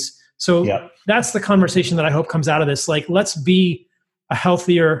comorbidities. So that's the conversation that I hope comes out of this. Like, let's be a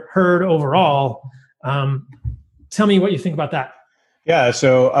healthier herd overall. Tell me what you think about that. Yeah.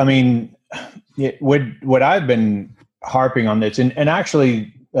 So, I mean, what I've been harping on this, and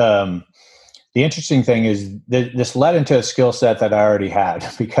actually, the interesting thing is that this led into a skill set that I already had,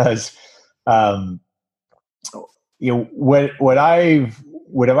 because, what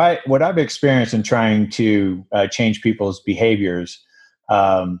I've experienced in trying to change people's behaviors,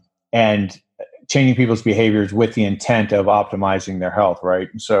 and changing people's behaviors with the intent of optimizing their health, right?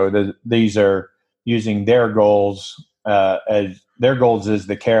 So these are using their goals as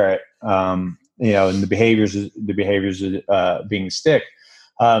the carrot, and the behaviors being the stick.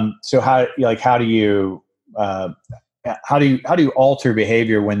 So how do you alter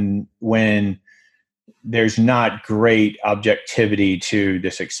behavior when there's not great objectivity to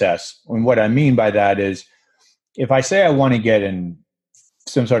the success? And what I mean by that is, if I say I want to get in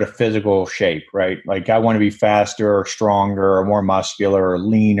some sort of physical shape, right? Like I want to be faster or stronger or more muscular or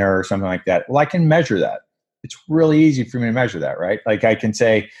leaner or something like that. Well, I can measure that. It's really easy for me to measure that, right? Like I can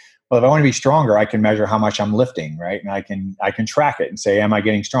say, well, if I want to be stronger, I can measure how much I'm lifting, right? And I can track it and say, am I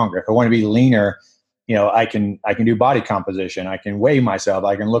getting stronger? If I want to be leaner, I can do body composition. I can weigh myself.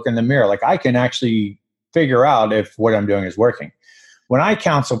 I can look in the mirror. Like I can actually figure out if what I'm doing is working. When I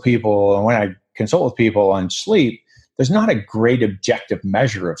counsel people and when I consult with people on sleep, there's not a great objective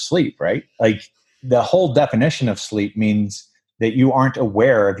measure of sleep, right? Like the whole definition of sleep means that you aren't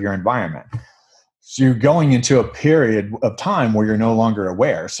aware of your environment. So you're going into a period of time where you're no longer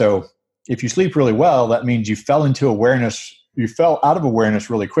aware. So if you sleep really well, that means you fell into awareness, you fell out of awareness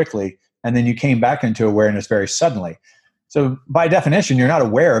really quickly, and then you came back into awareness very suddenly. So by definition, you're not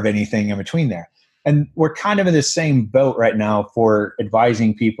aware of anything in between there. And we're kind of in the same boat right now for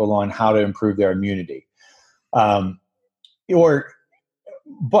advising people on how to improve their immunity. Again,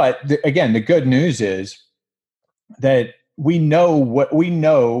 the good news is that we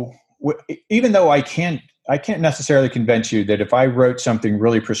know, even though I can't necessarily convince you that if I wrote something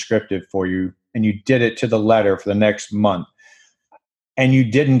really prescriptive for you and you did it to the letter for the next month and you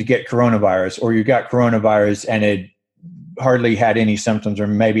didn't get coronavirus, or you got coronavirus and it hardly had any symptoms or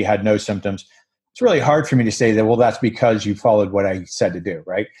maybe had no symptoms, it's really hard for me to say that, well, that's because you followed what I said to do,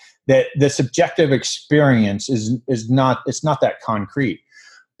 right? That the subjective experience is not, it's not that concrete.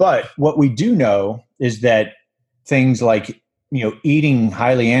 But what we do know is that things like, eating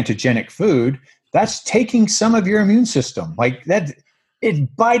highly antigenic food, that's taking some of your immune system. Like that,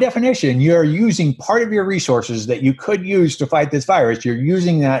 it, by definition, you're using part of your resources that you could use to fight this virus. You're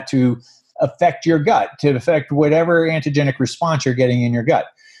using that to affect your gut, to affect whatever antigenic response you're getting in your gut.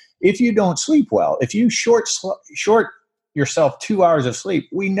 If you don't sleep well, if you short yourself 2 hours of sleep,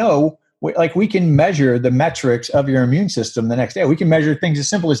 we know, we can measure the metrics of your immune system the next day. We can measure things as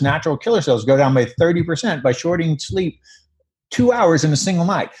simple as natural killer cells go down by 30% by shorting sleep 2 hours in a single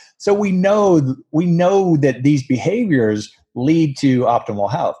night. So we know that these behaviors lead to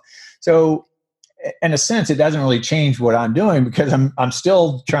optimal health. So in a sense, it doesn't really change what I'm doing, because I'm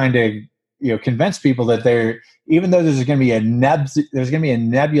still trying to convince people that even though there's going to be a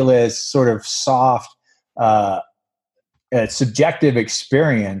nebulous sort of soft subjective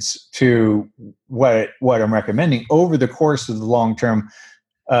experience to what I'm recommending over the course of the long term,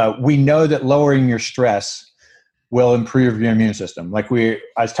 we know that lowering your stress will improve your immune system. I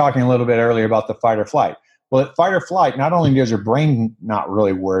was talking a little bit earlier about the fight or flight. Well, at fight or flight, not only does your brain not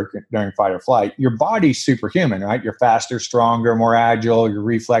really work during fight or flight, your body's superhuman, right? You're faster, stronger, more agile, your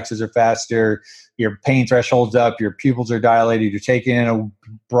reflexes are faster, your pain threshold's up, your pupils are dilated, you're taking in a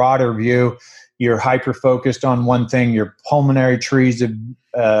broader view, you're hyper-focused on one thing, your pulmonary trees have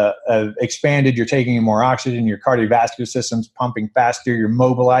expanded, you're taking in more oxygen, your cardiovascular system's pumping faster, you're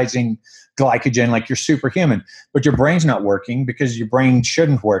mobilizing glycogen, like you're superhuman. But your brain's not working because your brain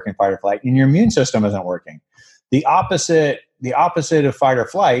shouldn't work in fight or flight, and your immune system isn't working. The opposite of fight or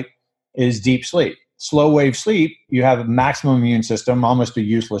flight is deep sleep. Slow wave sleep, you have a maximum immune system, almost a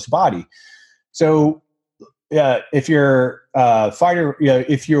useless body. So if your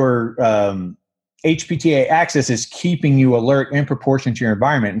HPTA axis is keeping you alert in proportion to your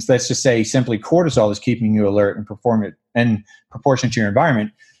environment, and so let's just say simply cortisol is keeping you alert in proportion to your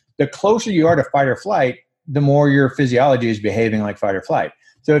environment, the closer you are to fight or flight, the more your physiology is behaving like fight or flight.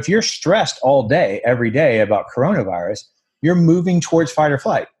 So if you're stressed all day, every day about coronavirus, you're moving towards fight or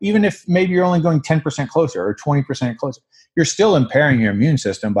flight. Even if maybe you're only going 10% closer or 20% closer, you're still impairing your immune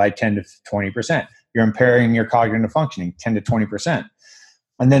system by 10 to 20%. You're impairing your cognitive functioning 10 to 20%.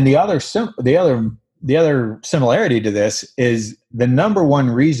 And then the other similarity to this is the number one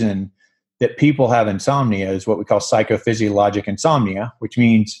reason that people have insomnia is what we call psychophysiologic insomnia, which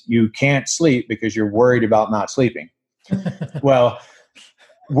means you can't sleep because you're worried about not sleeping. Well,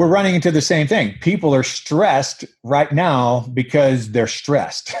 we're running into the same thing. People are stressed right now because they're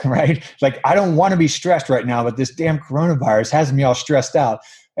stressed, right? Like, I don't want to be stressed right now, but this damn coronavirus has me all stressed out.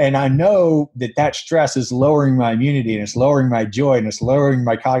 And I know that stress is lowering my immunity, and it's lowering my joy, and it's lowering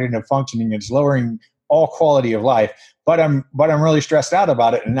my cognitive functioning, and it's lowering all quality of life. But I'm really stressed out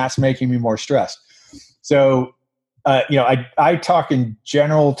about it, and that's making me more stressed. So, I talk in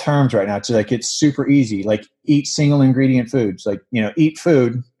general terms right now. It's like, it's super easy. Like, eat single ingredient foods. Like, eat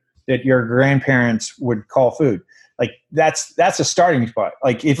food that your grandparents would call food. Like, that's a starting spot.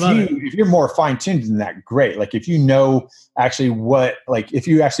 Like, if you're more fine tuned than that, great. Like, if you know actually what is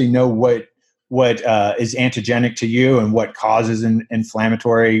antigenic to you and what causes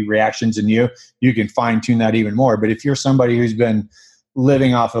inflammatory reactions in you, you can fine tune that even more. But if you're somebody who's been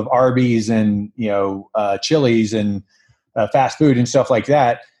living off of Arby's and Chili's and fast food and stuff like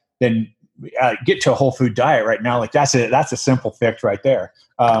that, then get to a whole food diet right now. Like, that's a simple fix right there.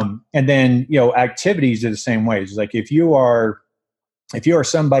 And then activities are the same ways. Like, if you are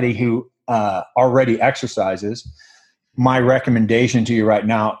somebody who already exercises, my recommendation to you right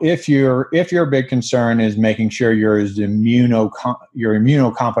now, if your big concern is making sure you're as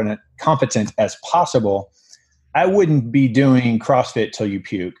immunocompetent as possible, I wouldn't be doing CrossFit till you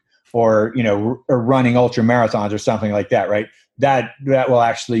puke, or running ultra marathons or something like that, right? That will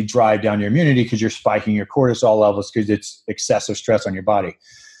actually drive down your immunity because you're spiking your cortisol levels because it's excessive stress on your body.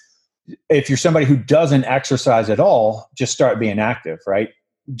 If you're somebody who doesn't exercise at all, just start being active, right?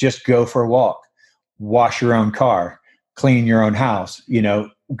 Just go for a walk, wash your own car, clean your own house,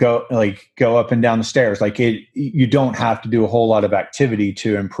 go up and down the stairs. Like, you don't have to do a whole lot of activity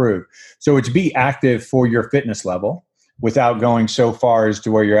to improve. So it's be active for your fitness level without going so far as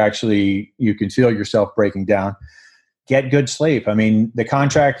to where you can feel yourself breaking down. Get good sleep. I mean,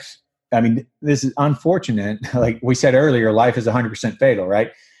 this is unfortunate. Like we said earlier, life is 100% fatal,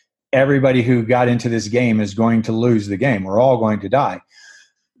 right? Everybody who got into this game is going to lose the game. We're all going to die.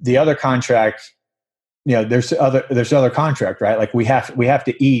 The other contract, there's other contract, right? Like, we have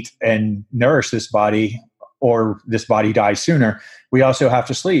to eat and nourish this body, or this body dies sooner. We also have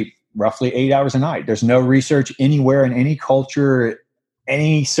to sleep roughly 8 hours a night. There's no research anywhere in any culture,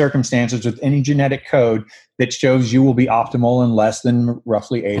 any circumstances with any genetic code that shows you will be optimal in less than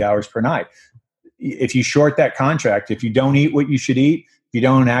roughly 8 hours per night. If you short that contract, if you don't eat what you should eat, if you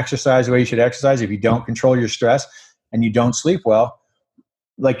don't exercise the way you should exercise, if you don't control your stress and you don't sleep well,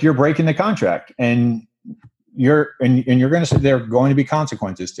 like you're breaking the contract, and you're going to, there are going to be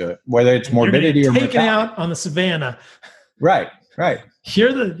consequences to it, whether it's morbidity or taken out on the savannah. Right.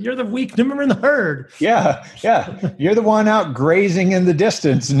 You're the weak member in the herd. Yeah. You're the one out grazing in the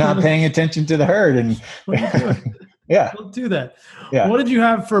distance, not paying attention to the herd. And yeah, don't do that. Yeah. What did you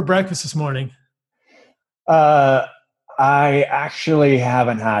have for breakfast this morning? I actually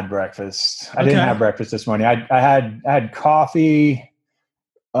haven't had breakfast. I didn't have breakfast this morning. I had coffee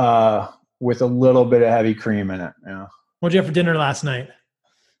with a little bit of heavy cream in it. Yeah. What did you have for dinner last night?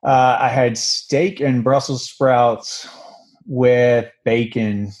 I had steak and Brussels sprouts with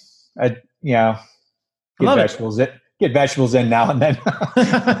bacon. Get vegetables in now and then.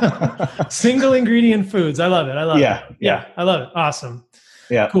 Single ingredient foods. I love it. I love it. Yeah. I love it. Awesome.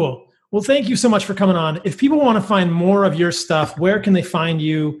 Yeah. Cool. Well, thank you so much for coming on. If people want to find more of your stuff, where can they find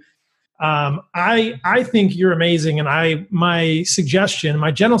you? I think you're amazing. And my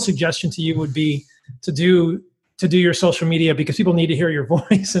general suggestion to you would be to do your social media, because people need to hear your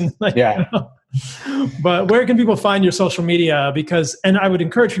voice. And but where can people find your social media? And I would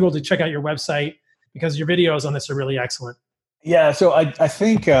encourage people to check out your website, because your videos on this are really excellent. Yeah. So I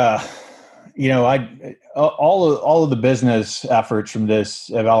think, all of the business efforts from this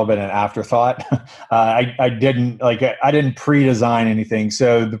have all been an afterthought. I didn't pre-design anything.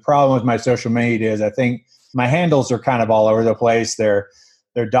 So the problem with my social media is I think my handles are kind of all over the place. They're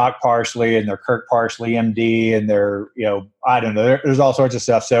Doc Parsley and they're Kirk Parsley, MD, and they're, I don't know, there's all sorts of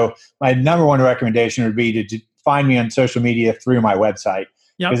stuff. So my number one recommendation would be to find me on social media through my website,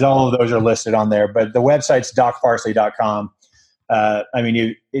 because all of those are listed on there. But the website's docparsley.com.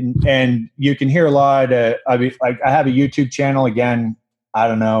 You can hear a lot. I have a YouTube channel. Again, I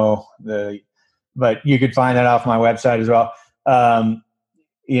don't know but you could find that off my website as well.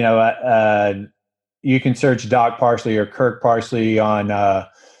 You can search Doc Parsley or Kirk Parsley on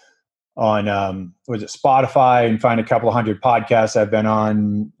Spotify, and find a couple of hundred podcasts I've been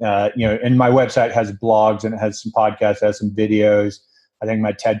on. And my website has blogs, and it has some podcasts, it has some videos. I think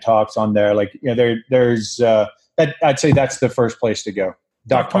my TED Talk's on there. There's. I'd say that's the first place to go.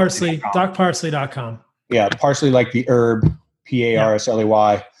 DocParsley.com. Yeah, parsley like the herb, Parsley. Parsley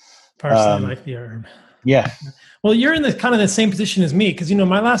like the herb. Yeah. Well, you're in the kind of the same position as me, because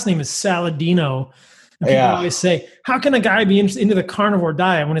my last name is Saladino. And people always say, how can a guy be into the carnivore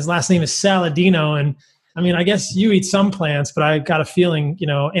diet when his last name is Saladino? And I guess you eat some plants, but I got a feeling,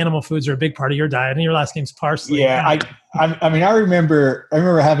 animal foods are a big part of your diet, and your last name's Parsley. Yeah, I remember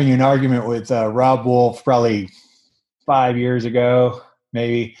having an argument with Rob Wolf probably 5 years ago,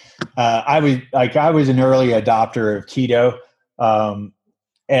 maybe. I was an early adopter of keto,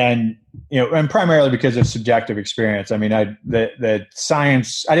 and primarily because of subjective experience. The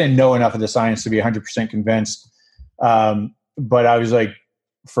science, I didn't know enough of the science to be 100% convinced, but I was like,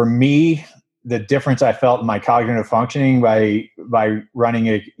 for me, the difference I felt in my cognitive functioning by running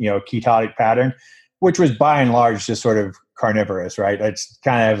a ketonic pattern, which was by and large just sort of carnivorous, right? It's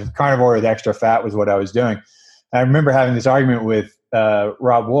kind of carnivore with extra fat was what I was doing. And I remember having this argument with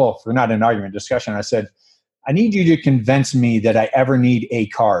Rob Wolf, or not an argument, discussion. I said, I need you to convince me that I ever need a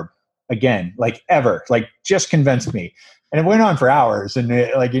carb again, ever, just convince me. And it went on for hours, and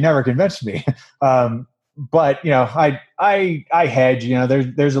you never convinced me. But I hedge.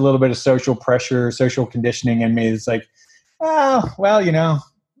 There's a little bit of social pressure, social conditioning in me. It's like,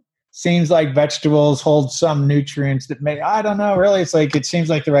 seems like vegetables hold some nutrients that I don't know. Really, it's like it seems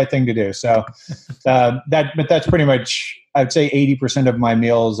like the right thing to do. So but that's pretty much. I'd say 80% of my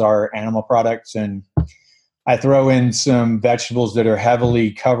meals are animal products, and I throw in some vegetables that are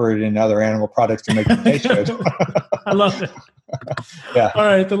heavily covered in other animal products to make it taste good. I love it. Yeah. All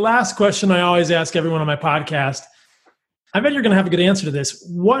right. The last question I always ask everyone on my podcast, I bet you're going to have a good answer to this.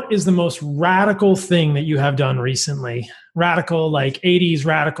 What is the most radical thing that you have done recently? Radical, like 80s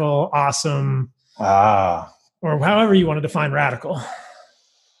radical, awesome, or however you want to define radical.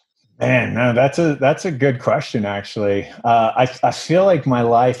 Man, no, that's a good question, actually. I feel like my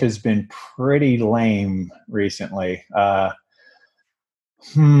life has been pretty lame recently. Yeah,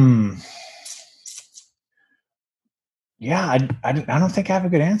 I don't think I have a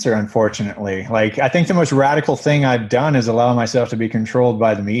good answer, unfortunately. I think the most radical thing I've done is allow myself to be controlled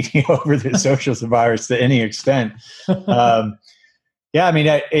by the media over the social virus to any extent.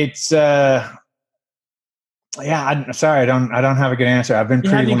 It's Yeah, I'm sorry, I don't have a good answer. I've been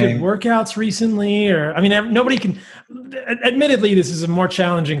pretty had any good workouts recently, or I mean, nobody can. Admittedly, this is a more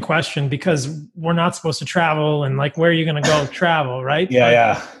challenging question because we're not supposed to travel, and like, where are you going to go travel, right?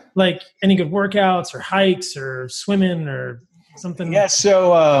 Yeah. Like, any good workouts or hikes or swimming or something? Yeah.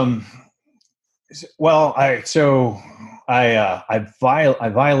 So, I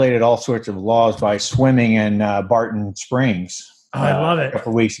violated all sorts of laws by swimming in Barton Springs. I love it. A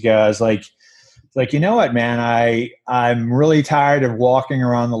couple of weeks ago, I was like, you know what, man, I'm really tired of walking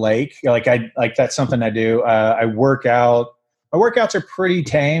around the lake. Like that's something I do. I work out. My workouts are pretty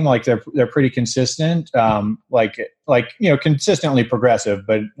tame. Like they're pretty consistent. Consistently progressive,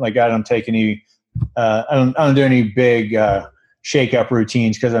 but like I don't take any, I don't do any big, shake up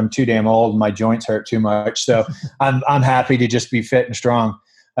routines because I'm too damn old and my joints hurt too much. So I'm happy to just be fit and strong.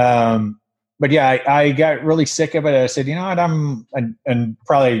 But yeah, I got really sick of it. I said, you know what, and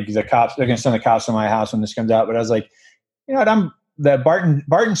probably the cops, they're going to send the cops to my house when this comes out. But I was like, you know what, the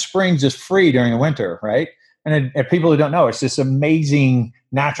Barton Springs is free during the winter, right? And people who don't know, it's this amazing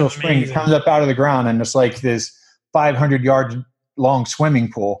natural spring. It comes up out of the ground, and it's like this 500-yard long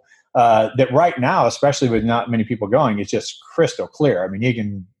swimming pool that right now, especially with not many people going, it's just crystal clear. I mean, you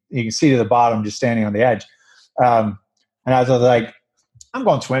can see to the bottom just standing on the edge. And I was like, I'm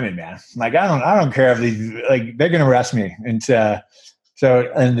going swimming, man. Like I don't care if they're going to arrest me. And so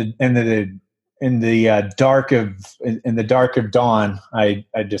in the dark of dawn, I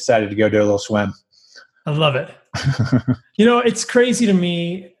decided to go do a little swim. I love it. It's crazy to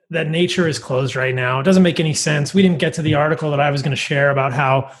me that nature is closed right now. It doesn't make any sense. We didn't get to the article that I was going to share about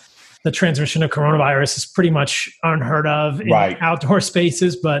how the transmission of coronavirus is pretty much unheard of in outdoor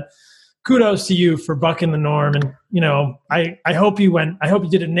spaces, but kudos to you for bucking the norm. And, I hope you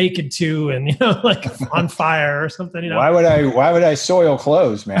did it naked too. And, like on fire or something, Why would I soil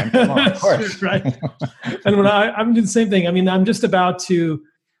clothes, man? Come on, of course. Right. And when I'm doing the same thing, I mean,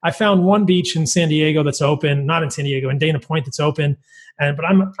 I found one beach in San Diego that's open, not in San Diego, in Dana Point that's open. But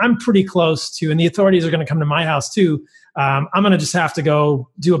I'm pretty close to, and the authorities are going to come to my house too. I'm going to just have to go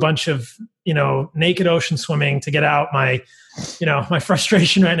do a bunch of, naked ocean swimming to get out my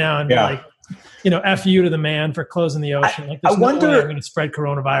frustration right now and be like, F you to the man for closing the ocean. There's no way I'm going to spread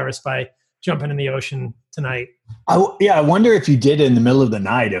coronavirus by jumping in the ocean tonight. I wonder if you did it in the middle of the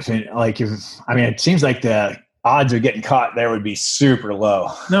night. It seems like the odds of getting caught there would be super low.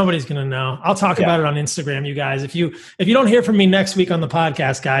 Nobody's going to know. I'll talk about it on Instagram, you guys. If you don't hear from me next week on the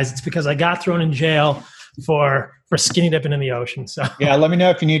podcast, guys, it's because I got thrown in jail for skinny dipping in the ocean. So yeah, let me know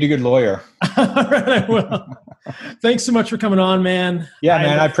if you need a good lawyer. All right, I will. Thanks so much for coming on, man. Yeah,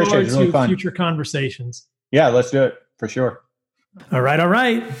 man, I appreciate it. It's really fun. Future conversations. Yeah, let's do it for sure. All right.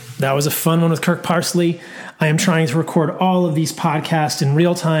 That was a fun one with Kirk Parsley. I am trying to record all of these podcasts in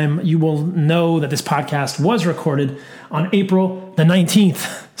real time. You will know that this podcast was recorded on April the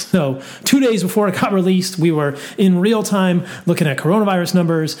 19th. So 2 days before it got released, we were in real time looking at coronavirus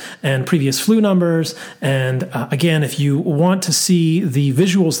numbers and previous flu numbers. And again, if you want to see the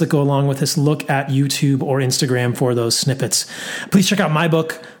visuals that go along with this, look at YouTube or Instagram for those snippets. Please check out my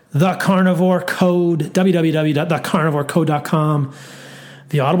book, The Carnivore Code, www.thecarnivorecode.com.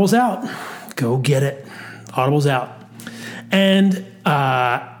 The Audible's out. Go get it. Audible's out. And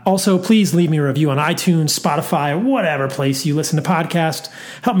also, please leave me a review on iTunes, Spotify, or whatever place you listen to podcasts.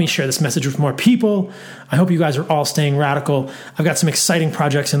 Help me share this message with more people. I hope you guys are all staying radical. I've got some exciting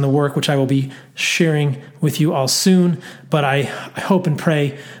projects in the work, which I will be sharing with you all soon. But I hope and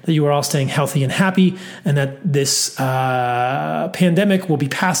pray that you are all staying healthy and happy, and that this pandemic will be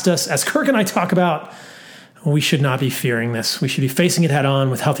past us. As Kirk and I talk about, we should not be fearing this. We should be facing it head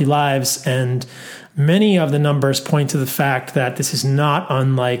on with healthy lives. And many of the numbers point to the fact that this is not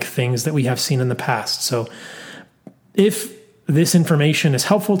unlike things that we have seen in the past. So if this information is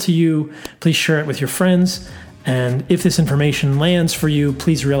helpful to you, please share it with your friends. And if this information lands for you,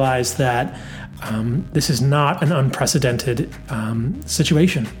 please realize that this is not an unprecedented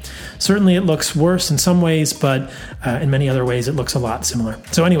situation. Certainly it looks worse in some ways, but in many other ways it looks a lot similar.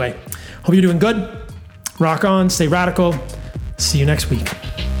 So anyway, hope you're doing good. Rock on, stay radical. See you next week.